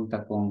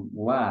pregunta con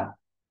what,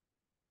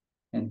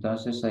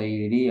 entonces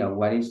ahí diría,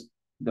 what is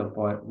the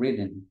boy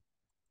reading?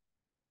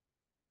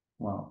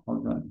 Wow,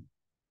 hold on.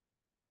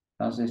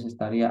 Entonces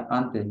estaría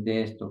antes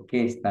de esto,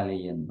 ¿qué está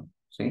leyendo?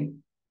 ¿Sí?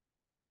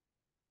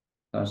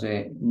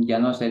 Entonces ya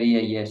no sería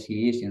yes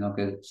he is, sino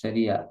que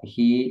sería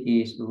he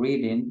is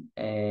reading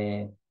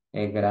a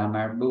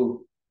grammar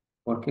book.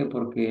 ¿Por qué?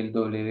 Porque el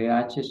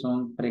WH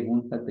son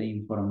preguntas de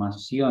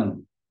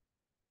información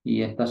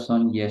y estas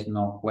son yes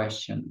no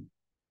question.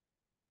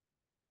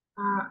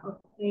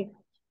 Okay.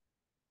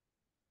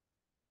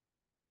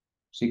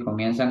 Si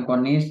comienzan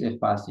con is es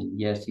fácil,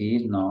 yes he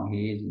is, no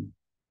he isn't.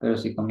 Pero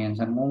si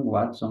comienzan con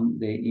what son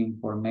de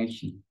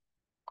information.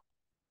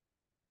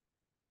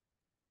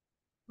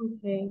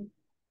 Okay.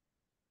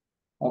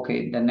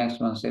 Okay, the next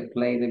one say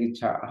play the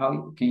guitar.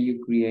 How can you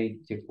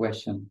create the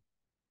question?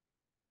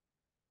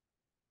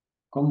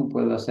 ¿Cómo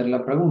puedo hacer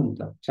la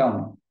pregunta? Tell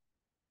me.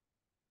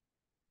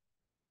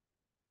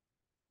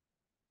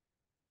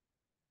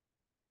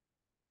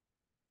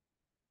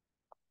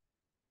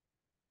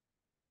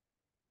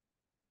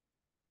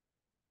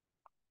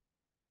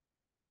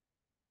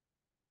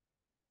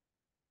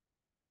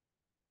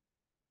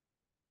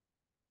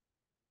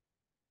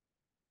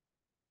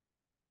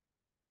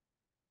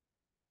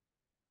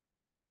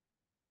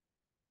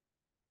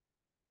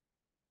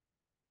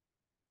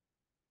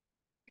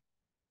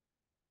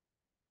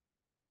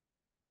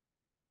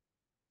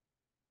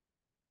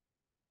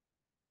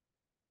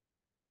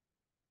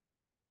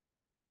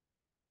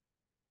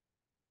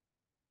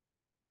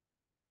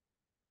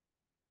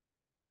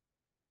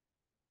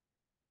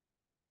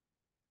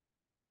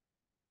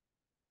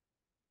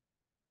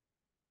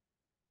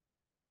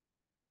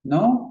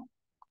 No?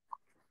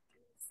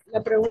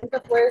 La pregunta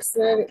puede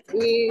ser,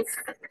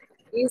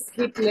 is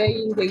he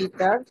playing the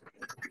guitar?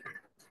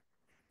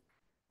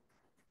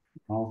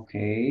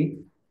 Okay.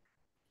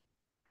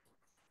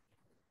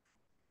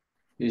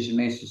 Is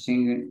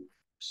Mr.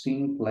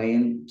 Singh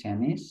playing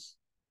tennis?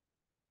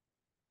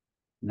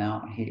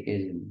 No, he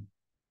isn't.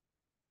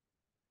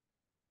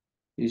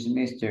 Is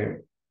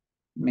Mr.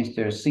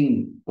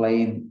 Singh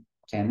playing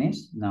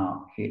tennis?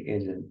 No, he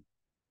isn't.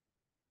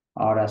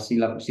 Ahora, si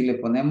le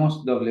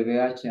ponemos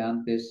WH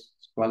antes,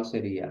 ¿cuál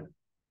sería?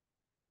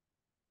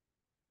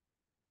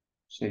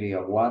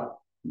 Sería what,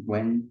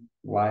 when,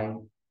 why,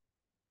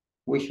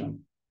 which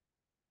one?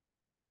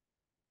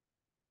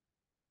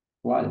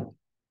 ¿Cuál?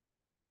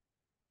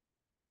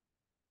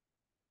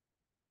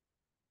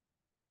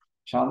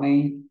 Tell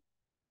me.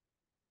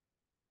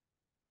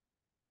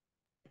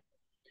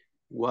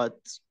 What?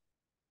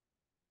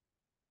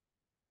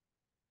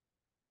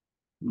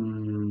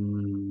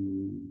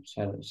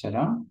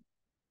 ¿Será?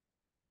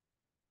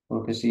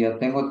 Porque si ya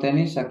tengo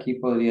tenis, aquí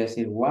podría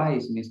decir, why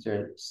is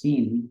Mr.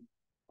 Singh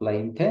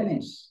playing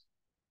tennis?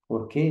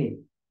 ¿Por qué?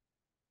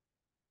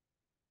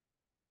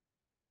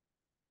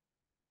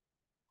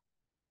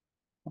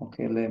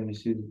 Okay, let me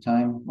see the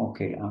time.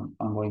 Okay, I'm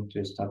going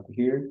to stop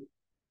here.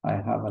 I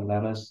have a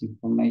lot of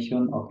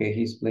information. Okay,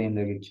 he's playing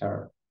the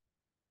guitar.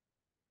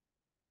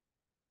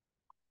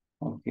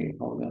 Okay,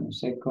 hold on a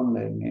second.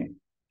 Let me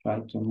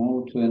try to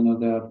move to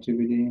another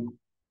activity.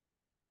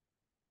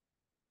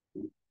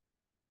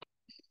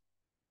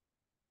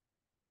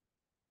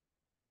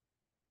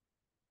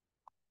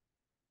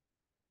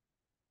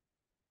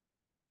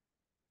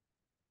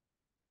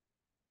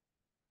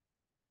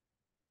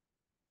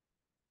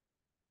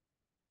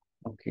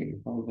 Okay,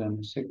 hold on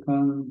a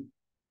second.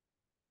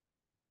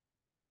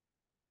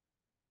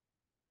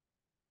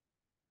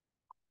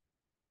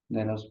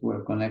 Let us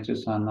work on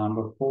exercise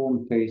number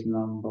 4, page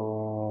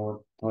number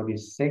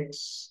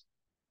 36.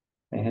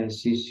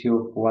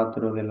 Ejercicio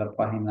 4 de la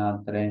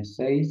página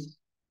 36.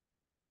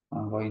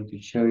 I'm going to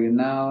show you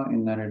now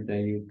in order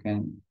that you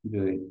can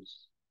do it.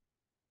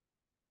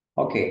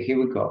 Okay, here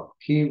we go.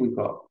 Here we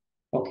go.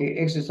 Okay,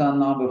 exercise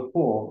number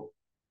 4.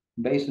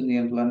 Based on the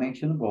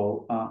explanation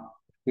above,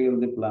 fill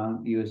the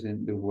blank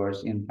using the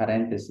words in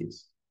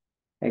parentheses.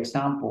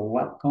 Example,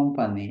 what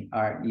company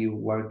are you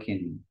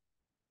working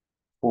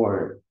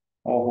for?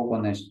 Ojo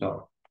con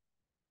esto.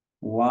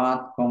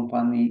 What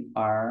company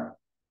are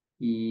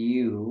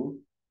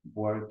you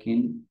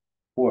working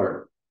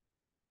for?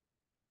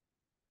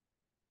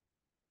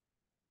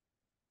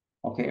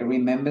 Okay,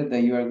 remember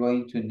that you are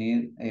going to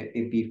need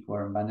a be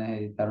form. Van a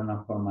necesitar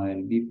una forma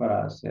del be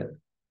para hacer.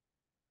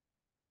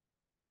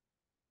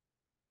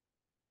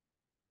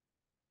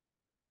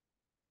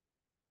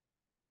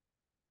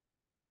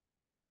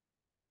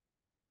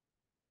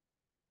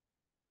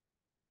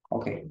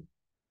 Okay.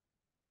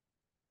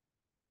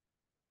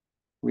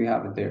 We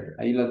have it there.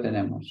 Ahí lo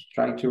tenemos.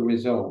 Try to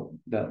resolve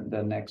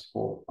the next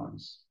 4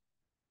 ones.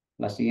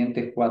 Las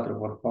siguientes 4,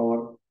 por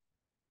favor.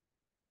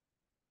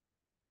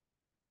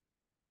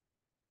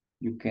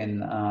 You can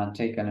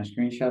take a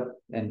screenshot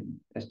and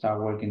start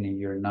working in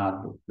your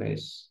notebook,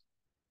 please.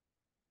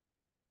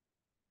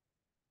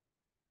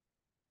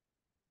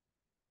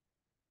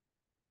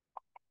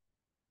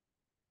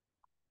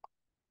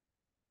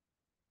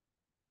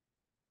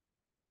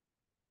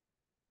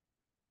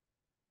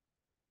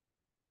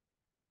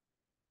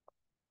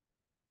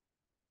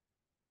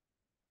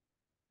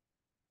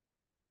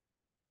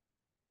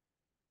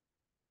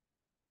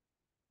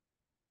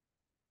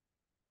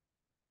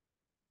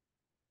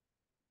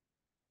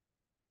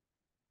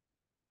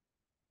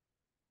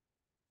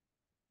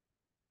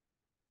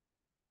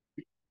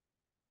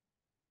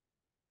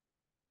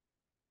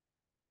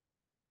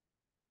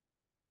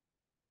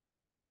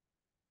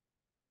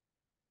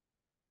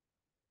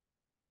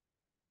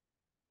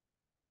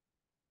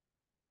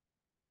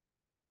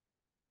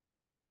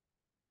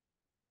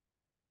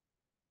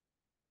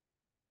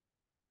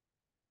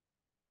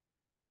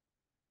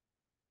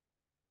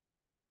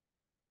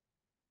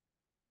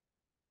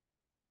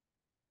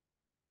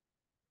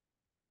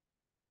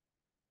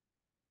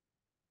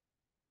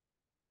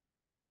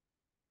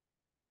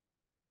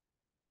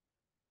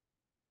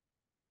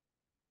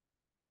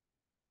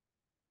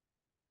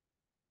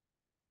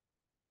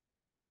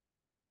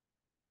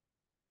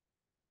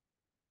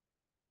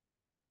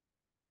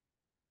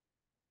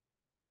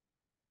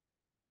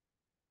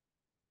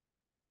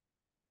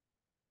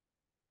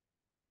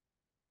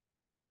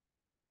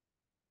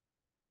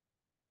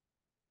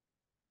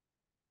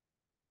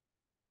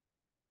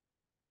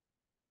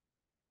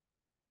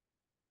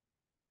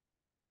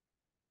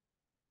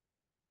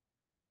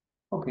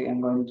 Okay,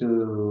 I'm going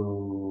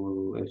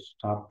to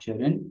stop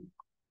sharing.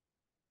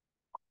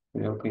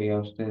 Creo que ya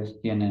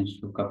ustedes tienen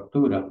su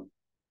captura.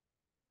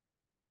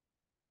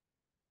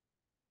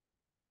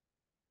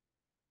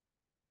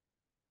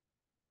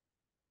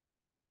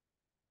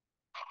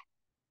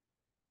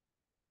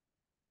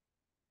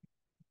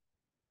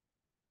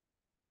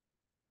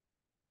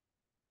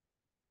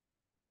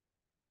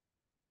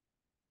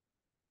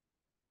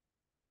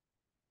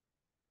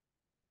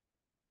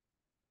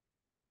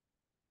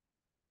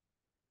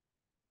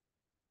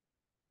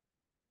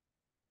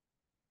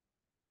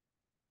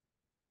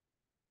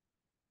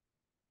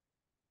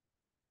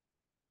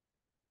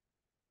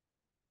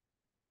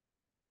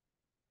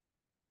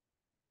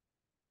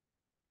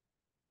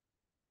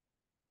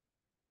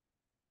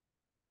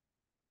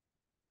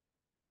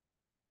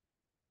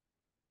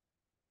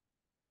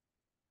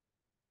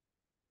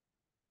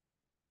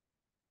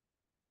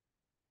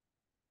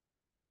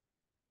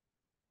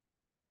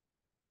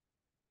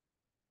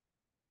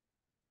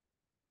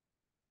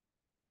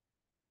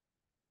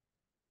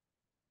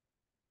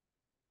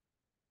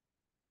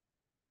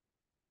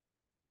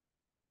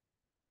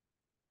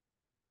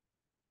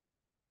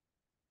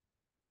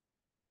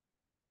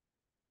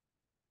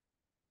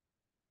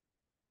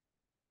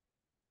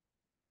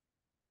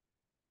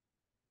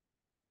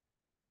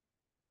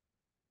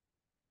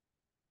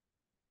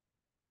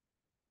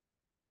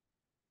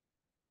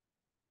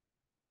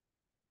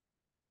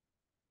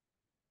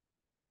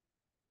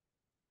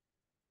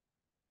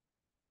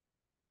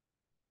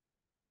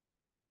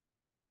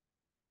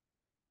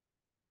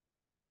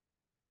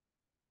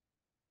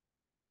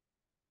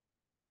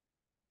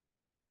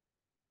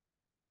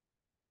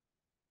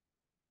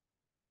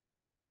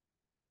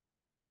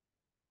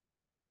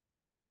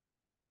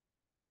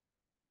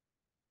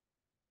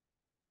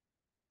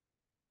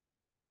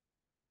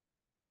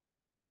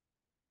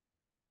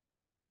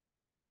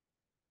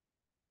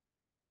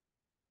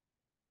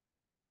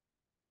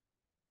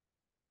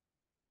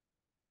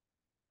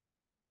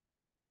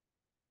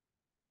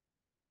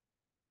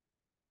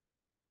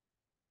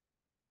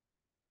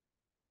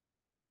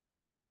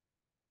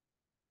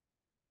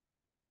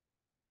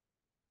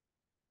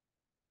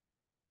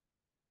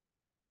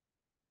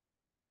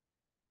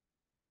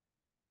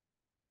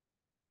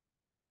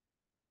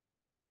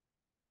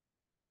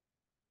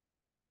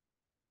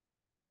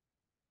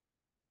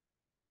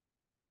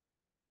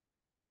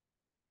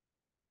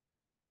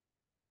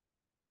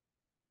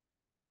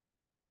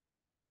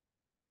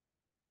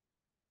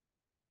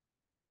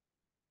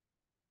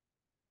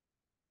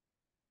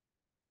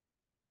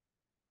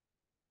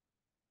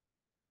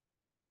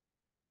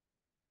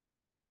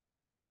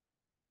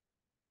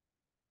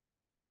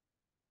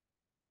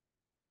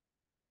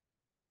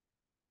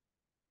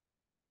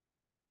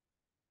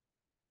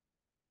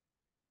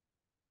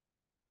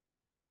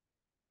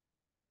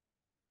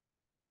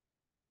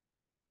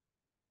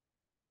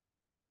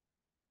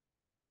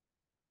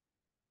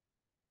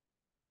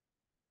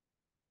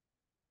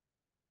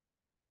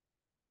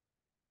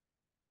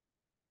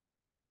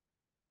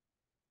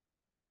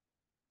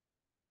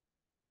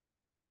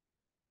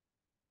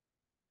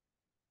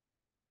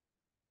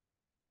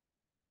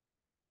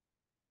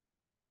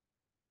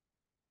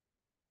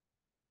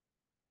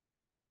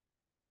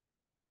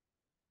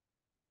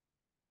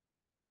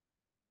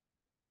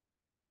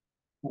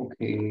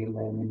 Okay,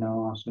 let me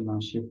know as soon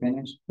as you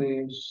finish,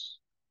 please.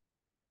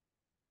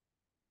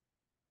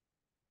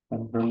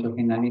 Tan pronto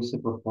finalice,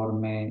 por favor,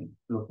 me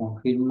lo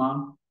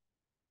confirma.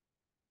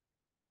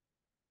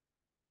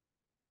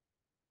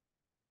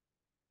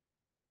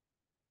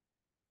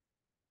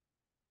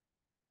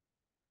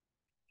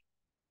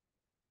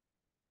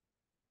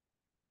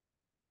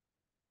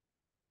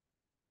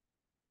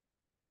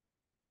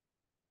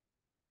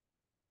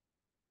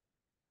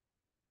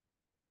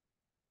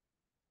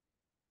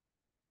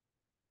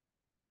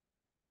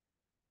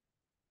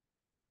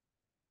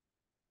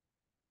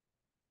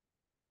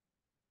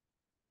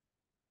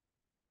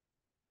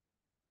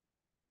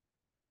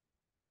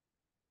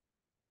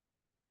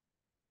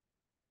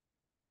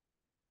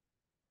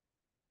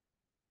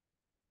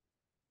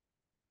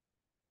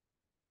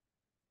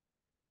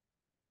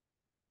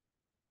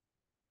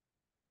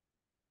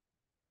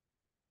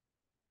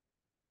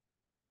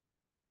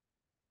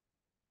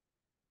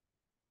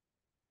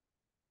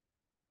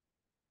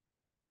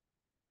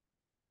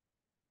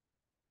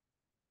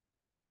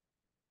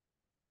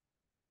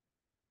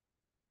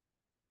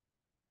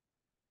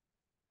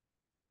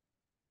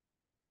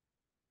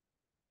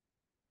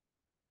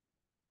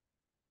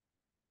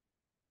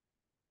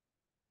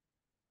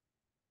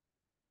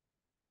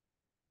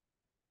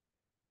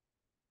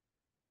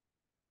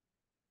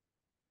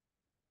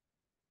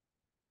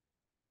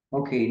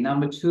 Okay,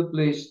 number 2,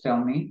 please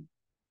tell me.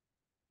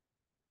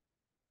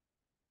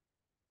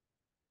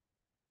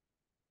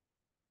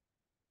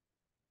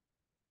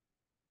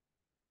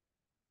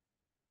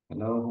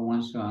 Hello, who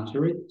wants to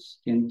answer it?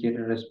 ¿Quién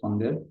quiere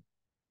responder?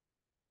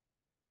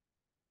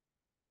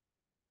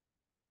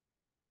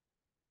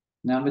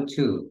 Number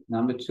two,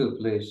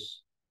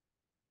 please.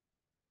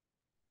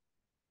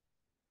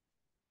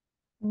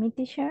 Me,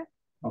 teacher.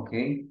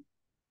 Okay.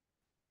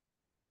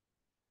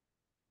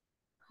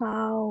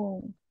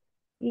 How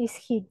is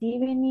he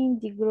dividing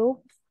the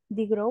group?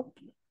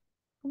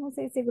 ¿Cómo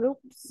se dice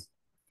groups?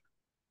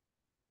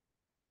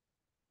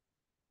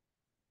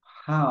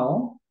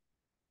 How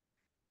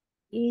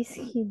Is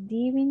he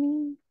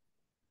dividing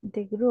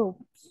the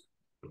groups?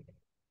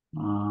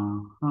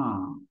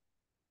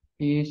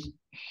 is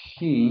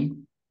he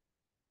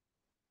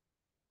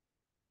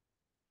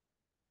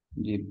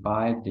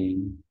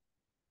dividing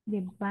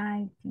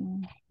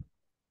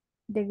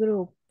The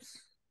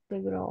groups.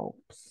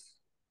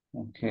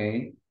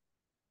 Okay.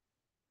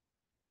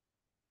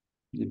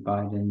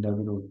 Dividing the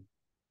group.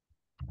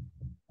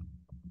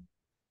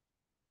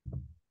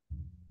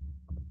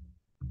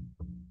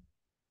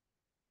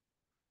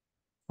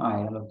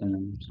 Ya lo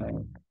tenemos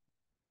ahí.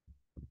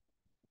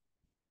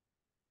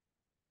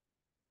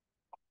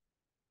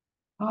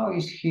 How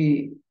is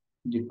he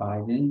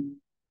dividing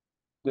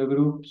the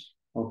groups?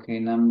 Okay,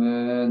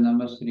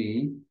 number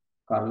 3,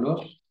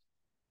 Carlos.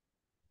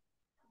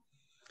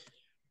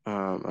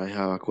 I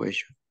have a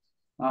question.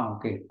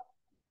 Okay.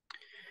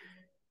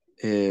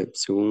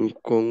 Según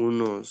con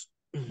unos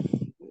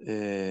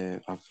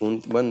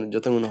apuntes, bueno,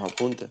 yo tengo unos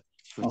apuntes.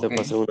 Usted Okay.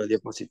 pasó una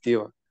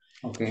diapositiva.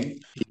 Okay.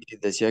 Y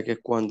decía que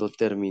cuando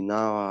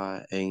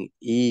terminaba en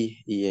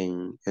I y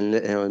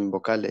en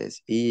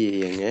vocales I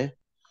y en E,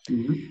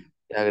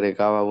 le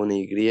agregaba una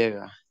Y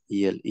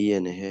y el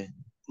ING.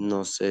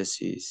 No sé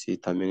si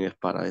también es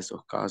para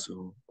esos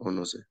casos o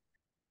no sé.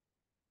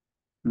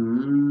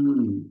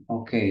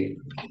 Okay.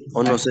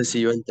 O no sé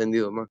si yo he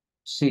entendido más.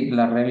 Sí,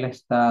 la regla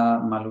está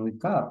mal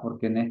ubicada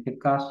porque en este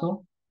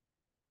caso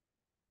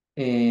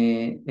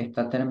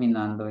está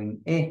terminando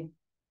en E.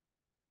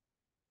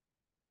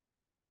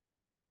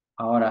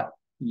 Ahora,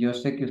 yo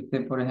sé que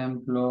usted, por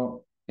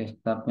ejemplo,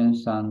 está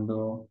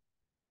pensando,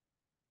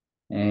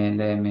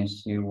 let me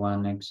see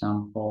one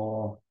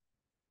example.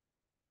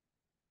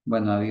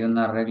 Bueno, había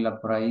una regla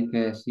por ahí que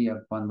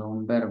decía cuando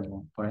un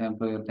verbo, por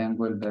ejemplo, yo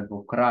tengo el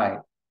verbo cry.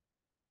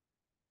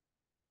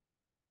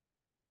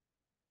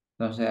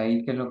 Entonces,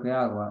 ahí, ¿qué es lo que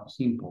hago?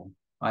 Simple.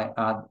 I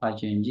add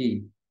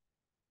ing.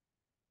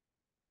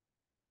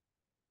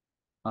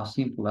 As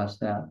simple as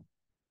that.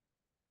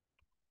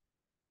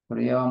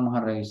 Pero ya vamos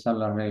a revisar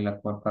la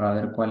regla para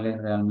ver cuál es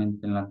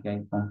realmente en la que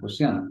hay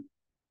confusión.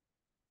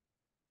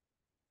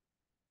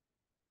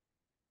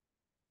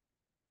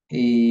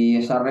 Y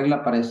esa regla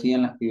aparecía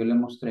en las que yo le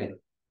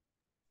mostré.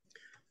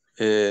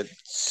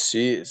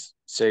 Sí,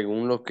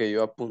 según lo que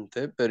yo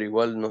apunté, pero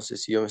igual no sé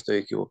si yo me estoy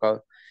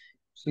equivocado.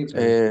 Sí,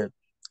 pero...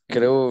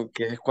 Creo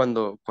que es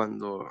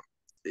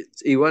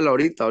igual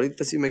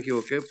ahorita sí me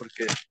equivoqué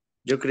porque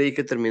yo creí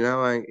que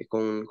terminaba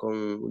con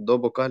dos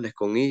vocales,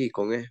 con I y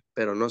con E,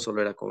 pero no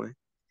solo era con E.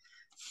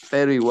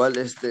 Pero igual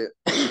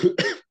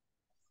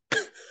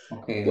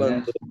Okay,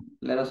 cuando...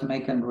 let us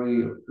make a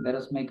review. Let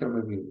us make a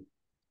review.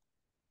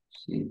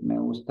 Sí, me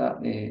gusta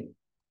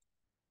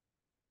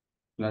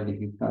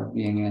clarificar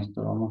bien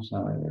esto. Vamos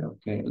a ver.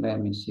 Okay, let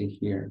me see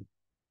here.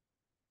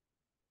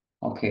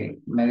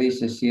 Okay, me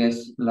dice si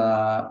es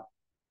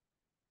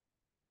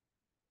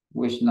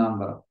which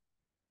number.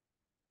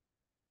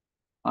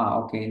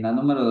 Okay, la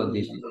número 2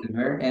 dice, the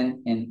verb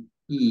end in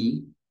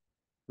E,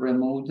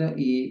 remove the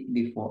E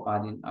before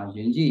adding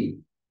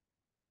ing.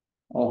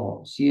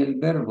 Ojo, si el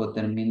verbo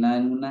termina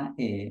en una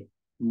E,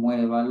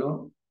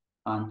 muévalo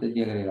antes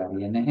de agregar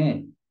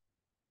ing.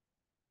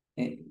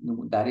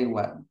 That is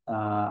what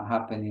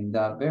happened in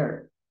that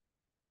verb.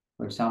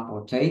 For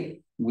example,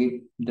 take,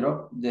 we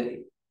drop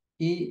the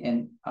E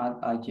and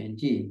add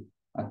ing.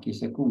 Aquí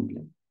se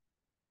cumple.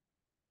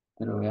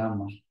 Pero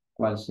veamos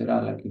cuál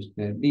será la que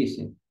usted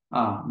dice.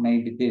 Ah,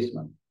 maybe this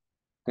one.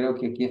 Creo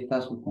que aquí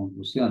está su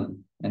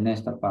confusión en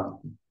esta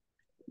parte.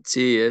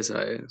 Sí,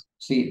 esa es.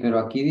 Sí, pero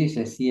aquí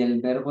dice si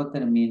el verbo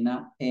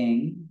termina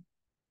en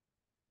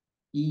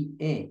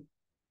IE,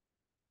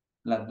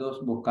 las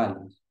dos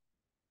vocales.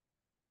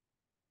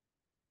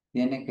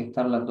 Tienen que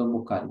estar las dos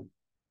vocales.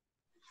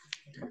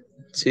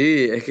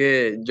 Sí, es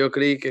que yo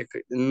creí que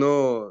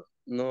no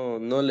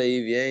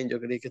leí bien, yo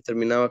creí que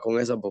terminaba con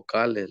esas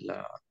vocales,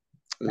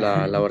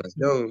 la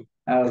oración.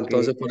 Ah, ok.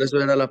 Entonces, por eso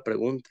era la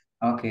pregunta.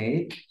 Ok,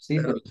 sí,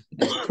 pero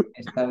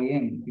está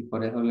bien y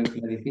por eso le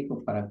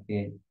clarifico para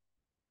que,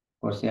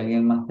 por si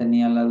alguien más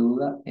tenía la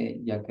duda,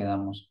 ya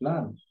quedamos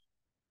claros.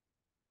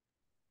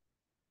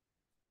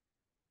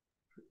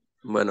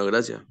 Bueno,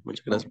 gracias,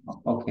 muchas gracias.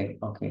 Okay,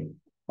 okay.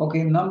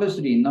 Okay, number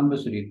three,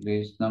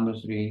 please. Number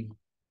three.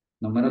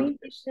 Número Me, 3.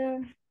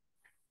 teacher.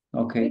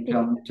 Okay,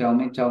 Me,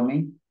 tell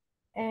me.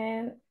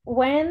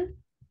 When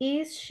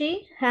is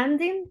she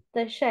handing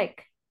the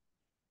check?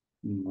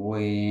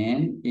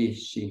 When is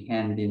she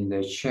handing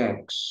the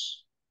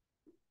checks?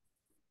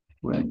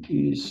 When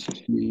is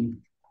she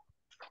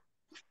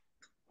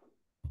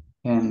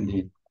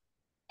handing?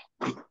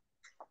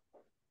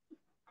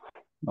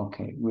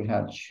 Okay, we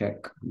have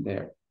check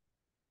there.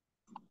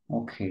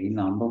 Okay,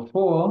 number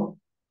 4.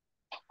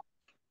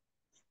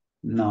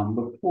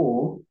 Number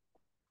 4.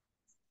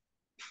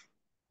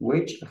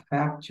 Which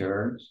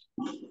factors?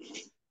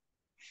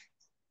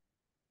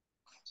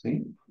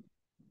 See?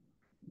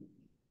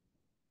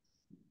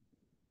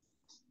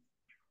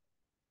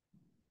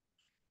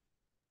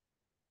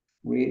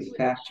 Which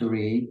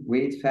factory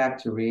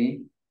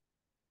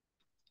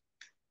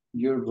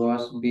your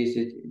boss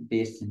visit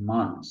this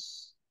month?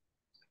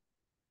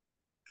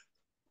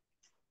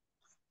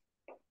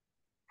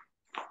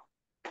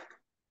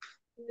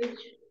 Which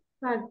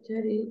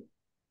factory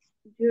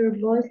your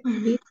boss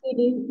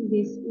visiting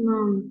this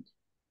month?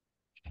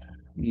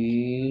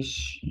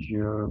 Is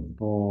your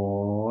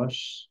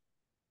boss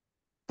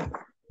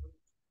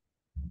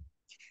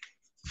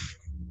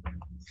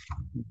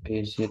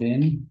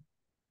visiting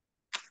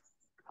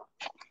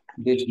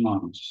this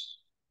month?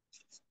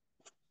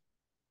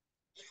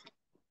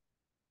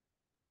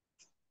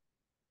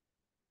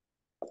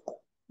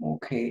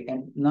 Okay,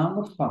 and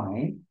number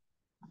 5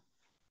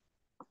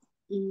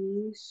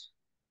 is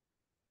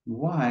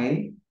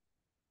why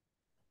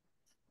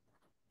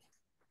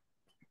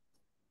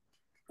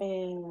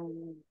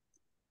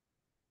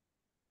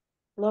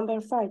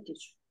number 5,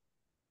 teacher.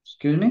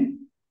 excuse me?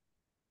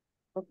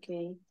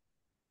 Okay.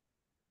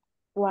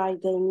 Why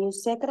the new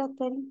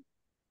secretary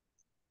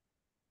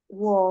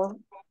wore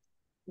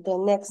the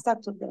next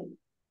Saturday?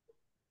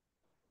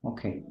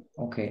 Okay,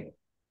 okay.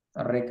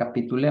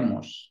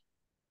 Recapitulemos.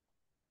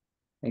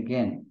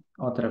 Again,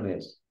 otra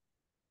vez.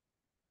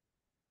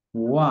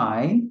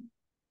 Why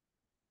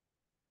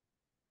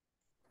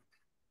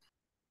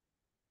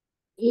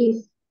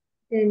Is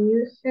the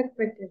new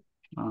secretary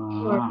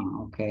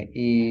okay,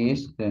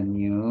 is the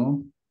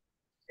new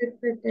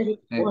secretary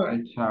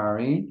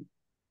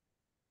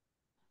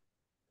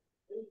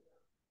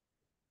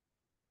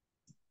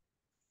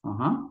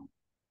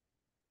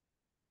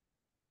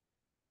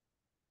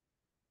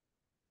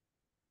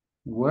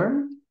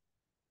where?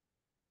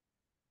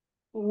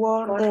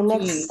 Wore the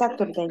next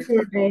Saturday.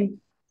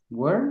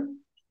 Where?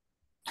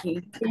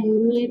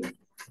 The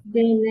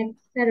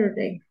next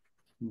Saturday.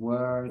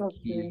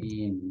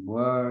 Working.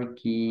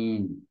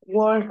 Working.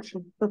 Why is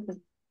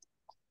the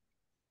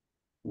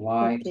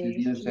Okay.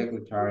 new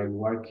secretary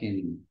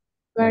working?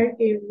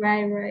 Working,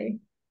 right.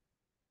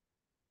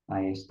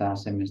 Ahí está,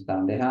 me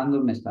están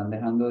dejando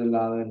de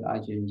lado el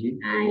ing.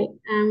 I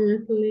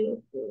am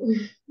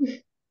sleeping.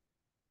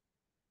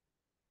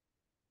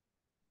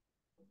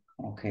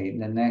 Okay,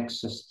 the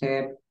next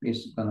step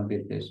is gonna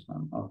be this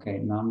one. Okay,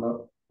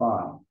 number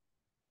 5.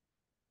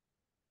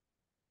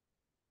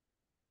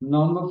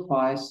 Number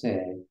 5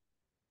 said,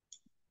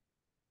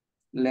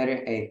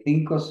 letter A,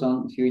 think of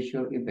some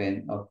future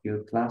event of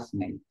your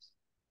classmates.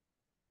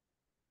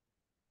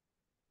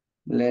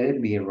 Letter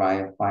B,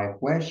 write 5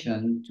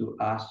 questions to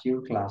ask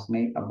your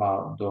classmate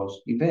about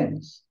those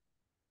events.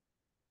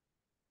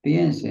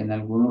 Piense en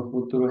algunos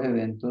futuros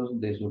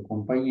eventos de sus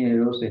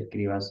compañeros,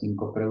 escriba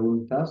 5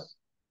 preguntas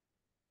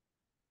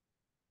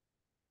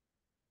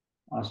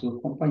a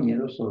sus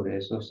compañeros sobre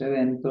esos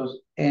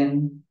eventos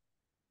en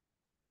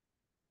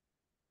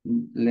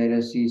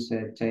letter C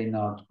said take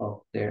note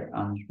of their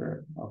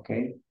answer,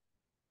 okay?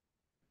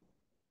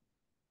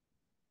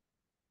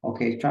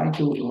 Okay, try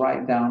to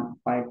write down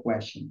 5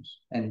 questions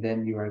and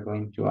then you are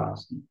going to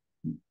ask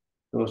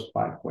those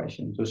 5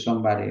 questions to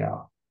somebody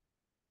else.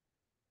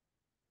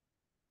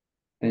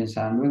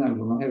 Pensando en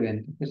algunos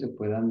eventos que se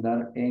puedan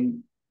dar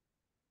en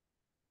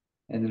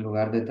en el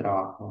lugar de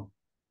trabajo.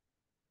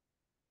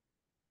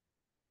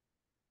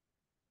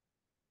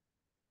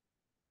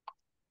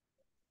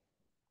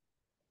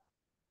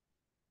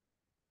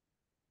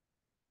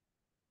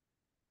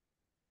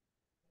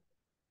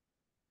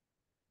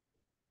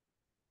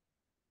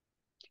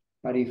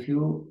 But if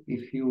you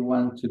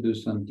want to do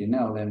something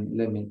else, then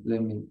let me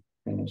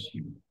finish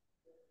you.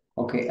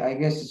 Okay, I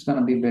guess it's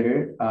gonna be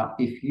better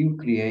if you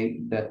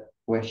create the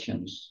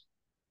questions.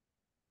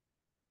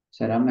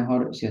 Será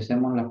mejor si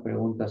hacemos las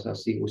preguntas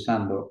así,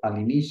 usando al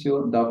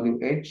inicio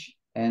WH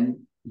and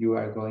you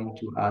are going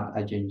to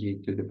add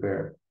ing to the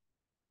verb.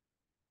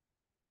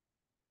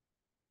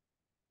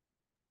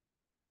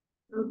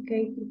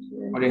 Okay.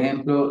 Por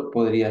ejemplo,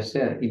 podría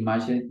ser,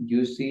 imagine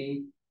you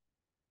see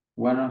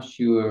one of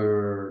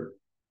your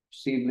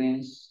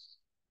siblings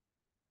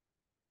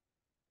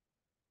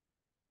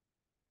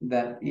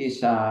that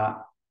is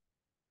on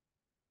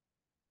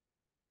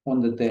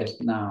the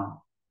desk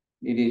now.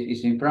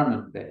 It's in front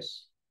of the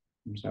desk.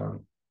 I'm sorry.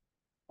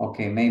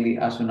 Okay, maybe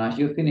as soon as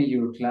you finish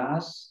your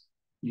class,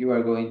 you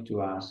are going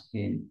to ask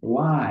him,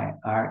 why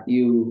are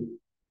you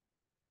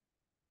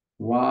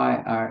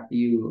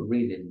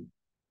reading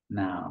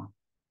now?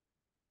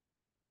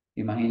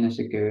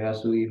 Imagínense que ve a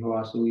su hijo o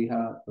a su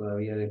hija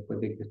todavía después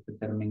de que usted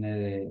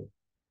termine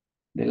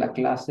de la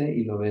clase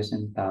y lo ve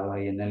sentado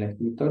ahí en el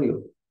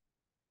escritorio.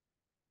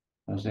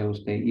 Entonces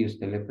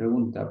usted le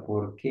pregunta,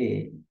 ¿por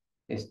qué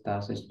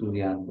estás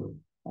estudiando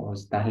o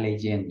estás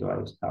leyendo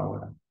a esta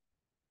hora?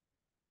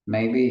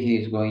 Maybe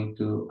he's going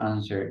to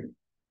answer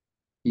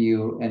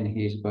you and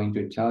he's going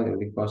to tell you,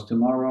 because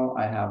tomorrow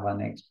I have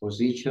an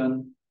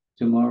exposition,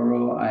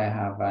 tomorrow I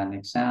have an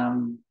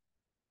exam.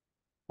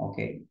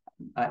 Okay,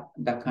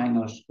 that kind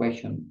of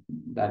question,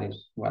 that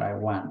is what I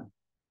want.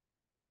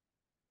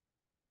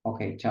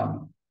 Okay,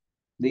 tell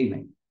me,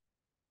 dime.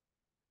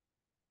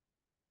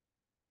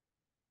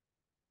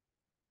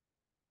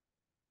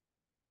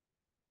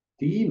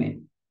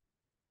 Dime.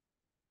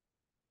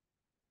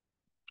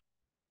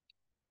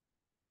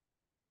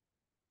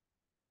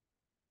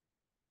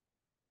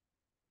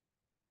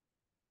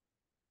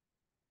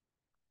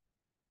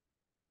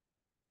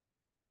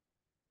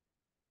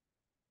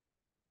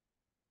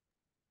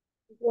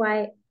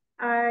 Why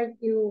are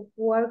you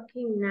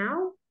working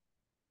now?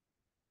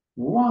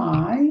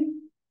 Why?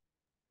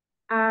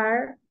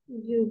 Are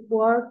you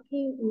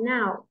working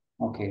now?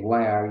 Okay,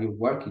 why are you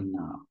working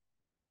now?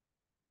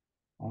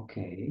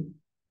 Okay.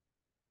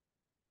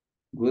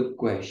 Good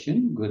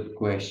question, good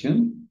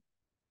question.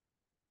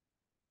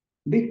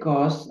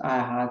 Because I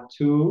had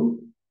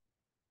to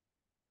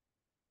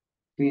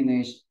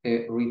finish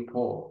a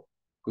report,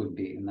 could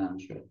be an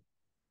answer.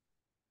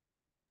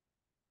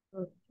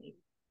 Okay.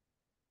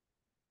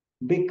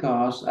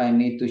 Because I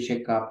need to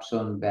check up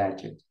some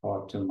budget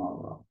for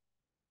tomorrow.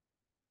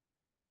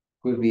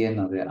 Could be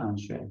another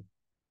answer.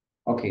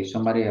 Okay,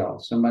 somebody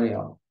else.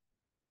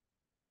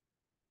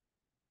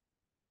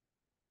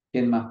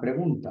 ¿Quién más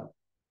pregunta?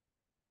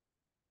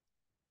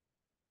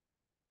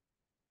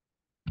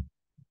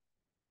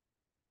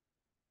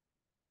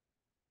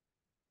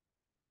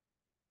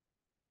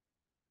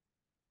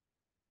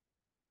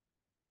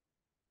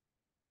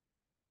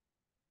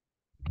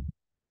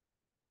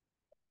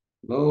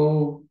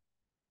 Hello?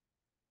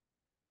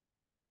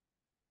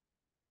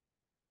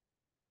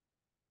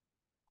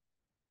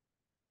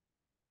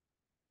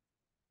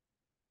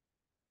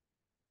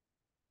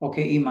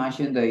 Okay,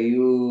 imagine that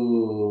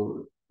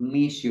you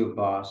miss your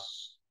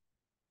bus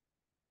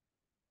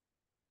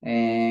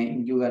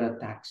and you got a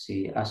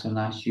taxi. As soon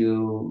as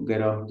you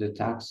get off the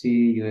taxi,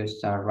 you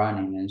start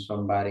running and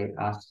somebody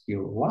asks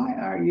you, why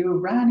are you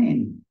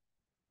running?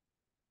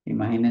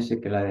 Imagínese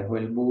que la dejó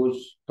el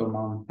bus,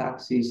 toma un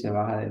taxi, se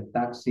baja del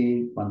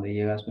taxi, cuando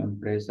llega a su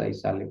empresa y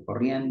sale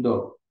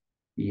corriendo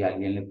y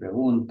alguien le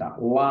pregunta,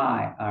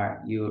 why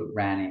are you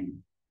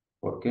running?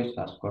 ¿Por qué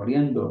estás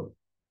corriendo?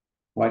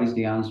 What is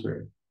the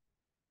answer?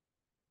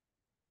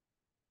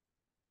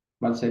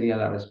 ¿Cuál sería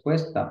la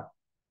respuesta?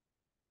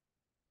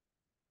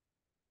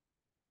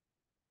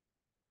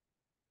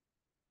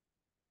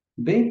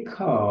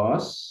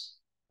 Because,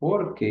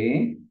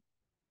 porque,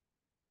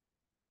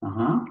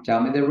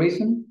 tell me the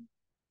reason.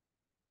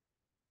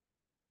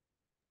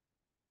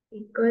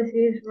 Because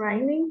it's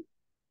raining.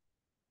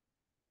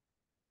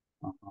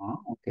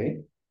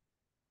 Okay.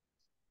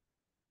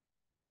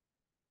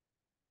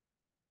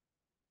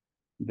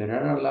 There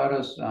are a lot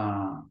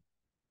of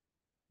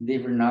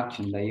different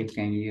options that you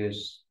can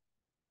use.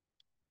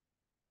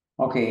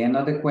 Okay,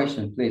 another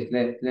question, please.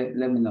 Let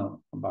me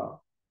know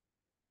about.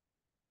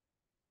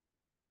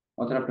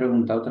 Otra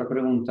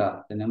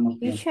pregunta. Tenemos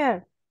tiempo.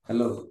 Teacher,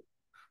 Hello.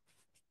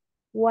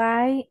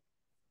 why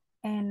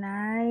am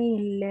I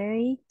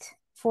late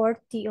for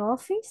the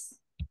office?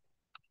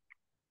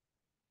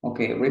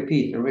 Okay,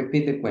 repeat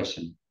the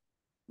question.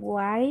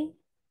 Why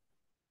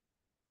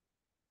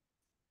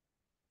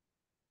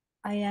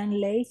I am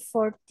late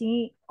for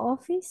the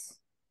office?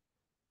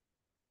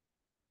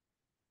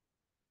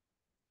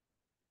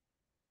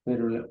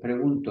 Pero le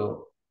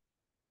pregunto,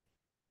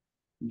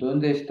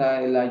 ¿dónde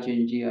está el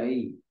ing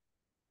ahí?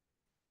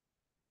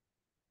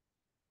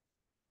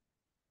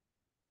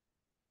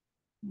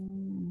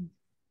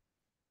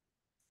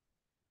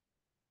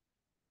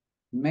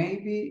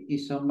 Maybe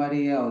if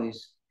somebody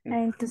else.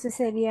 Entonces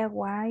sería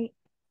why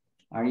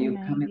Are you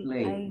coming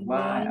maybe late? I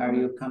Why are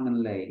you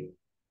coming late?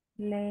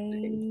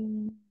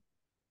 late.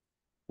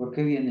 ¿Por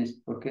qué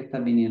vienes? ¿Por qué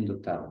estás viniendo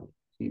tarde?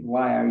 Sí,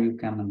 why are you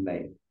coming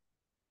late?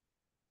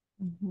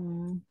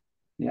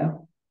 Yeah.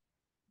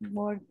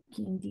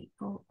 Working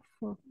for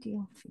the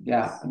office.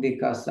 Yeah,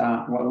 because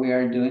what we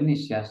are doing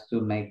is just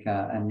to make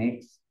a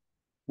mix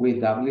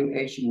with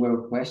WH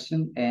word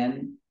question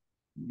and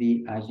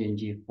the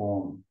ing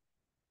form.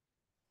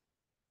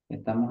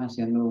 Estamos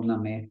haciendo una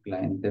mezcla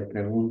entre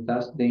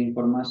preguntas de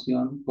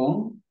información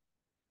con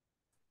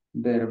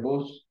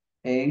verbos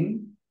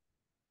en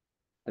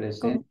Con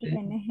presente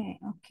ing,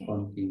 ok.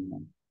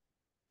 continuo.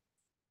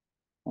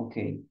 Ok.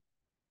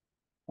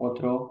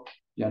 Otro,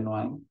 ya no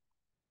hay.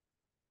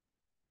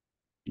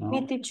 No.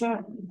 Mi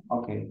teacher,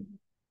 Ok.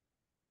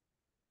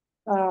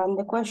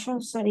 the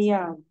question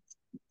sería,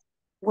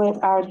 when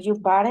are you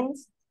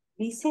parents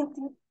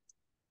visiting?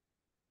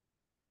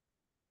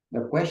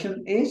 The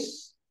question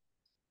is,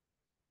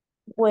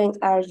 When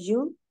are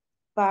you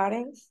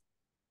parents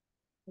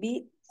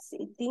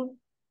visiting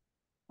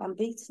and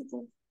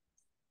visiting?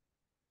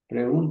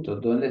 pregunto,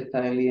 ¿dónde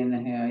está el ing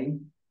ahí?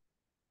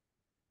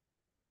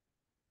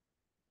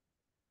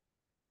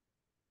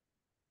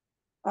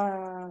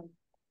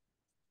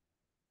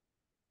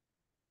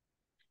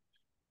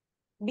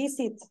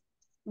 Visiting.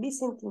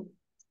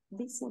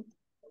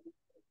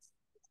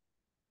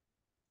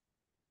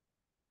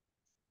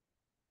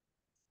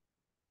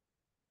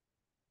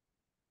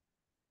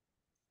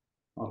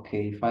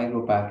 Okay, if I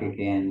go back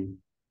again,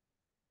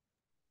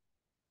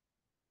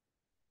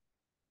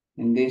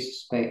 in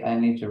this space, I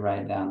need to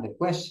write down the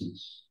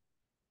questions.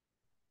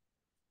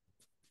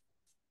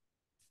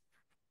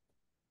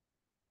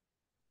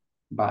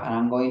 But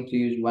I'm going to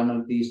use one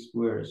of these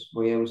words.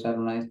 Voy a usar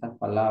una de estas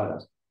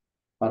palabras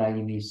para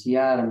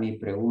iniciar mi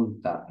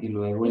pregunta y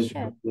luego el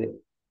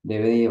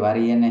debe llevar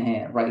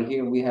ing. Right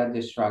here we have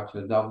the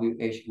structure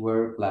WH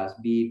word plus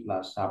be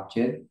plus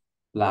subject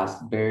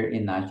plus verb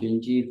in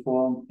ing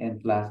form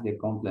and plus the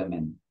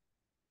complement.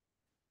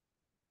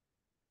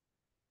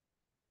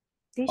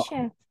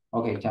 Teacher.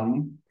 Okay, tell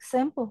me.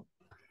 Example.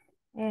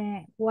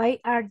 Why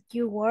are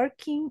you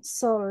working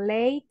so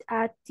late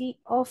at the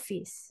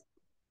office?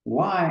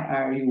 Why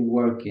are you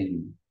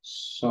working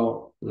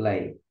so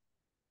late?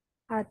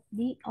 At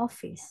the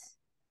office.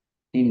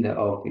 In the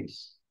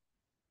office.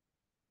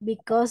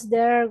 Because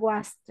there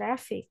was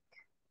traffic.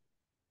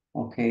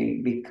 Okay,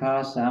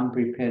 because I'm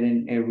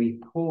preparing a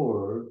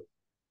report.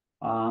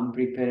 I'm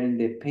preparing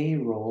the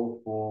payroll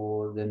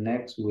for the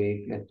next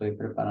week. Estoy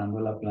preparando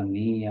la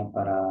planilla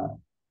para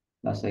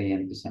la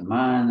siguiente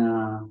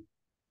semana.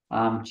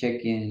 I'm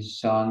checking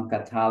some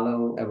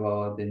catalog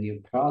about the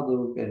new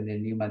product and the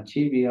new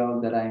material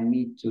that I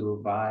need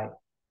to buy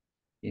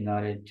in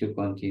order to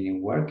continue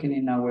working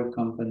in our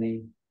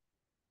company.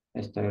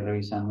 Estoy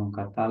revisando un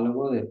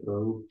catálogo de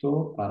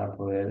producto para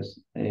poder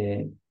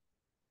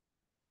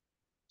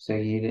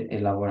seguir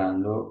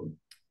elaborando.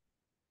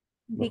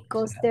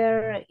 Because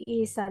there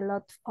is a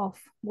lot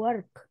of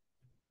work.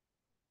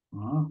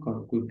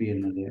 Could be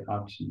another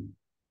option.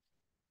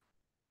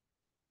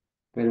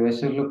 Pero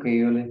eso es lo que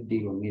yo les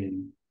digo,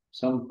 miren,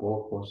 son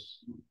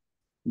pocos.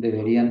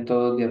 Deberían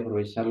todos de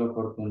aprovechar la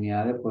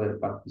oportunidad de poder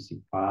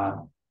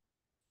participar.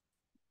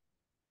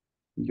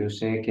 Yo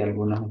sé que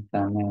algunos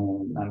están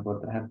en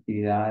otras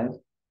actividades.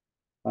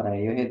 Para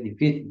ellos es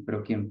difícil,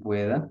 pero quien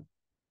pueda,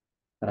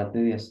 trate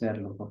de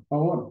hacerlo, por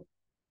favor.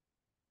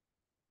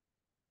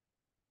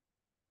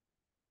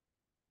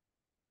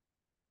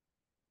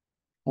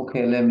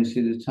 Okay, let me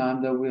see the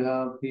time that we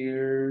have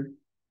here.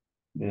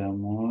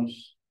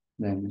 Veamos.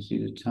 Let me see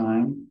the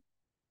time.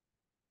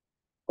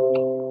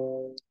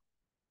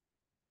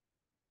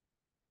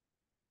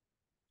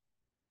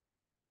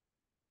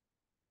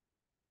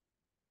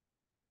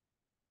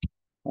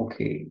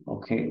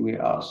 Okay, we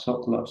are so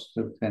close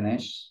to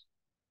finish.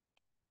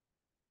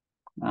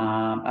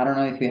 I don't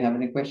know if you have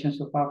any questions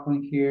so far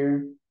from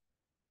here.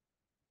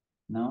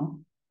 No?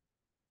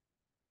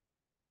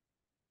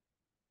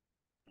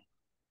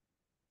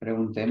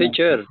 Preguntemos.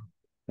 Teacher.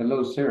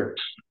 Hello, sir.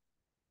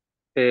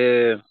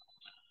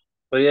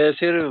 ¿Podría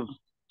decir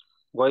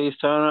why is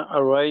Anna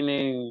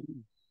arriving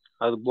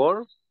at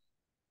work?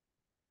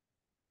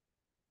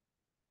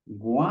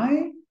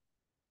 Why?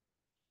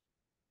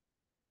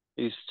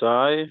 Is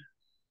I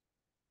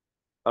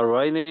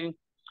arriving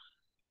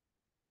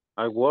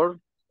at work?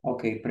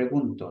 Ok,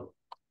 pregunto.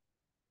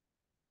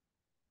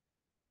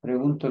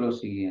 Pregunto lo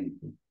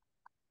siguiente.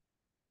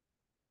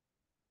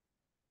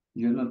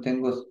 Yo no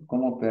tengo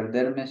cómo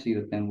perderme si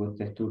yo tengo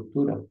esta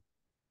estructura.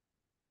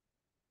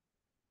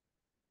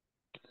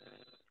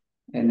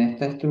 En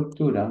esta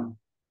estructura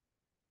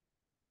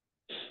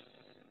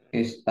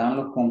están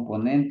los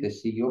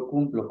componentes. Si yo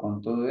cumplo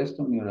con todo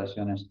esto, mi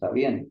oración está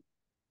bien.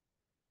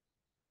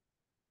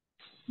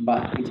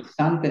 But if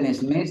something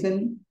is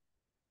missing,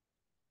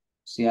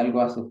 si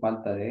algo hace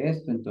falta de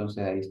esto,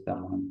 entonces ahí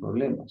estamos en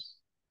problemas.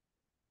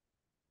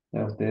 O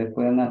sea, ustedes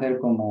pueden hacer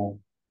como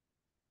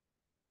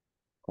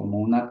como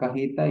una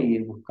cajita y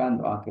ir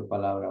buscando, qué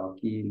palabra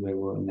aquí,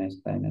 luego en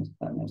esta.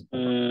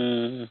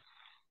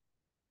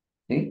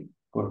 ¿Sí?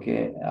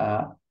 Porque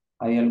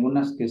hay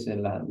algunas que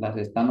las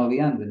están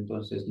obviando,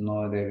 entonces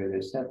no debe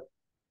de ser.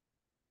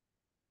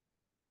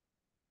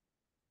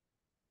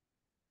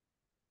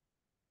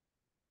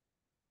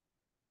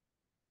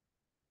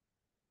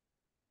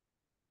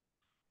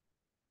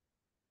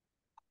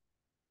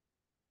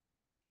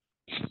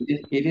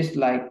 It is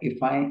like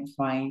if I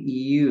find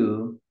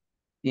you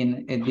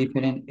in a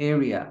different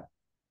area.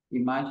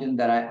 Imagine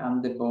that I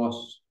am the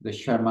boss, the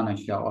share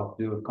manager of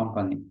your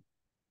company.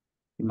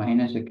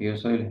 Imagínense que yo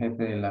soy el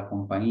jefe de la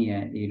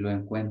compañía y lo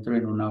encuentro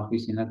en una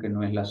oficina que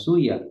no es la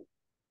suya.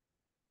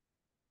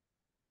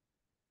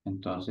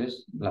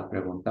 Entonces, la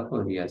pregunta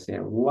podría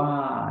ser,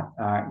 what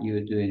are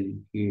you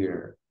doing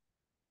here?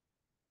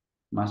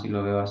 Más si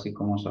lo veo así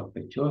como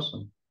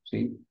sospechoso,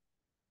 ¿sí?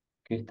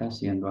 ¿Qué está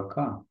haciendo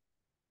acá?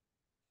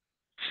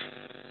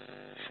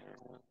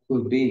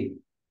 Could be.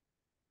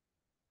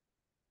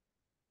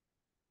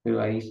 Pero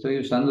ahí estoy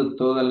usando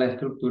toda la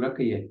estructura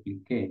que ya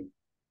expliqué.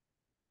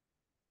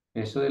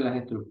 Eso de las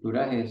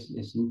estructuras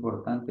es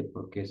importante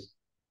porque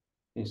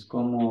es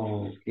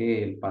como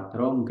que el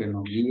patrón que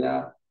nos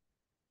guía,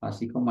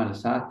 así como al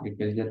sastre,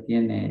 que él ya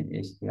tiene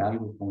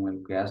algo como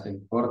el que hace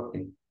el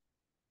corte.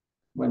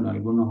 Bueno,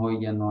 algunos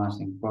hoy ya no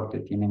hacen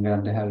corte, tienen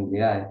grandes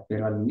habilidades,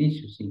 pero al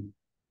inicio sí.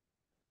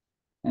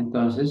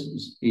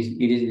 Entonces, it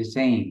is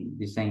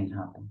the same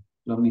happen.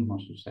 Lo mismo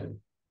sucede.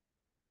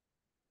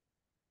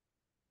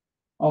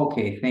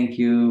 Okay, thank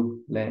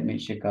you. Let me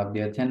check up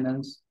the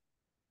attendance.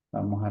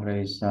 Vamos a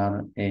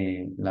revisar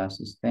la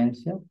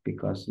asistencia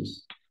because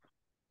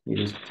it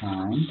is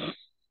time.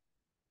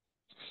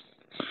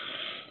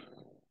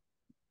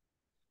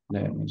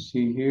 Let me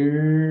see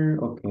here.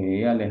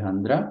 Okay,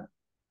 Alejandra.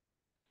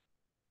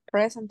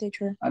 Present,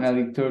 teacher. Ana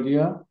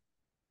Victoria.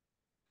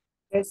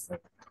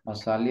 Present.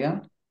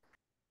 Azalia.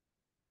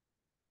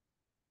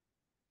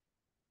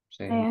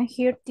 I am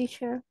here,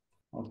 teacher.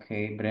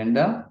 Okay,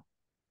 Brenda.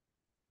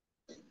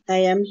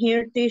 I am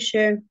here,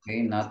 teacher.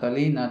 Okay,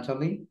 Natalie.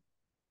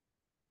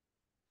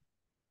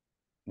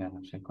 Ya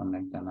no se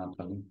conecta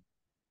Natalie.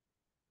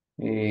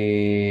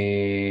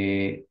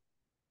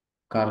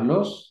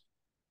 Carlos.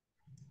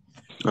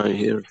 I'm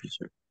here,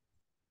 teacher.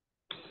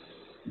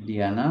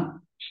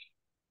 Diana.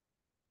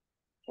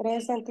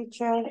 Present,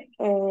 teacher.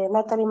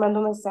 Natalie mandó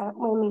un mensaje,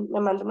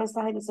 me mandó un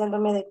mensaje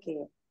diciéndome de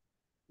que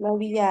no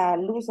había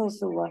luz en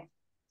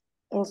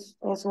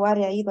su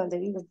área ahí donde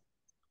vive.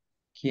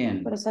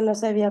 ¿Quién? Por eso no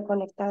se había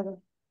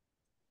conectado.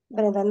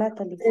 Brenda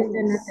Natalie.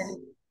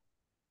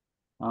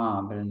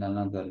 Brenda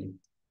Natalie.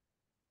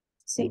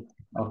 Sí.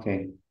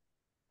 Okay.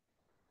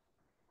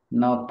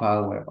 No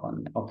power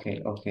on.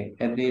 Okay.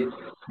 Edith.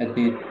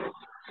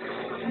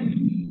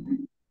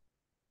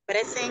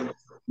 Present.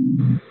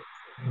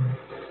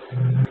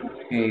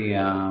 Okay,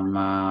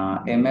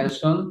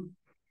 Emerson.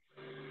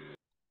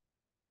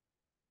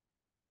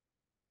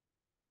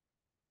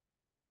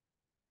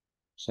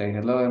 Say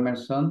hello,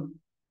 Emerson.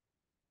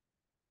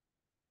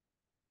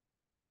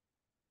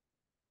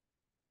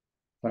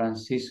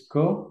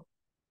 Francisco.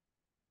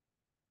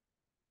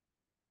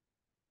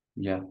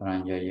 Ya,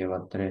 Fran ya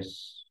lleva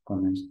 3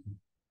 con esto.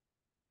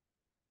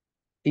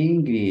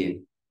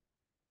 Ingrid.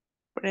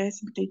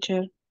 Present,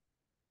 teacher.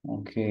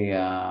 Okay,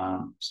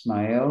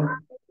 Ismael.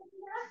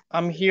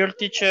 I'm here,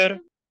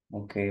 teacher.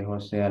 Okay,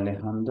 José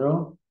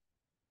Alejandro.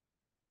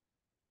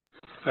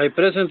 I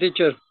present,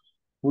 teacher.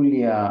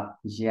 Julia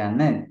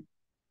Janet.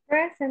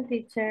 Present,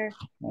 teacher.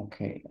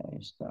 Okay, ahí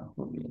está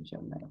Julia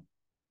Janet.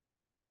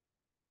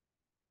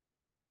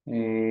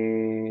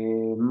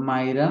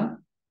 Mayra.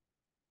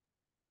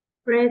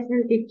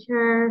 Present,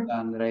 teacher.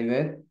 Sandra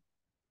Ivette.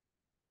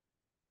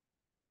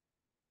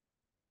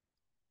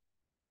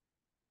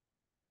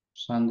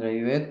 Sandra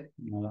Ivette,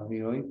 no la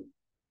vi hoy.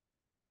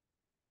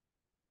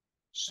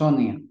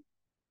 Sonia.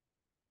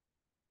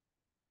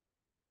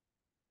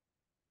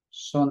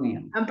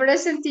 I'm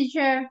present,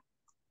 teacher.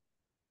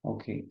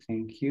 Okay,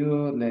 thank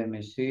you. Let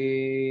me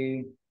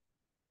see.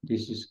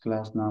 This is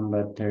class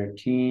number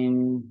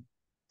 13.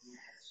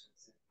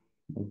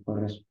 Le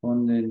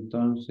corresponde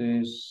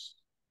entonces.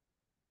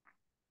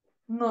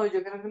 No,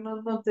 yo creo que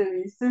no te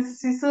viste.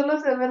 Si solo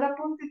se ve la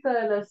puntita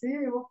de la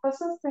silla y vos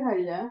pasaste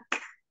allá.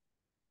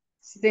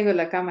 Sí tengo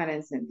la cámara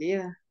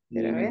encendida.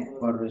 Pero Le ve.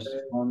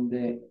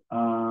 corresponde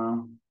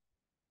a...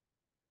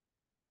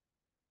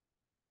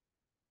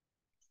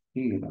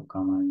 Sí, la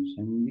cámara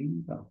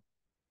encendida.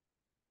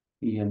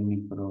 Y el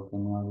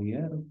micrófono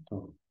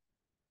abierto.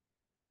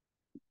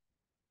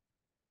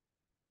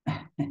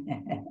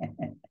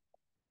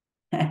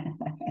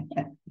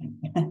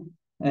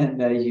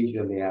 That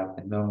usually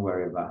happens. Don't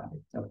worry about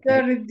it. Okay.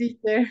 Sorry,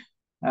 teacher.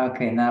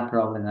 Okay, no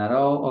problem at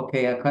all.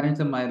 Okay, according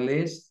to my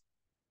list,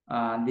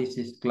 this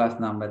is class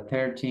number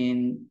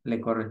 13.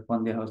 Le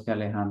corresponde a José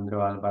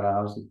Alejandro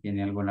Alvarado si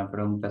tiene alguna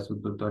pregunta a su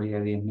tutoría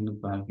de 10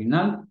 minutos al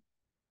final.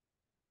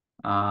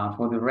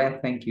 For the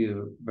rest, thank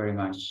you very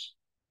much.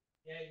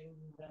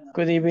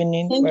 Good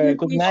evening. Thank you,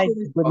 Good night.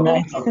 teacher. Good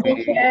night. Okay. Good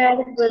Thank night.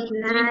 you, Good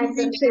teacher. night,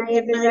 Good night,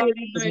 everybody.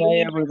 Good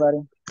night, everybody.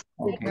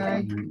 Okay.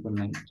 night. Good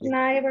night. Good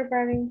night,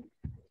 everybody.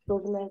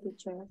 Good night,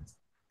 teacher.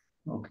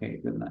 Okay.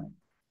 Good night.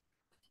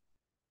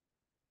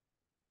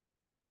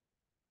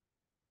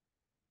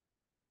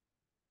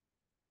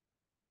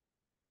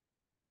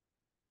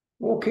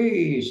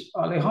 Okay,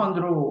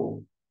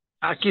 Alejandro.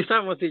 Aquí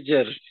estamos,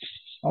 teacher.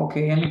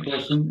 Okay, any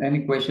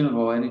question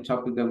about any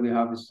topic that we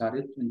have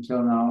studied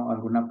until now?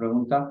 ¿Alguna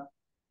pregunta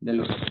de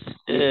lo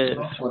que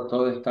o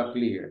todo está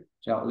clear?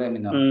 So let me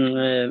know.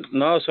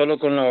 No, solo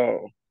con la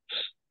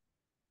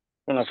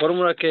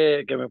fórmula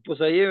que me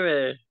puse ahí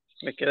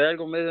me quedé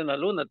algo medio en la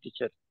luna,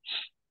 teacher.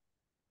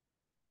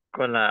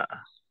 Con la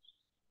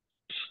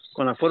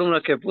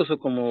fórmula que puso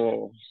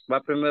como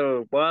va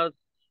primero el what,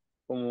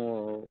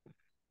 como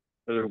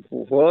el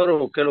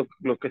foro o qué es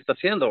lo que está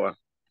haciendo, va.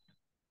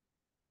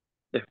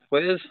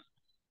 Después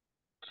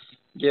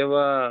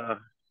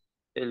lleva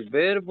el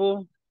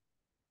verbo,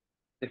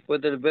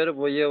 después del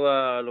verbo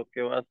lleva lo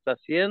que va a estar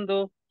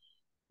haciendo,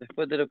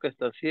 después de lo que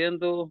está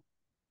haciendo,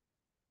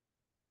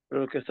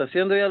 pero lo que está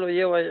haciendo ya lo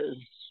lleva,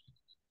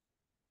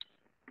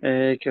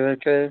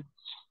 que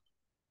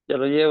ya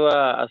lo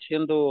lleva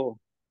haciendo,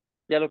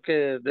 ya lo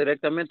que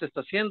directamente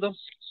está haciendo,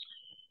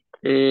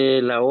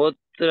 la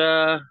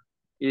otra,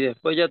 y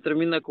después ya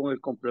termina con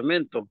el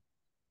complemento.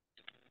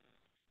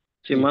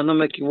 Si más no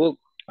me equivoco,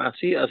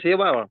 así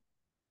va.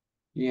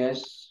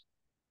 Yes.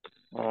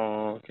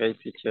 Okay,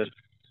 teacher.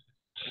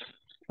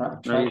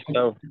 Try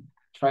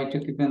to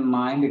keep in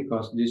mind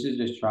because this is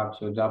the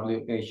structure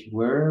WH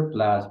word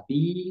plus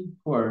be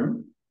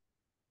form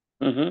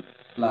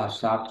plus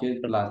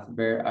subject plus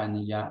verb and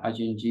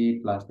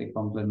ing plus the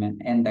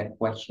complement and the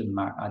question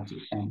mark at the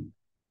end.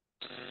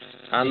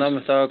 No,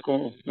 me estaba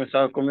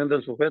comiendo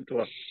el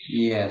sujeto.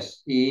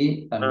 Yes,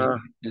 y también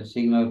el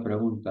signo de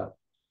pregunta.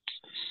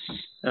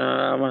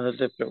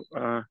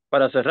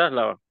 Para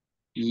cerrarla.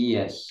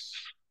 Yes.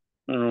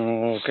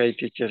 Ok,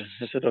 teacher,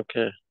 eso es lo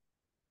que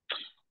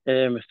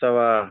me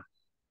estaba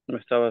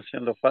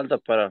haciendo falta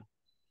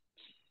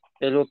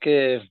es lo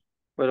que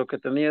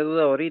tenía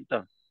duda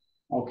ahorita.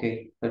 Ok,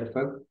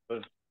 perfecto.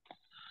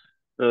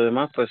 Lo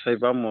demás, pues ahí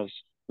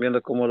vamos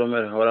viendo cómo lo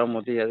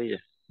mejoramos día a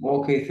día.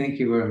 Okay, thank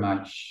you very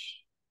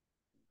much.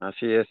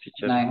 Así es,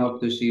 teacher. And I hope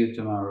to see you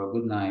tomorrow.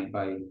 Good night,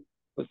 bye.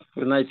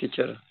 Good night,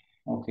 teacher.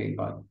 Okay,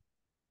 bye.